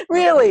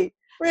 Really.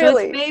 So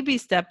it's baby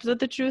steps. But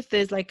the truth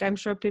is, like, I'm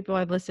sure people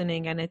are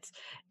listening and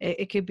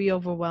it could be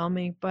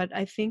overwhelming, but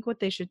I think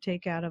what they should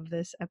take out of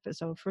this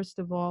episode, first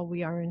of all,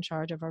 we are in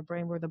charge of our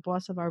brain. We're the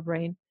boss of our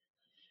brain.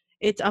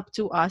 It's up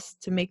to us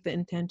to make the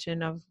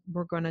intention of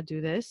we're going to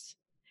do this.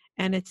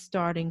 And it's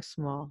starting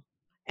small,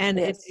 and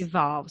it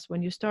evolves.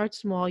 When you start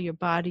small, your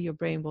body, your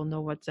brain will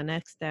know what's the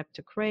next step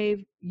to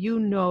crave. You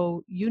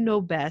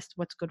know best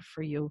what's good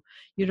for you.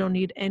 You don't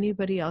need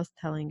anybody else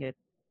telling it.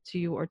 to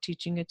you or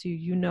teaching it to you,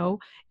 you know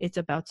it's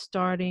about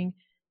starting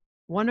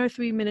 1 or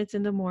 3 minutes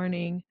in the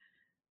morning,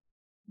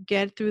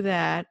 get through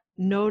that,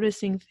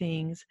 noticing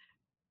things,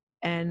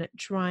 and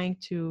trying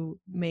to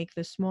make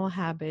the small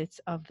habits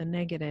of the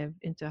negative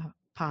into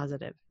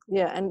positive.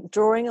 Yeah, and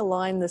drawing a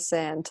line in the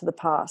sand to the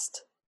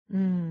past.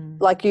 Mm.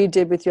 Like you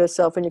did with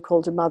yourself when you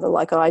called your mother,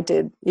 like I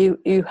did.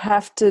 You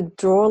have to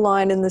draw a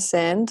line in the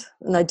sand,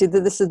 and I did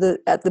this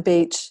at the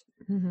beach.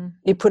 Mm-hmm.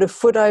 You put a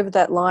foot over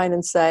that line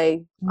and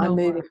say, I'm No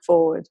moving more.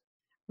 forward.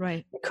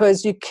 Right.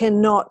 Because you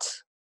cannot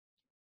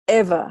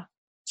ever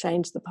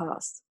change the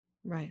past.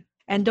 Right.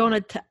 And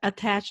don't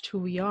attach who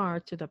we are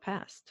to the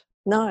past.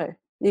 No.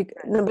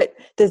 No, but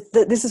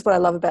this is what I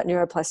love about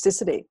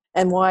neuroplasticity,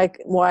 and why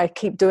I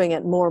keep doing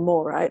it more and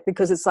more, right?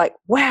 Because it's like,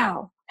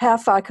 wow, how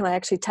far can I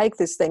actually take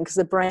this thing? Because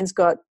the brain's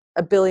got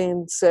a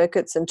billion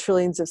circuits and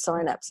trillions of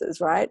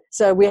synapses, right?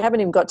 So we haven't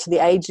even got to the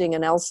aging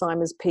and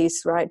Alzheimer's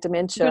piece, right?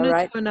 Dementia, I'm going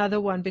right? to do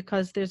another one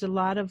because there's a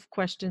lot of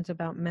questions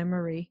about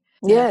memory.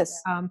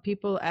 Yes.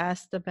 People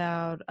asked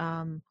about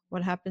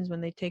what happens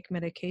when they take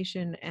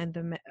medication,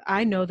 and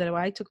I know that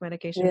when I took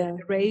medication, it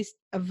erased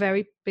a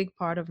very big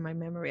part of my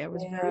memory. I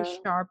was very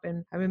sharp,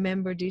 and I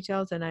remember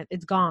details, and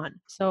it's gone.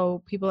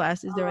 So people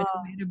asked, is there any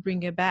way to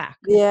bring it back?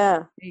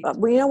 Yeah.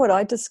 Well, you know what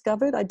I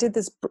discovered? I did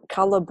this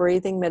color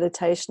breathing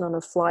meditation on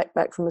a flight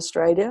back from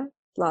Australia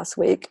last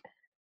week,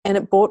 and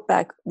it brought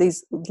back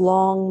these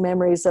long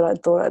memories that I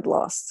thought I'd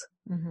lost.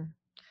 Mm-hmm.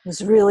 It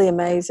was really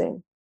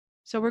amazing.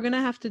 So we're going to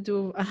have to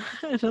do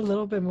a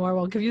little bit more.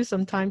 We'll give you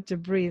some time to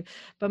breathe,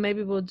 but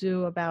maybe we'll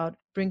do about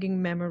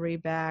bringing memory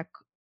back,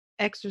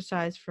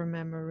 exercise for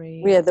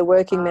memory. Yeah, the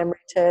working memory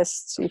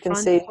tests. You can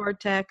see.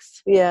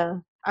 Cortex. Yeah.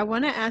 I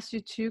want to ask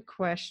you 2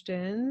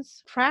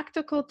 questions.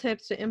 Practical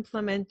tips to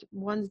implement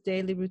one's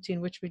daily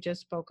routine, which we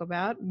just spoke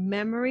about,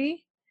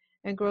 memory,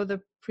 and grow the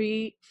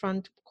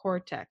prefrontal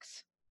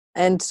cortex.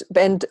 And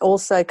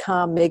also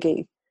calm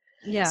Miggy.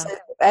 Yeah. So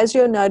as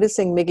you're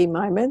noticing Miggy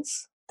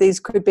moments, these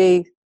could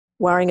be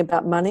worrying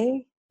about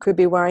money, could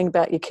be worrying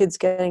about your kids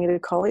getting into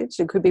college,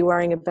 it could be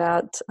worrying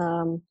about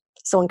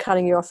someone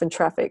cutting you off in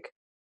traffic.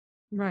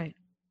 Right.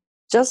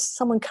 Just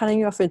someone cutting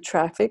you off in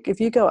traffic, if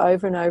you go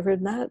over and over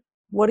in that,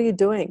 what are you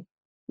doing?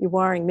 You're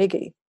worrying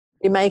Miggy.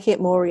 You're making it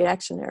more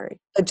reactionary.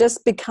 So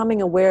just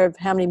becoming aware of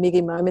how many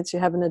Miggy moments you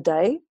have in a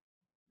day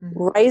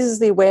raises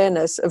the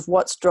awareness of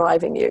what's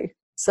driving you.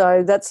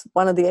 So that's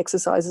one of the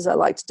exercises I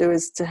like to do,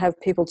 is to have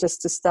people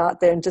just to start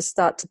there and just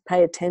start to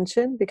pay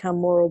attention, become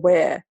more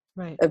aware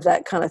of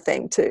that kind of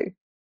thing too.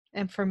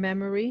 And for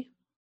memory?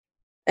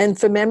 And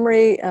for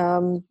memory,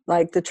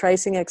 like the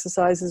tracing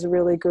exercises are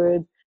really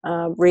good.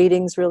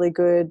 Reading's really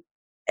good.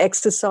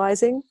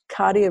 Exercising,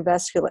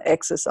 cardiovascular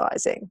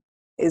exercising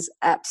is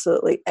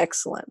absolutely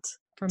excellent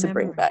to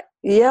bring back.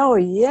 Yeah, oh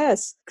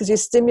yes, because you're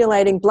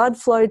stimulating blood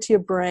flow to your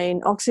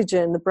brain,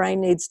 oxygen. The brain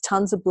needs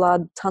tons of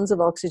blood, tons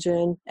of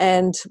oxygen.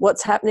 And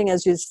what's happening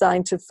as you're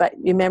starting to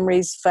your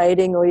memory's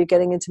fading, or you're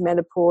getting into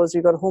menopause,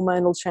 you've got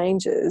hormonal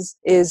changes,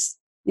 is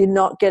you're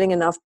not getting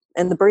enough.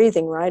 And the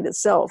breathing, right,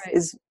 itself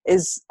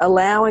is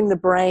allowing the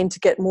brain to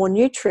get more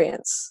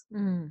nutrients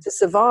to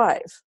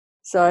survive.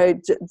 So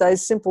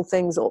those simple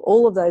things, or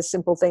all of those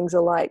simple things,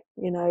 are like,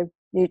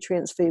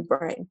 nutrients for your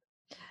brain.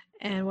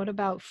 And what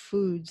about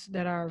foods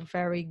that are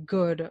very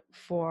good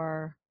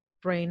for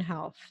brain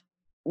health?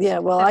 Yeah,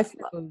 well,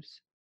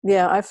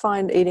 I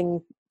find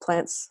eating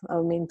plants,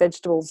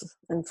 vegetables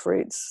and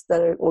fruits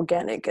that are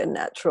organic and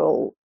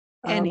natural,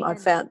 I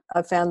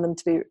found them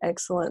to be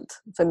excellent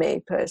for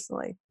me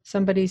personally.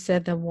 Somebody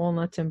said the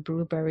walnuts and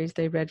blueberries,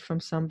 they read from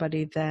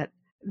somebody that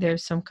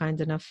there's some kind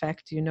of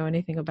effect. Do you know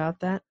anything about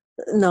that?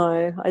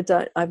 No, I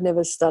don't. I've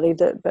never studied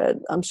it, but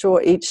I'm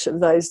sure each of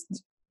those,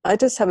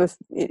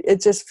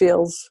 it just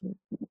feels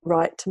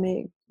right to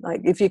me.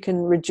 Like if you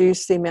can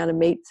reduce the amount of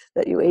meat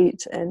that you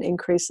eat and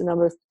increase the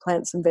number of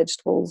plants and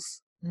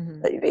vegetables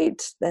that you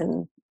eat,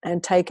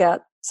 and take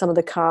out some of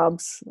the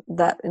carbs,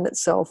 that in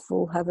itself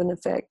will have an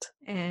effect.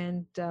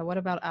 And what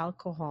about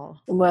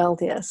alcohol? Well,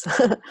 yes.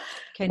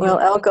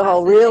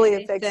 Alcohol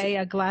really affects. They say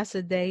a glass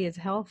a day is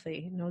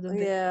healthy. No,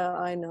 yeah,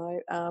 I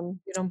know.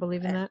 You don't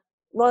believe in that?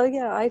 Well,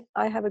 yeah,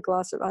 I have a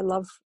glass of. I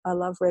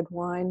love red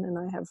wine, and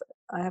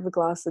I have a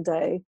glass a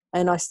day.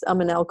 And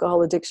I'm an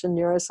alcohol addiction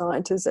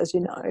neuroscientist, as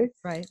you know.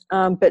 Right.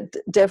 But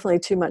definitely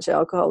too much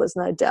alcohol, there's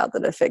no doubt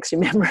that it affects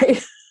your memory.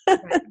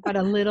 Right. But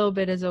a little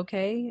bit is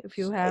okay. If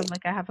you have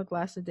like a half a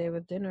glass a day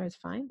with dinner, it's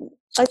fine.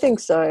 I think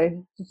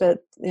so,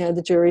 but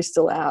the jury's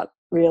still out,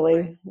 really.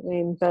 Right. I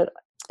mean, but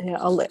yeah,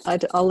 I'll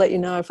let you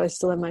know if I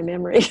still have my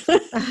memory.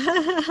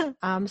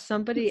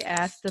 Somebody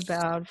asked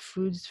about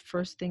foods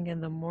first thing in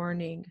the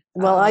morning.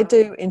 Well, I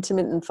do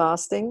intermittent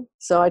fasting,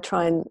 so I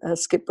try and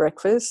skip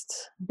breakfast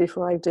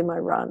before I do my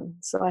run.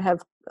 So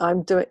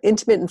I'm doing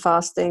intermittent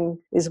fasting,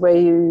 is where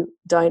you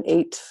don't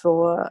eat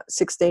for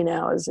 16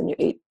 hours and you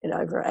eat in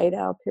over an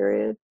 8-hour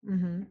period,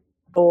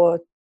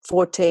 or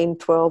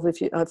 14-12 if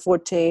you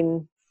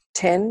 14-10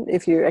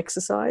 if you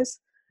exercise.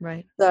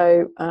 Right.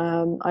 So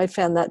I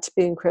found that to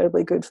be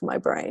incredibly good for my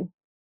brain.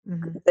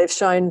 They've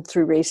shown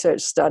through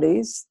research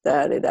studies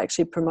that it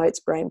actually promotes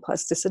brain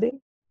plasticity.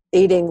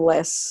 Eating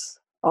less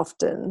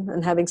often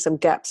and having some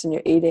gaps in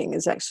your eating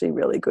is actually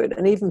really good.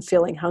 And even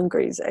feeling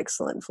hungry is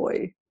excellent for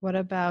you. What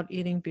about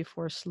eating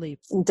before sleep?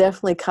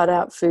 Definitely cut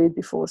out food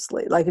before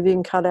sleep. Like if you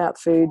can cut out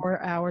food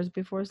 4 hours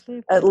before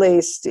sleep? at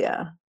least,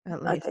 yeah.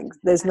 At I least. think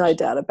there's no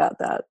doubt about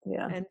that.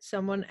 Yeah. And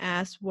someone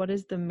asked, what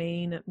is the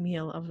main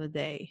meal of the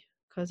day?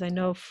 Because I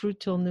know fruit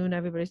till noon,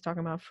 everybody's talking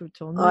about fruit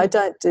till noon. I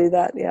don't do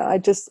that. Yeah.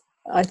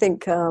 I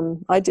think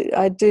I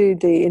do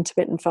the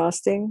intermittent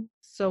fasting.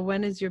 So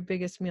when is your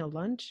biggest meal?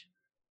 Lunch?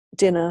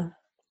 Dinner.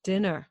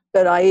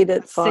 But I eat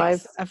at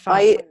 5. At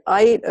 5.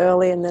 I eat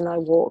early and then I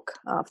walk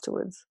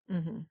afterwards.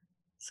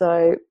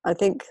 So I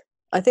think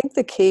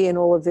the key in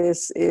all of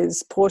this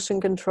is portion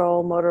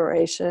control,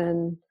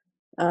 moderation,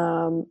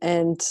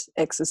 and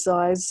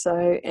exercise.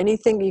 So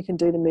anything you can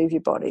do to move your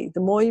body. The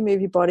more you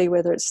move your body,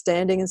 whether it's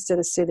standing instead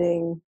of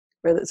sitting,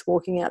 whether it's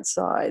walking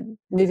outside,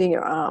 moving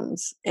your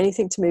arms,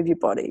 anything to move your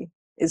body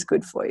is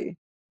good for you.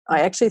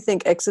 I actually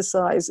think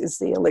exercise is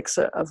the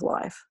elixir of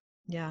life.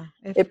 Yeah.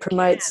 It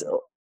promotes,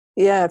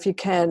 yeah, if you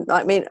can.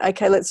 I mean,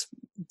 okay, let's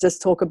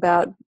just talk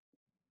about,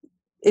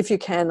 if you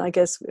can, I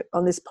guess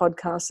on this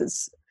podcast,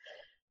 it's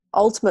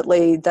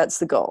ultimately that's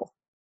the goal.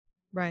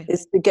 Right.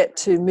 Is to get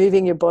to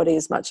moving your body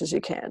as much as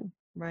you can.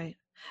 Right.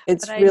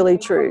 It's really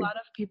true. A lot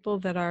of people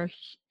that are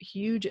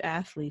huge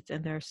athletes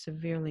and they're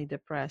severely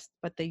depressed,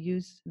 but they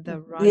use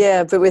the run.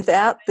 Yeah, but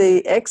without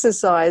the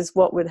exercise,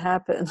 what would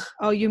happen?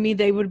 Oh, you mean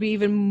they would be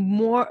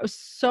even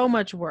so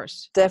much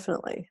worse?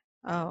 Definitely.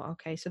 Oh,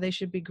 okay. So they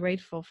should be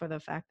grateful for the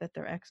fact that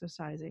they're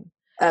exercising.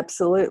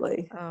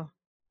 Absolutely. Oh,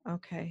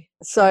 okay.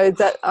 So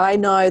that I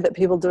know that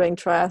people doing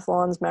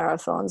triathlons,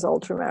 marathons,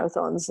 ultra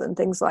marathons and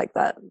things like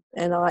that.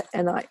 And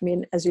I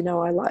mean, as you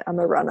know, I'm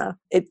a runner.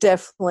 It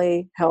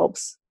definitely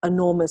helps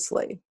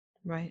enormously.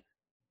 Right.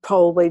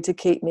 Probably to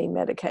keep me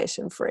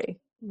medication free.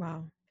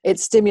 Wow. It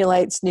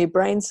stimulates new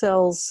brain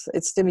cells.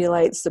 It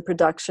stimulates the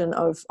production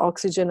of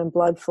oxygen and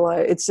blood flow.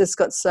 It's just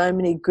got so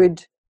many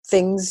good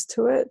things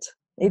to it.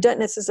 You don't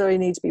necessarily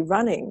need to be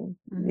running.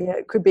 Yeah,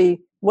 it could be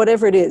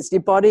whatever it is.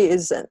 Your body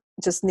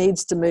just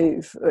needs to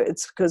move.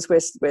 It's because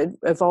we're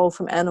evolved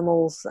from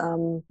animals.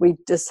 We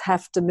just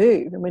have to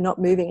move, and we're not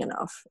moving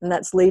enough, and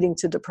that's leading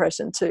to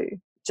depression too.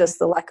 Just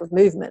the lack of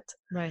movement.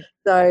 Right.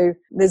 So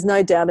there's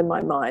no doubt in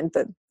my mind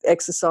that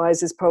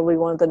exercise is probably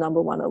one of the number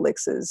one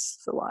elixirs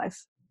for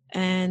life.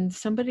 And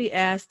somebody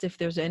asked if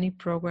there's any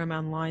program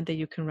online that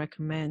you can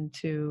recommend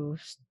to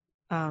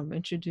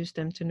introduce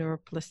them to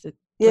neuroplasticity.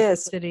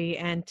 Yes.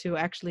 And to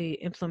actually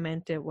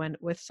implement it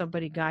with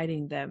somebody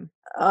guiding them.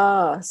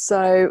 Or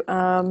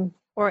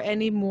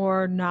any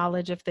more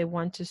knowledge if they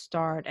want to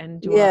start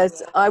and do.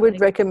 Yes, I would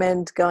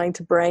recommend going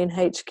to Brain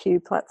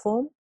HQ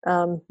platform.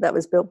 That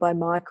was built by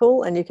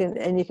Michael, and you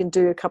can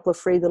do a couple of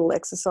free little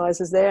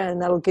exercises there,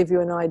 and that'll give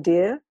you an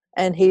idea.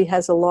 And he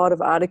has a lot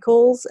of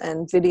articles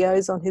and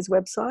videos on his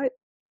website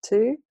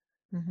too,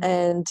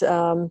 and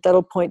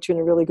that'll point you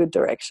in a really good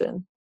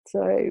direction.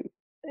 So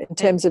in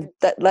terms of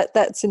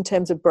that's in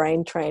terms of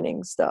brain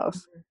training stuff.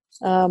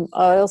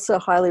 I also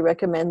highly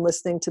recommend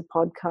listening to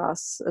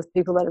podcasts of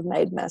people that have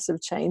made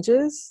massive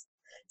changes.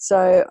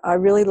 So I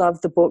really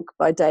love the book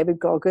by David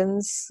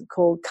Goggins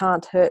called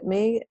Can't Hurt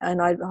Me.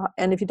 And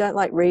if you don't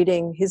like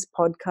reading, his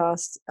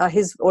podcast,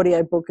 his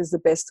audiobook is the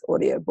best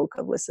audiobook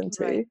I've listened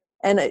to. Right.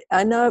 And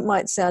I know it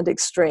might sound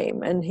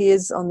extreme, and he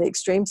is on the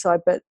extreme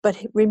side, but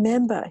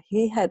remember,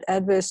 he had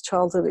adverse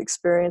childhood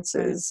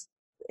experiences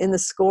in the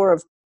score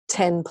of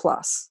 10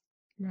 plus.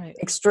 Right.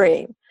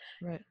 Extreme.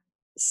 Right.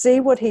 See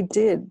what he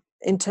did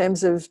in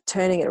terms of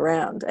turning it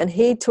around, and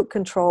he took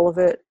control of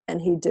it and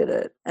he did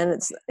it. And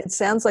it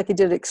sounds like he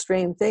did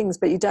extreme things,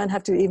 but you don't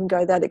have to even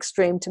go that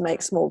extreme to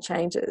make small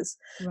changes.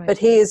 Right. But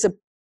he is a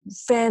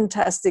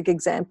fantastic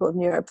example of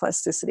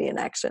neuroplasticity in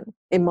action,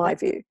 in my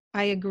view.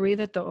 I agree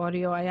that the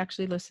audio, I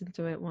actually listened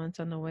to it once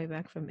on the way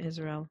back from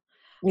Israel.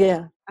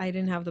 Yeah. I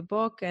didn't have the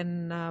book,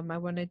 and I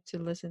wanted to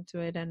listen to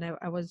it, and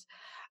I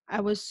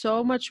was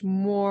so much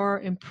more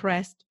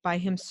impressed by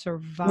him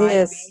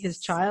surviving his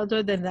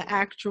childhood than the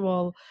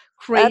actual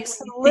crazy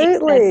things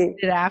that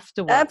he did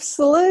afterwards.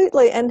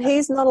 Absolutely. And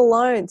he's not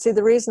alone. See,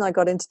 the reason I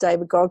got into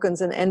David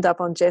Goggins and end up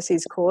on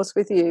Jesse's course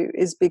with you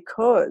is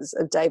because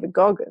of David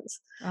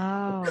Goggins.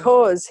 Oh.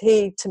 Because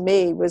he, to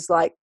me, was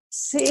like,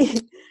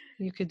 see,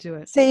 you could do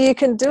it. See, you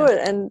can do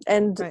it.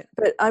 And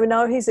but I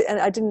know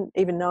and I didn't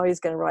even know he was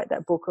going to write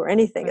that book or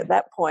anything at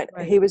that point.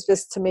 Right. He was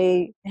just, to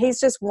me, he's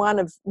just one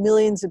of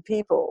millions of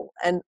people.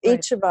 And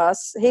each of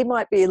us, he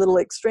might be a little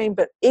extreme,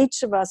 but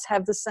each of us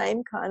have the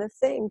same kind of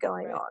thing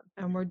going on.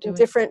 And we're doing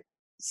different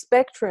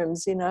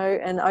spectrums,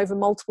 and over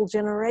multiple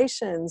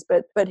generations.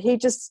 But he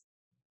just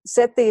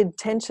set the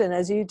intention,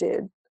 as you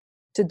did,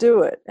 to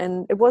do it.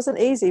 And it wasn't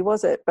easy,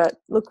 was it? But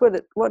look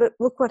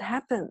what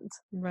happened.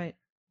 Right.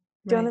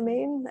 Do you know what I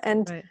mean?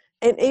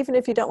 And even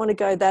if you don't want to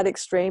go that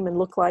extreme and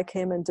look like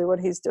him and do what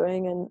he's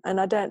doing,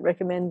 and I don't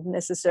recommend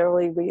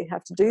necessarily we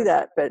have to do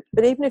that, but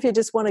even if you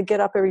just want to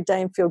get up every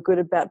day and feel good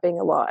about being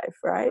alive,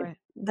 right?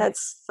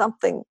 That's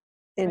something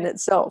in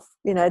itself,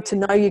 to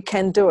know you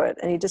can do it,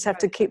 and you just have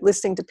to keep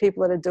listening to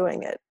people that are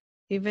doing it.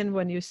 Even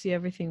when you see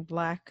everything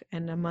black,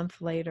 and a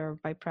month later,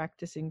 by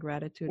practicing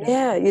gratitude,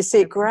 You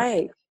see it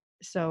great.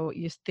 So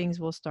things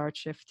will start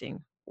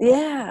shifting.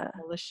 Yeah.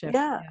 Shift.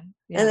 Yeah.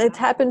 And it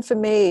happened for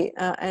me,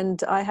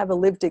 and I have a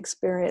lived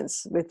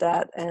experience with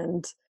that,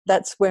 and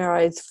that's where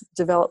I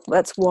developed.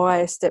 That's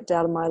why I stepped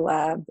out of my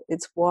lab.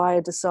 It's why I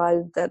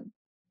decided that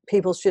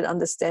people should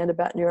understand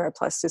about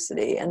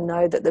neuroplasticity and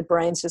know that the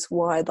brain's just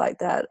wired like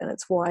that, and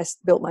it's why I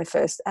built my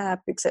first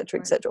app, etc.,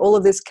 etc. All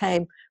of this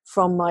came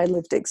from my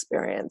lived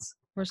experience.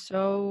 We're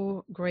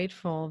so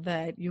grateful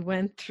that you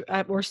went through,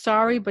 we're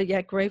sorry, but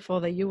yet grateful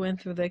that you went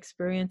through the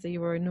experience, that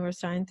you were a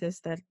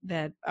neuroscientist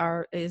that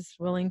is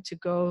willing to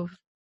go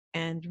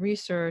and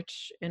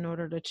research in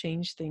order to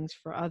change things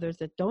for others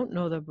that don't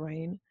know the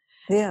brain.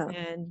 Yeah.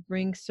 And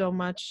bring so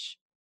much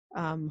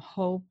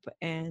hope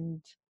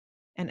and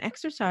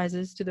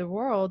exercises to the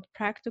world,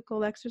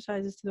 practical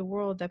exercises to the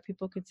world, that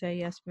people could say,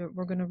 yes,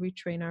 we're going to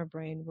retrain our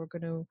brain. We're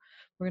going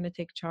to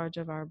take charge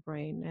of our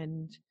brain.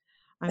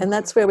 And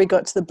that's where we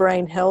got to the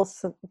brain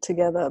health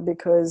together,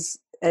 because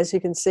as you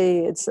can see,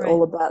 it's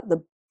all about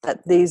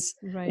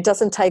it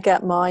doesn't take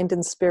out mind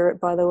and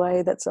spirit, by the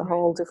way. That's a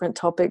whole different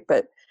topic,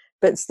 but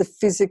it's the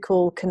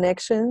physical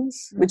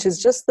connections, which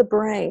is just the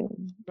brain.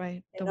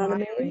 Right. You know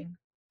what I mean?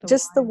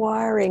 The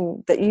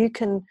wiring that you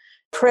can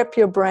prep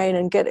your brain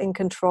and get in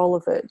control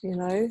of it.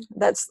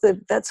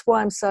 That's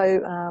why I'm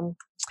so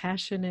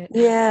passionate.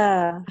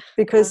 Yeah,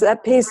 because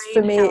that piece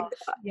for me,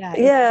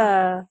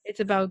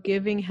 it's about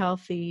giving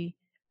healthy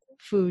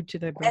food to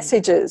the brain.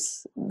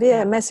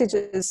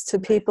 Messages to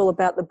people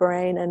about the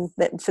brain, and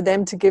for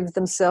them to give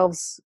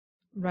themselves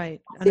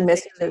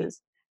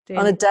messages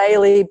on a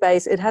daily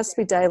basis. It has to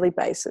be daily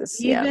basis,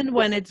 even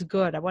when it's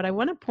good. What I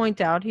want to point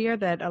out here,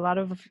 that a lot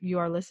of you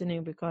are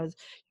listening because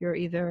you're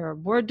either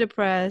word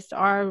depressed,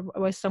 or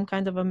with some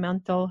kind of a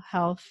mental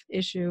health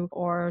issue,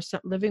 or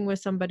living with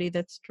somebody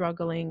that's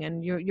struggling,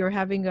 and you're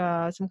having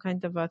some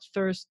kind of a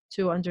thirst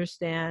to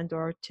understand,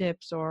 or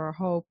tips, or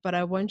hope. But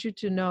I want you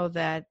to know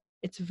that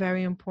it's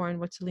very important.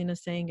 What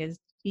Selena's saying is,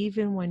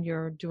 even when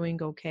you're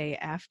doing okay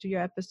after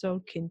your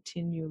episode,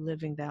 continue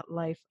living that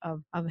life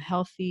of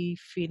healthy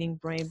feeding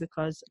brain,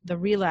 because the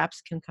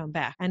relapse can come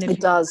back. And if it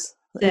does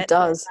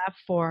that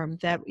form,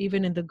 that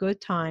even in the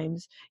good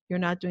times you're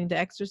not doing the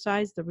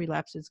exercise, the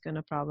relapse is going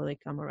to probably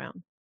come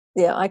around.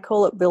 Yeah, I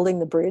call it building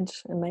the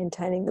bridge and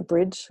maintaining the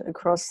bridge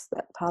across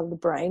that part of the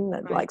brain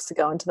that likes to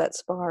go into that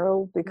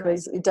spiral,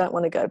 because you don't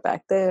want to go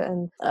back there.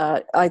 And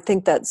I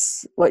think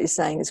that's what you're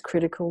saying is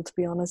critical, to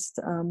be honest.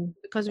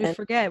 Because we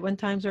forget when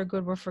times are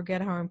good, we'll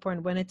forget how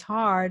important. When it's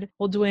hard,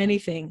 we'll do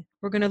anything.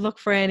 We're going to look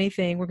for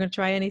anything. We're going to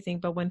try anything.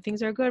 But when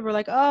things are good, we're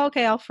like, oh,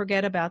 okay, I'll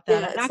forget about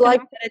that. I'm not going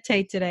to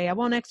meditate today. I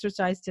won't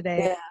exercise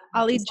today.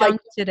 I'll eat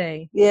junk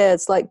today. Yeah,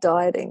 it's like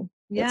dieting.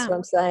 That's what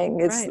I'm saying.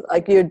 It's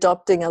like you're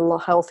adopting a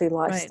healthy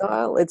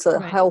lifestyle. It's a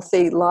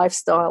healthy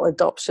lifestyle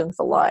adoption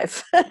for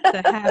life.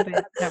 It's a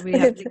habit that we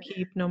have to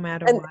keep no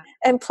matter what.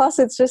 And plus,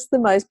 it's just the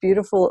most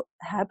beautiful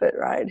habit,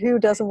 right? Who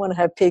doesn't want to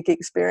have peak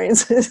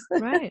experiences?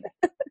 Right.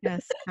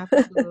 Yes,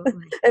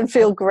 absolutely. And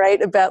feel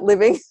great about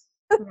living.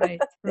 Right.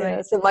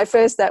 Yeah, so my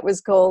first app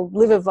was called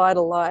Live a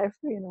Vital Life,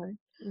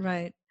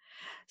 Right.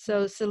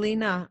 So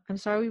Selena, I'm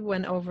sorry we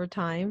went over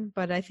time,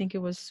 but I think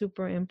it was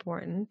super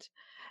important.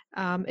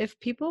 If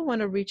people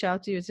want to reach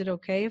out to you, is it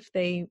okay if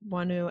they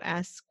want to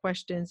ask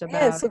questions about?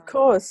 Yes, of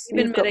course.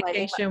 Even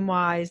medication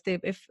wise,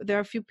 if there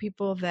are a few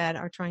people that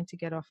are trying to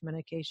get off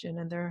medication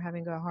and they're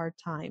having a hard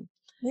time.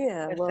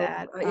 Yeah,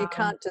 well, you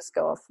can't just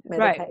go off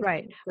medication.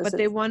 Right. But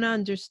they want to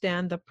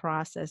understand the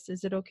process.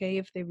 Is it okay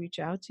if they reach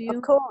out to you?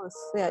 Of course.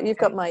 Yeah, you've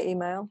got my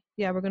email.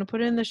 Yeah, we're going to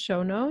put it in the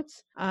show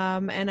notes.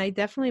 And I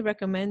definitely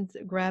recommend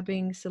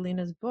grabbing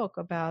Selena's book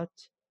about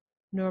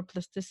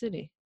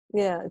neuroplasticity.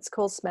 Yeah, it's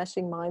called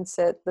Smashing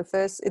Mindset.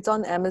 It's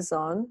on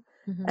Amazon,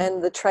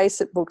 and the Trace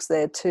It book's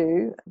there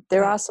too.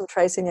 There are some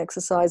tracing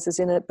exercises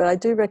in it, but I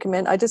do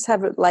recommend, I just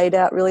have it laid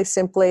out really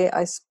simply.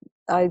 I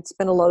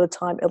spend a lot of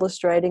time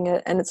illustrating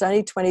it, and it's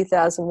only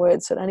 20,000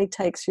 words, so it only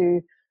takes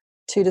you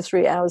 2 to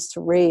 3 hours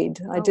to read.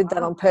 I did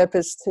that on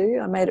purpose too.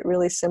 I made it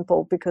really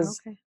simple because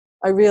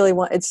I really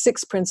it's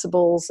 6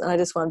 principles, and I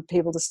just want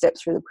people to step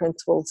through the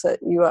principles that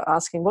you are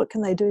asking, what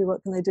can they do?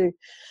 What can they do?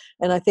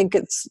 And I think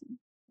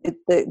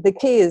the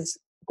key is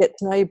get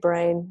to know your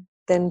brain,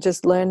 then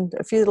just learn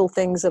a few little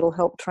things that'll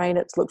help train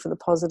it to look for the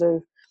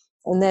positive,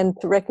 and then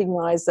to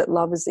recognize that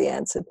love is the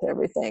answer to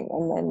everything,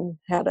 and then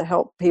how to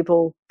help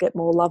people get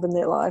more love in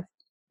their life.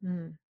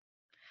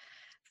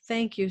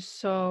 Thank you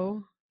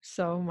so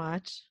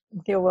much.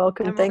 You're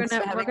welcome. And Thanks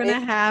for having me.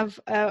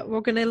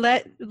 We're gonna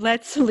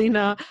let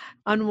Selena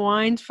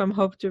unwind from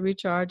Hope to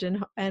Recharge,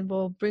 and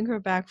we'll bring her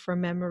back for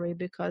memory,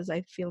 because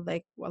I feel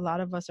like a lot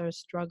of us are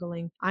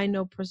struggling. I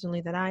know personally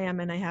that I am,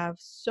 and I have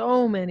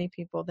so many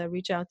people that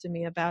reach out to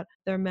me about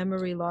their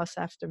memory loss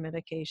after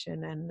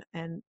medication.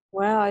 And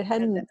wow,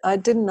 I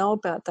didn't know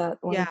about that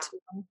one.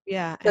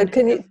 Yeah. So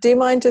do you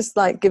mind just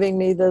like giving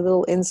me the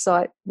little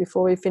insight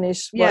before we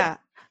finish? Yeah.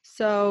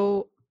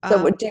 So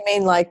So what do you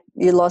mean, like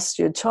you lost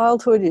your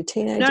childhood, your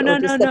teenager, or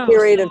just a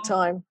period of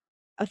time?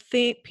 I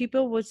think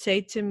people would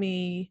say to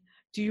me,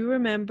 do you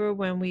remember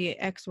when we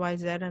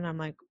XYZ? And I'm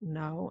like,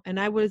 no. And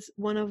I was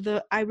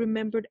I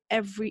remembered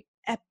every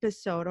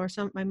episode. Or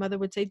my mother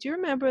would say, do you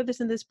remember this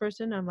and this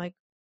person? I'm like,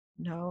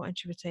 no. And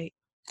she would say,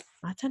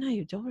 Matana,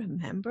 you don't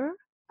remember?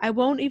 I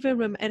won't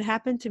even it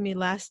happened to me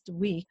last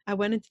week. I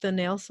went into the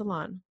nail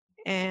salon,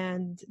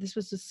 and this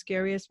was the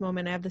scariest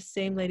moment. I have the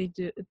same lady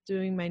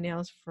doing my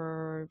nails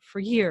for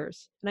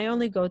years, and I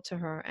only go to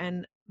her.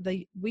 And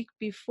the week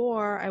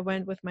before, I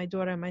went with my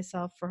daughter and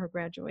myself for her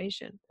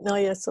graduation. Oh,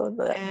 yeah, I saw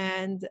that.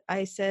 And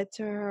I said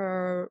to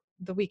her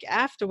the week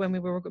after, when we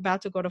were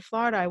about to go to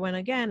Florida, I went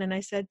again, and I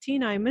said,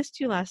 Tina, I missed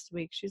you last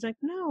week. She's like,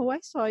 no, I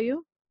saw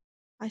you.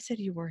 I said,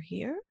 you were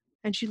here?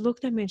 And she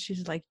looked at me and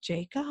she's like,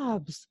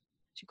 Jacobs.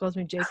 She calls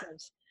me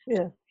Jacobs.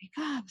 Yeah.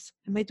 Jacobs.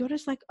 And my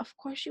daughter's like, of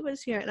course she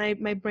was here. And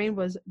my brain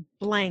was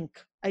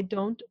blank. I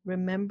don't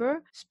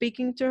remember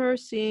speaking to her,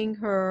 seeing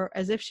her,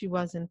 as if she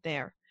wasn't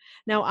there.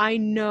 Now I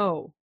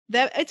know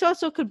that it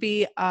also could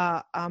be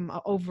a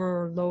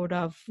overload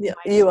of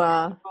you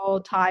are all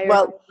tired,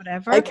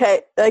 whatever.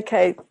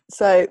 Okay.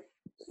 So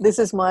this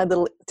is my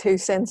little 2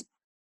 cents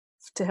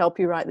to help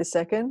you right this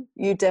second.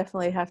 You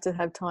definitely have to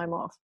have time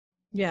off.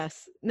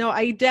 Yes. No,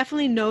 I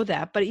definitely know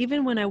that. But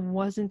even when I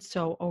wasn't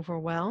so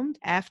overwhelmed,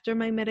 after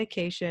my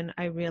medication,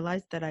 I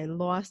realized that I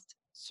lost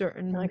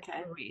certain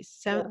memories.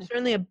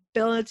 Certainly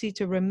ability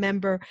to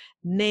remember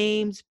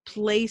names,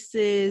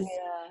 places,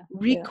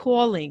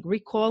 recalling.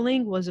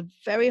 Recalling was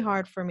very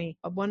hard for me.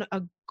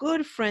 A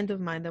good friend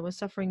of mine that was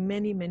suffering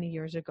many, many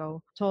years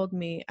ago told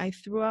me, I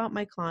threw out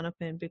my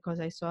Klonopin because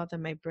I saw that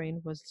my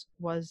brain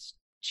was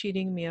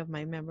cheating me of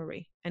my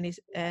memory. And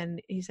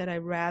he said,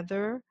 I'd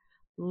rather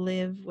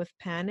live with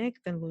panic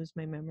than lose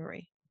my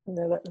memory.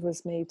 No, that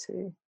was me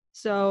too.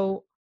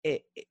 So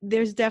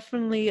there's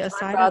definitely a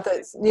side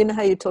effect. You know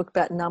how you talk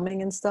about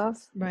numbing and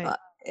stuff? Right.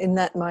 In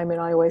that moment,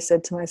 I always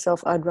said to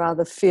myself, I'd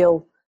rather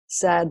feel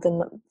sad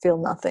than feel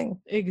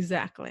nothing.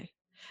 Exactly.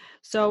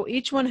 So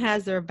each one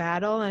has their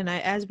battle, and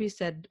as we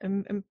said,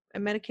 a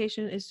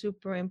medication is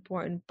super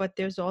important, but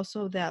there's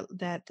also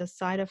that the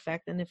side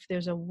effect. And if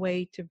there's a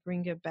way to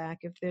bring it back,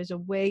 if there's a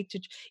way to,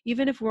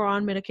 even if we're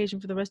on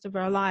medication for the rest of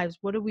our lives,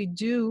 what do we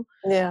do?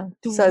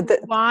 To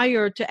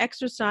wire, to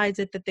exercise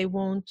it, that they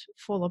won't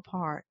fall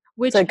apart?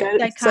 Which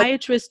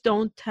psychiatrists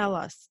don't tell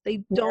us.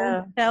 They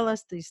don't tell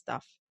us these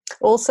stuff.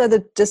 Also,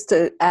 just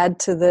to add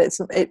to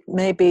it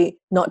may be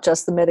not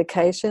just the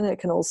medication; it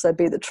can also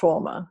be the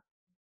trauma.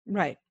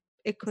 Right.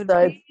 It could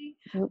be.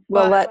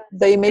 Well,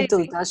 the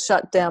amygdala does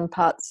shut down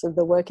parts of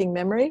the working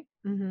memory.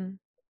 Mm-hmm.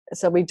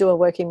 So we do a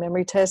working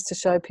memory test to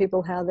show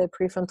people how their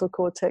prefrontal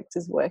cortex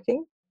is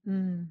working.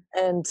 Mm.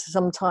 And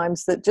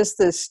sometimes that just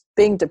this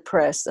being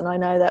depressed, and I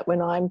know that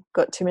when I've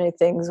got too many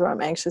things or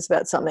I'm anxious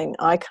about something,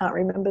 I can't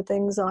remember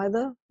things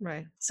either.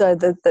 Right. So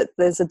that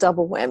there's a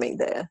double whammy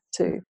there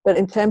too. But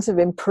in terms of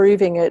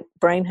improving it,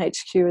 Brain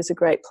HQ is a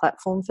great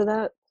platform for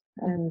that.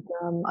 And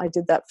I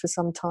did that for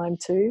some time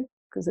too,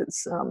 because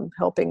it's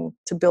helping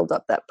to build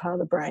up that part of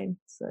the brain.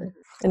 So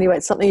anyway,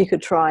 it's something you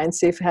could try and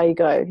see how you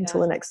go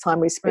until the next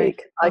time we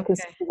speak. Right. I can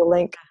send you the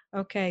link.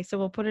 Okay, so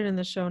we'll put it in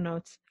the show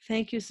notes.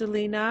 Thank you,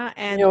 Selena.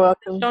 And you're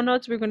welcome. In the show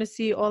notes, we're going to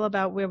see all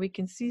about where we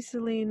can see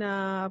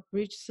Selena,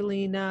 reach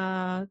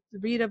Selena,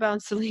 read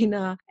about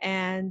Selena,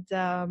 and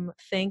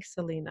thank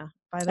Selena.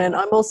 And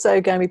I'm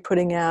also going to be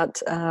putting out,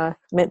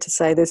 meant to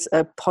say this,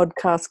 a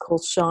podcast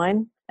called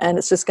Shine. And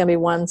it's just going to be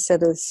one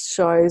set of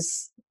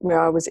shows where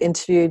I was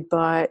interviewed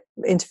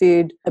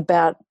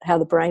about how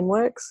the brain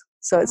works.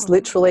 So it's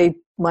literally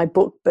my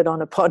book, but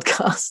on a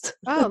podcast.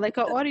 Oh, like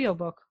an audio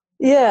book.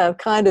 Yeah,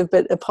 kind of,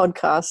 but a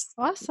podcast.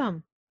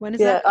 Awesome. When is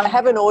that? I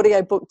have an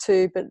audio book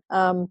too, but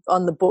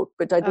on the book,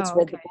 but I just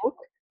read the book.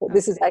 But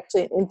this is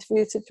actually an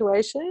interview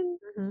situation.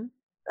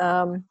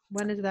 Mm-hmm.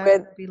 When is that going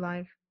to be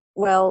live?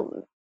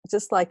 Well,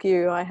 just like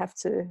you, I have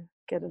to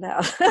get it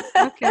out.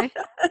 Okay.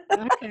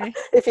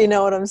 If you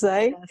know what I'm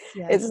saying.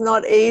 Yes. It's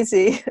not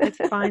easy. It's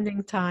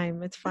finding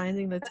time. It's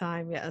finding the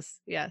time. Yes.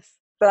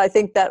 But I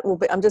think that will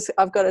be,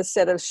 I've got a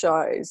set of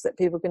shows that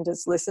people can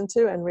just listen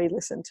to and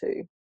re-listen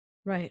to.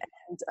 Right.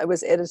 And I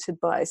was edited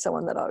by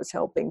someone that I was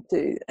helping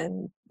to,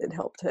 and it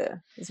helped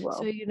her as well.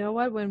 So you know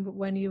what?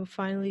 When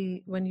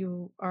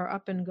you are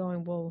up and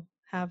going, we'll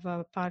have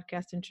a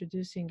podcast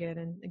introducing it.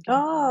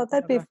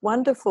 That'd be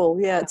wonderful.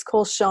 Yeah, it's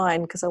called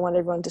Shine because I want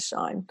everyone to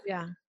shine.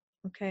 Yeah.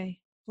 Okay.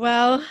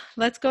 Well,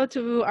 let's go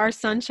to our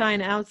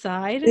sunshine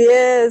outside.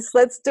 Yes,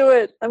 let's do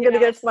it. I'm going to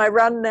go for my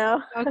run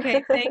now.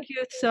 Okay. Thank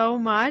you so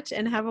much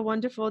and have a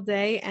wonderful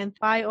day. And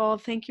bye all.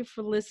 Thank you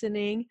for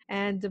listening.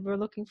 And we're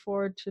looking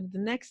forward to the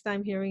next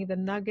time hearing the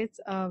nuggets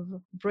of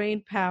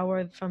brain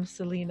power from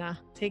Selena.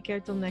 Take care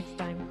till next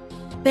time.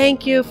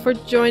 Thank you for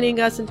joining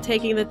us and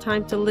taking the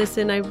time to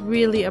listen. I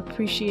really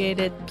appreciate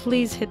it.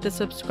 Please hit the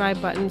subscribe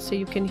button so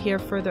you can hear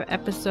further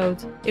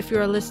episodes. If you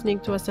are listening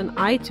to us on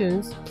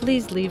iTunes,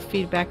 please leave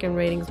feedback and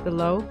ratings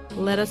below.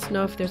 Let us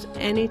know if there's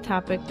any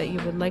topic that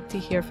you would like to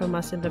hear from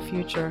us in the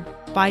future.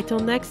 Bye till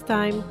next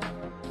time.